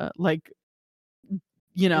matcha. Like,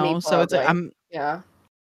 you know, so it's like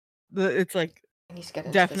it's like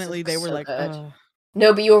definitely they were like,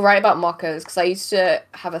 no, but you were right about mochas because I used to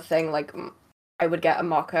have a thing like I would get a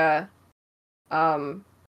mocha,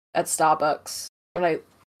 at Starbucks when I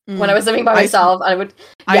was living by myself. I would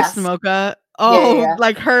iced mocha. Oh,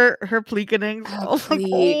 like her pleakanings. Her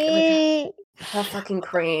fucking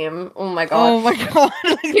cream. Oh my god. Oh my god.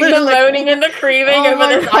 People moaning in the creaming over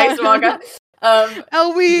this ice mocha.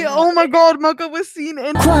 LB, oh my god, mocha was seen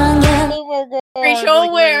in. Oh my god.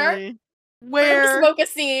 Rachel, like, where? The mocha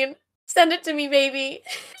scene. Send it to me, baby.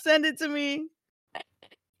 Send it to me.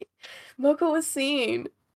 Mocha was seen.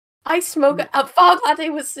 Ice mocha. A fog latte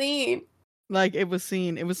was seen. Like it was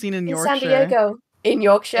seen. It was seen in Yorkshire. San Diego. In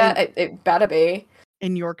Yorkshire. It better be.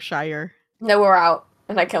 In Yorkshire. No, we're out.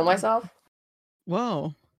 And I kill myself.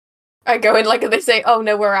 Whoa. I go in like they say, oh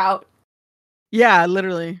no, we're out. Yeah,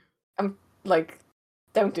 literally. I'm like,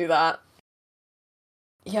 don't do that.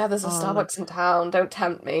 Yeah, there's a Starbucks in town. Don't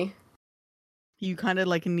tempt me. You kind of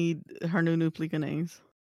like need her new plekanings.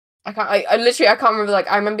 I can't remember.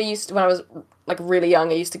 Like I remember when I was like really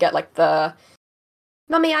young, I used to get like the,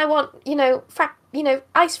 Mummy, I want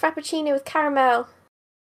iced frappuccino with caramel.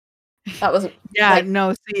 That wasn't. Yeah, like,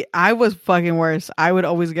 no. See, I was fucking worse. I would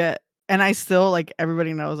always get, and I still like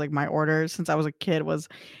everybody knows like my order since I was a kid was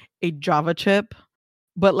a Java chip.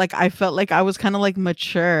 But like I felt like I was kind of like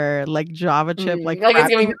mature, like Java chip, like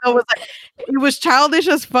it was childish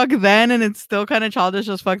as fuck then, and it's still kind of childish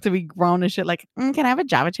as fuck to be grown as shit. Like, can I have a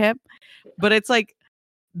Java chip? But it's like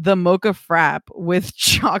the mocha frap with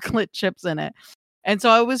chocolate chips in it, and so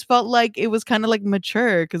I always felt like it was kind of like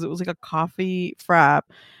mature because it was like a coffee frap.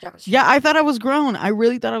 Yeah, I thought I was grown. I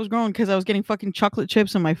really thought I was grown because I was getting fucking chocolate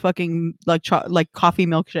chips in my fucking like coffee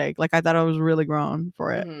milkshake. Like I thought I was really grown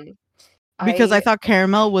for it. Mm-hmm. Because I thought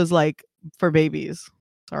caramel was like for babies.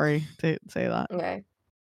 Sorry to say that. Okay.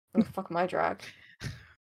 Oh, fuck my drag.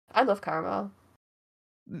 I love caramel.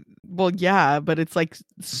 Well, yeah, but it's like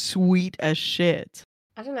sweet as shit.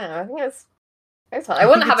 I don't know. I think it's fun. I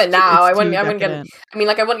wouldn't have it now. I wouldn't get. I mean,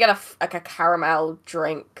 like I wouldn't get a caramel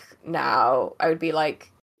drink now. I would be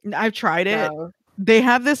like. I've tried it. No. They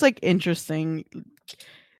have this like interesting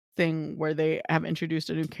thing where they have introduced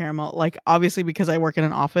a new caramel. Like obviously because I work in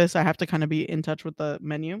an office, I have to kind of be in touch with the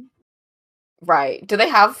menu. Right. Do they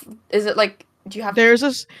have? Is it like? Do you have? There's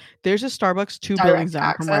a Starbucks 2 buildings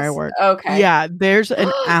down from where I work. Okay. Yeah, there's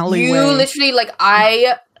an alleyway. You literally like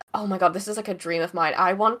oh my god, this is like a dream of mine.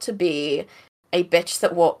 I want to be a bitch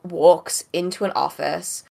that walks into an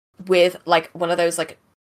office with like one of those like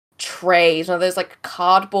trays, one of those like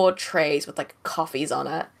cardboard trays with like coffees on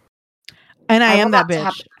it. And I am that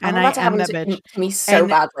bitch. And I am that bitch. To me so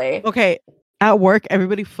badly. Okay, at work,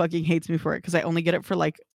 everybody fucking hates me for it because I only get it for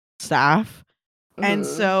like staff. Mm-hmm. And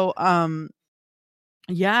so,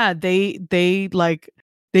 yeah, they're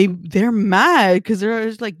mad because they're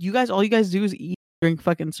just like, all you guys do is eat, drink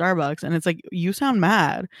fucking Starbucks, and it's like you sound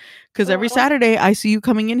mad because every Saturday I see you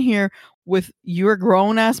coming in here with your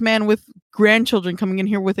grown ass man with grandchildren coming in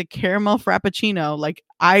here with a caramel frappuccino. Like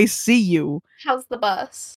I see you. How's the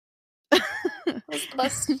bus? How's the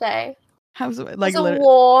bus today? How's it like? Is it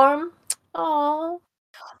warm? Oh,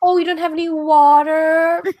 you don't have any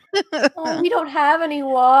water. Oh, we don't have any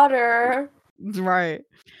water. Right.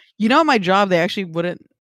 You know, at my job, they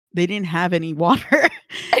didn't have any water.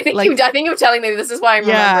 I think you were telling me this is why I'm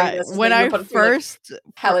remembering this. When I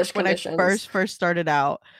first started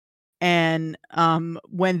out, and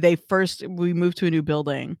when we moved to a new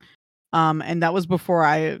building, and that was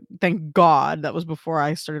before thank God, that was before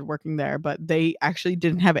I started working there, but they actually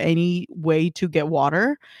didn't have any way to get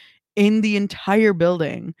water in the entire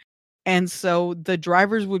building. And so the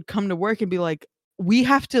drivers would come to work and be like, we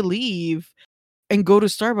have to leave. and go to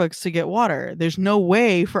Starbucks to get water. There's no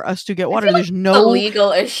way for us to get water. There's a no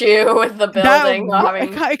legal issue with the building not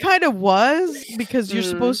having it kind of was, because you're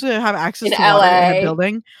supposed to have access in to water in a LA.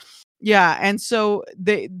 building. Yeah, and so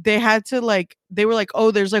they had to like, they were like,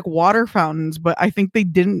 oh, there's like water fountains, but I think they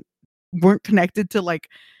weren't connected to like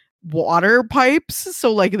water pipes,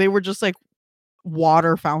 so like they were just like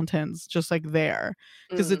water fountains just like there,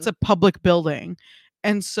 because it's a public building.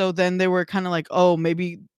 And so then they were kind of like, oh,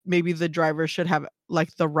 maybe the driver should have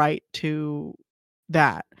like the right to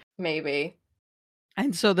that. Maybe.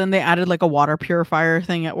 And so then they added like a water purifier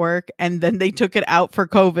thing at work, and then they took it out for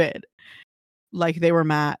COVID. Like they were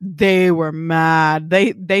mad. They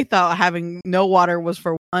thought having no water was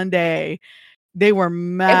for one day. They were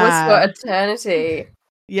mad. It was for eternity.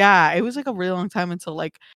 Yeah, it was like a really long time until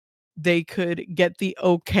like they could get the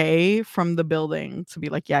okay from the building to be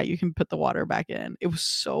like, yeah, you can put the water back in. It was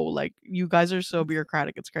so like, you guys are so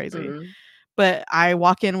bureaucratic, it's crazy. But I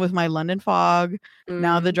walk in with my London fog.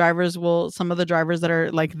 Now the drivers some of the drivers that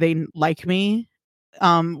are like, they like me,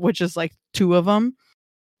 which is like 2 of them.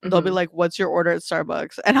 They'll be like, what's your order at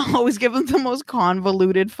Starbucks? And I'll always give them the most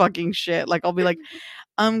convoluted fucking shit. Like I'll be like,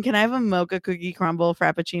 can I have a mocha cookie crumble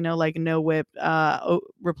frappuccino, like no whip,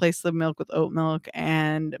 replace the milk with oat milk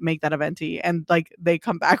and make that a venti? And like they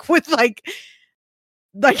come back with like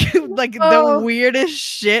the weirdest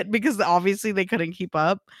shit, because obviously they couldn't keep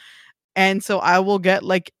up. And so I will get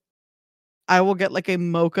like a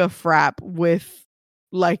mocha frap with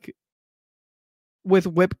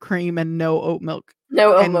whipped cream and no oat milk.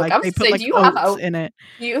 No oat and milk. like I'm they put saying, like do you oats have in it.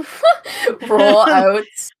 You raw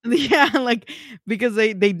oats? Yeah, like because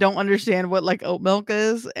they don't understand what like oat milk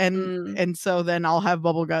is, and so then I'll have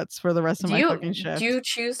bubble guts for the rest of my fucking shift. Do you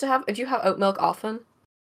have oat milk often?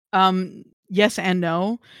 Yes and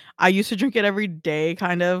no. I used to drink it every day,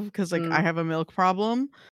 kind of, because like I have a milk problem.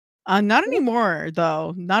 Not anymore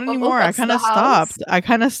though. Not anymore. I kind of stopped.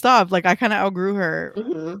 Like I kind of outgrew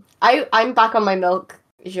her. I'm back on my milk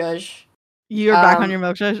zhuzh. You're back on your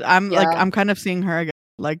milk zhuzh? I'm kind of seeing her again.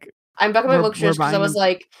 Like I'm back on my milk zhuzh because I was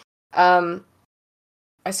like, I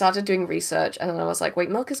started doing research, and then I was like, wait,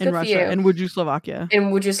 milk is good for you. In Wuju,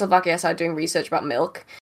 Slovakia. I started doing research about milk,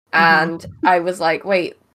 and I was like,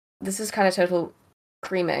 wait, this is kind of total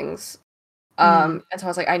creamings. And so I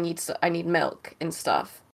was like, I need milk and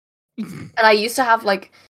stuff. And I used to have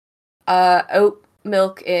like oat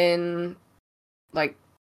milk in like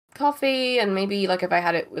coffee, and maybe like if I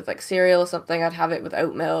had it with like cereal or something, I'd have it with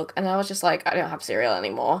oat milk. And I was just like, I don't have cereal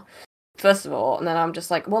anymore, first of all. And then I'm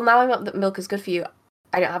just like, well, now I know that milk is good for you.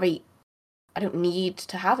 I don't need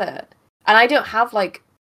to have it. And I don't have like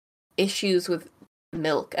issues with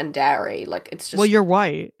milk and dairy. Like it's just, well, you're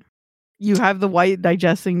white. You have the white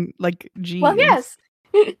digesting like genes. Well, yes.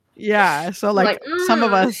 Yeah, so like some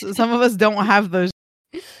of us don't have those,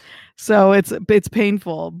 so it's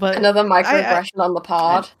painful. But another microaggression on the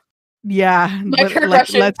pod. Yeah,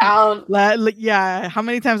 microaggression pound. Yeah, how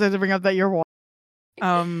many times I have to bring up that you're white?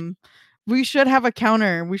 We should have a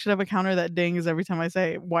counter. We should have a counter that dings every time I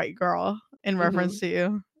say "white girl" in reference to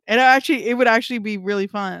you. And it would actually be really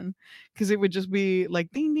fun, because it would just be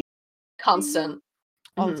like ding ding, constant,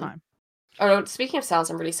 all the time. Oh no, speaking of sounds,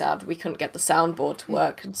 I'm really sad we couldn't get the soundboard to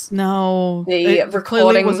work. No, the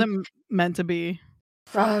recording wasn't meant to be.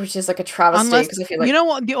 Which is like a travesty, because I feel like, you know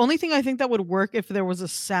what, the only thing I think that would work if there was a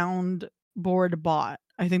soundboard bot.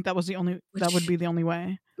 I think that would be the only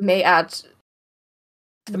way. May add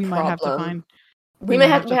the we problem. Might have to find. We may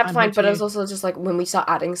have to find, but it's also just like when we start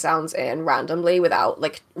adding sounds in randomly without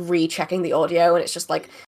like rechecking the audio, and it's just like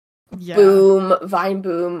boom, vine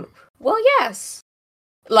boom. Well, yes.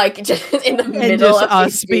 Like just in the middle of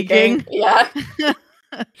us speaking. Yeah.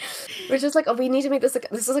 We're just like, oh, we need to make this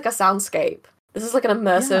this is like a soundscape. This is like an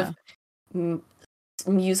immersive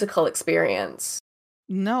musical experience.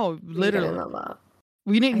 No, literally.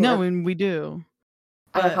 We need and we do.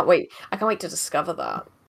 I can't wait. I can't wait to discover that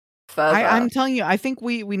further. I'm telling you, I think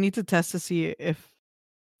we need to test to see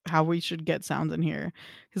how we should get sounds in here,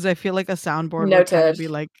 because I feel like a soundboard would kind of be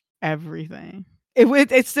like everything.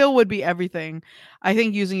 It still would be everything. I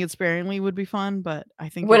think using it sparingly would be fun, but I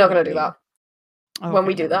think we're not going to do that. Okay, when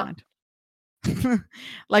we do that,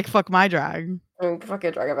 like fuck my drag. Fuck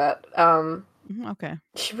your drag a bit. Okay.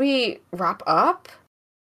 Should we wrap up?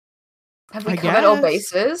 Have we covered all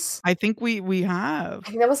bases? I think we have. I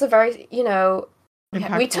think that was a very we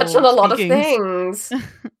touched on a lot of things.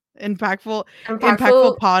 impactful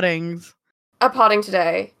poddings. A podding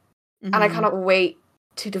today, and I cannot wait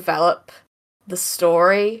to develop the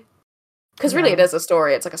story, because really it is a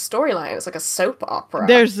story. It's like a storyline. It's like a soap opera.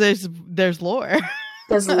 There's lore.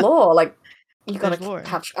 There's lore. Like you gotta There's more.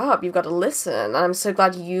 catch up. You've got to listen. And I'm so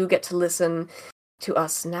glad you get to listen to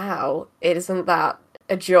us now. Isn't that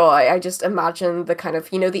a joy? I just imagine the kind of,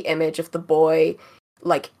 the image of the boy,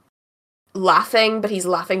 like, laughing, but he's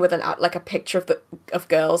laughing with a picture of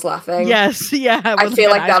girls laughing. Yes, yeah. I feel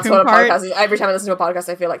like that's what a part. podcast is. Every time I listen to a podcast,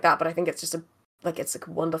 I feel like that, but I think it's just it's like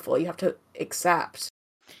wonderful. You have to accept.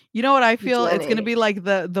 You know what I feel? It's gonna be like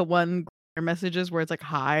the one messages where it's like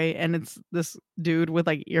hi, and it's this dude with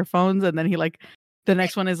like earphones, and then he like the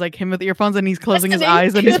next one is like him with earphones, and he's closing his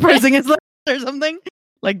eyes and he's pressing his lips or something.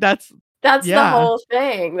 Like that's the whole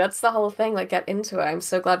thing. That's the whole thing. Like, get into it. I'm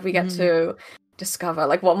so glad we get to discover.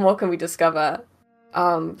 Like, what more can we discover?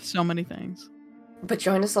 So many things. But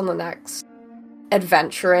join us on the next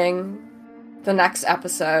adventuring, the next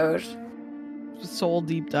episode. Soul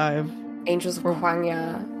deep dive. Angels of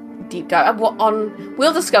Kwangya deep dive.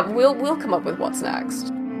 We'll discover. We'll come up with what's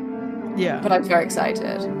next. Yeah. But I'm very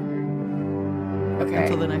excited. Okay.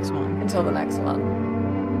 Until the next one.